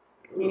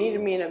 You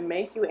needed me to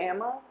make you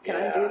ammo? Can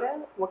I do Yeah.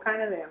 that? What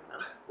kind of ammo?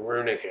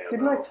 Runic ammo.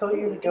 Didn't I tell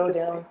you to go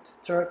down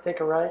to take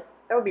a right?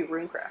 That would be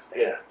rune crafting.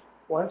 Yeah.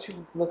 Why don't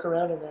you look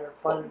around in there and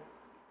find?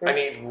 I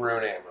need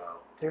rune ammo.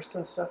 There's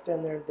some stuff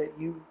down there that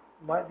you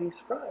might be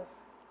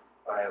surprised.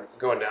 I am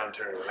going down and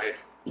turning right.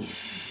 You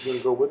gonna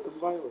go with them,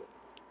 Violet?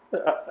 I'm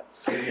not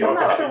sure Y'all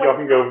what's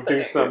can go do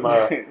happening. some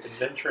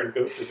adventure and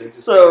go to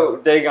the So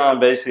Dagon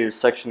basically is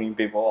sectioning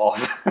people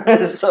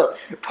off. So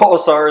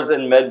Pulsar's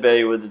in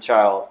medbay with the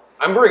child.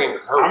 I'm bringing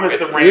her I'm in with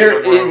some me.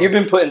 random room. You've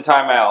been put in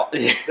timeout.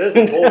 This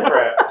is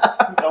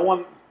bullcrap. No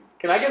one.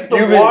 Can I get the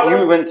water?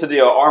 You went to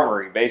the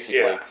armory basically,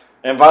 Yeah.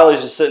 and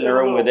Violet's just sitting in the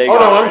room with Dagon. Oh,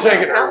 no, I'm right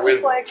taking now. her I'm with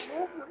just like,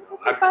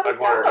 I'd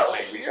want her to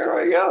make me There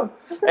we stuff.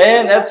 go.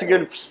 And that's a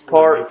good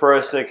part for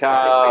us to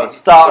kind of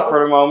stop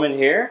for a moment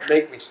here.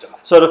 Make me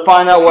stuff. So to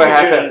find out what You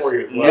can do that happens for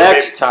you as well.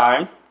 next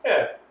time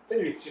Yeah,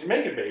 baby, she's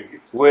making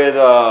baby. with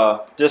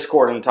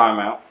Discord and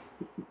timeout.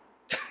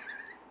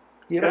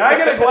 Can I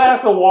get a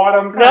glass of water?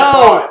 I'm kind No. of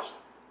parched.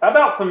 How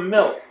about some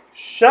milk?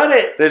 Shut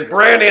it! There's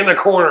brandy in the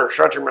corner.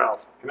 Shut your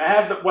mouth. Can I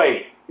have the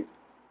wait?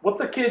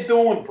 What's a kid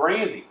doing with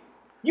brandy?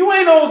 You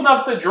ain't old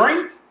enough to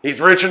drink. He's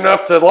rich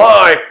enough to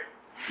lie.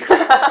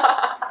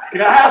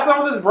 Can I have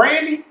some of this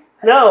brandy?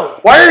 No.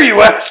 Why are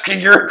you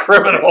asking? You're a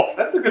criminal.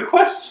 That's a good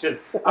question.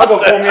 I'll go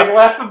pour me a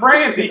glass of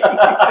brandy.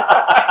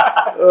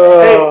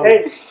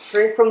 Hey,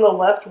 drink from the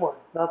left one,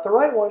 not the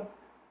right one.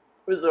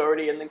 was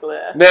already in the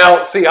glass.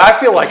 Now, see, I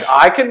feel like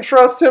I can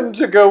trust him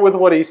to go with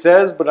what he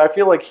says, but I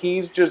feel like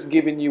he's just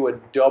giving you a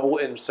double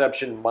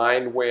Inception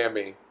mind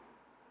whammy.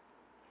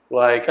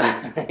 Like,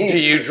 do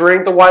you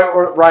drink the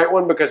right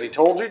one because he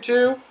told you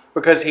to?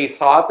 Because he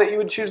thought that you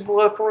would choose the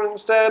left one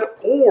instead?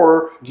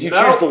 Or do you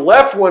No. choose the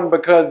left one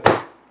because...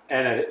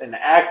 And an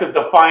act of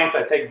defiance,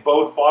 I take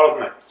both bottles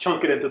and I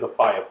chunk it into the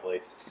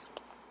fireplace.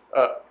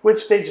 Which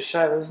stage is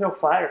shy? There's no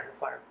fire in the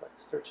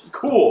fireplace. They're just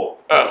Cool.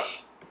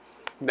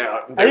 Now,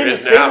 I there didn't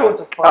is say there now. was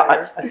a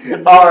fire. I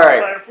said All there was a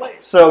right.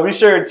 fireplace. So be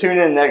sure to tune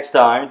in next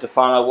time to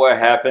find out what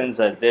happens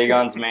at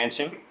Dagon's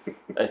mansion.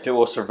 If it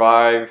will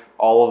survive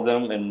all of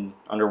them in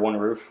under one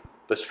roof.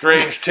 The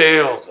strange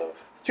tales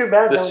of... It's too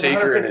bad The that was a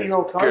Seeker and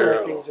 150-year-old his convict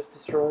girl. being just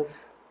destroyed.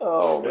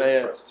 Oh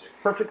Couldn't trust you.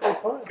 Perfectly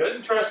fine.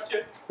 Couldn't trust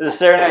you. This is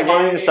Saturday Night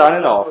Gaming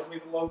signing off.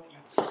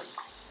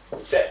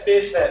 That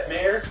fish, that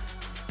mare,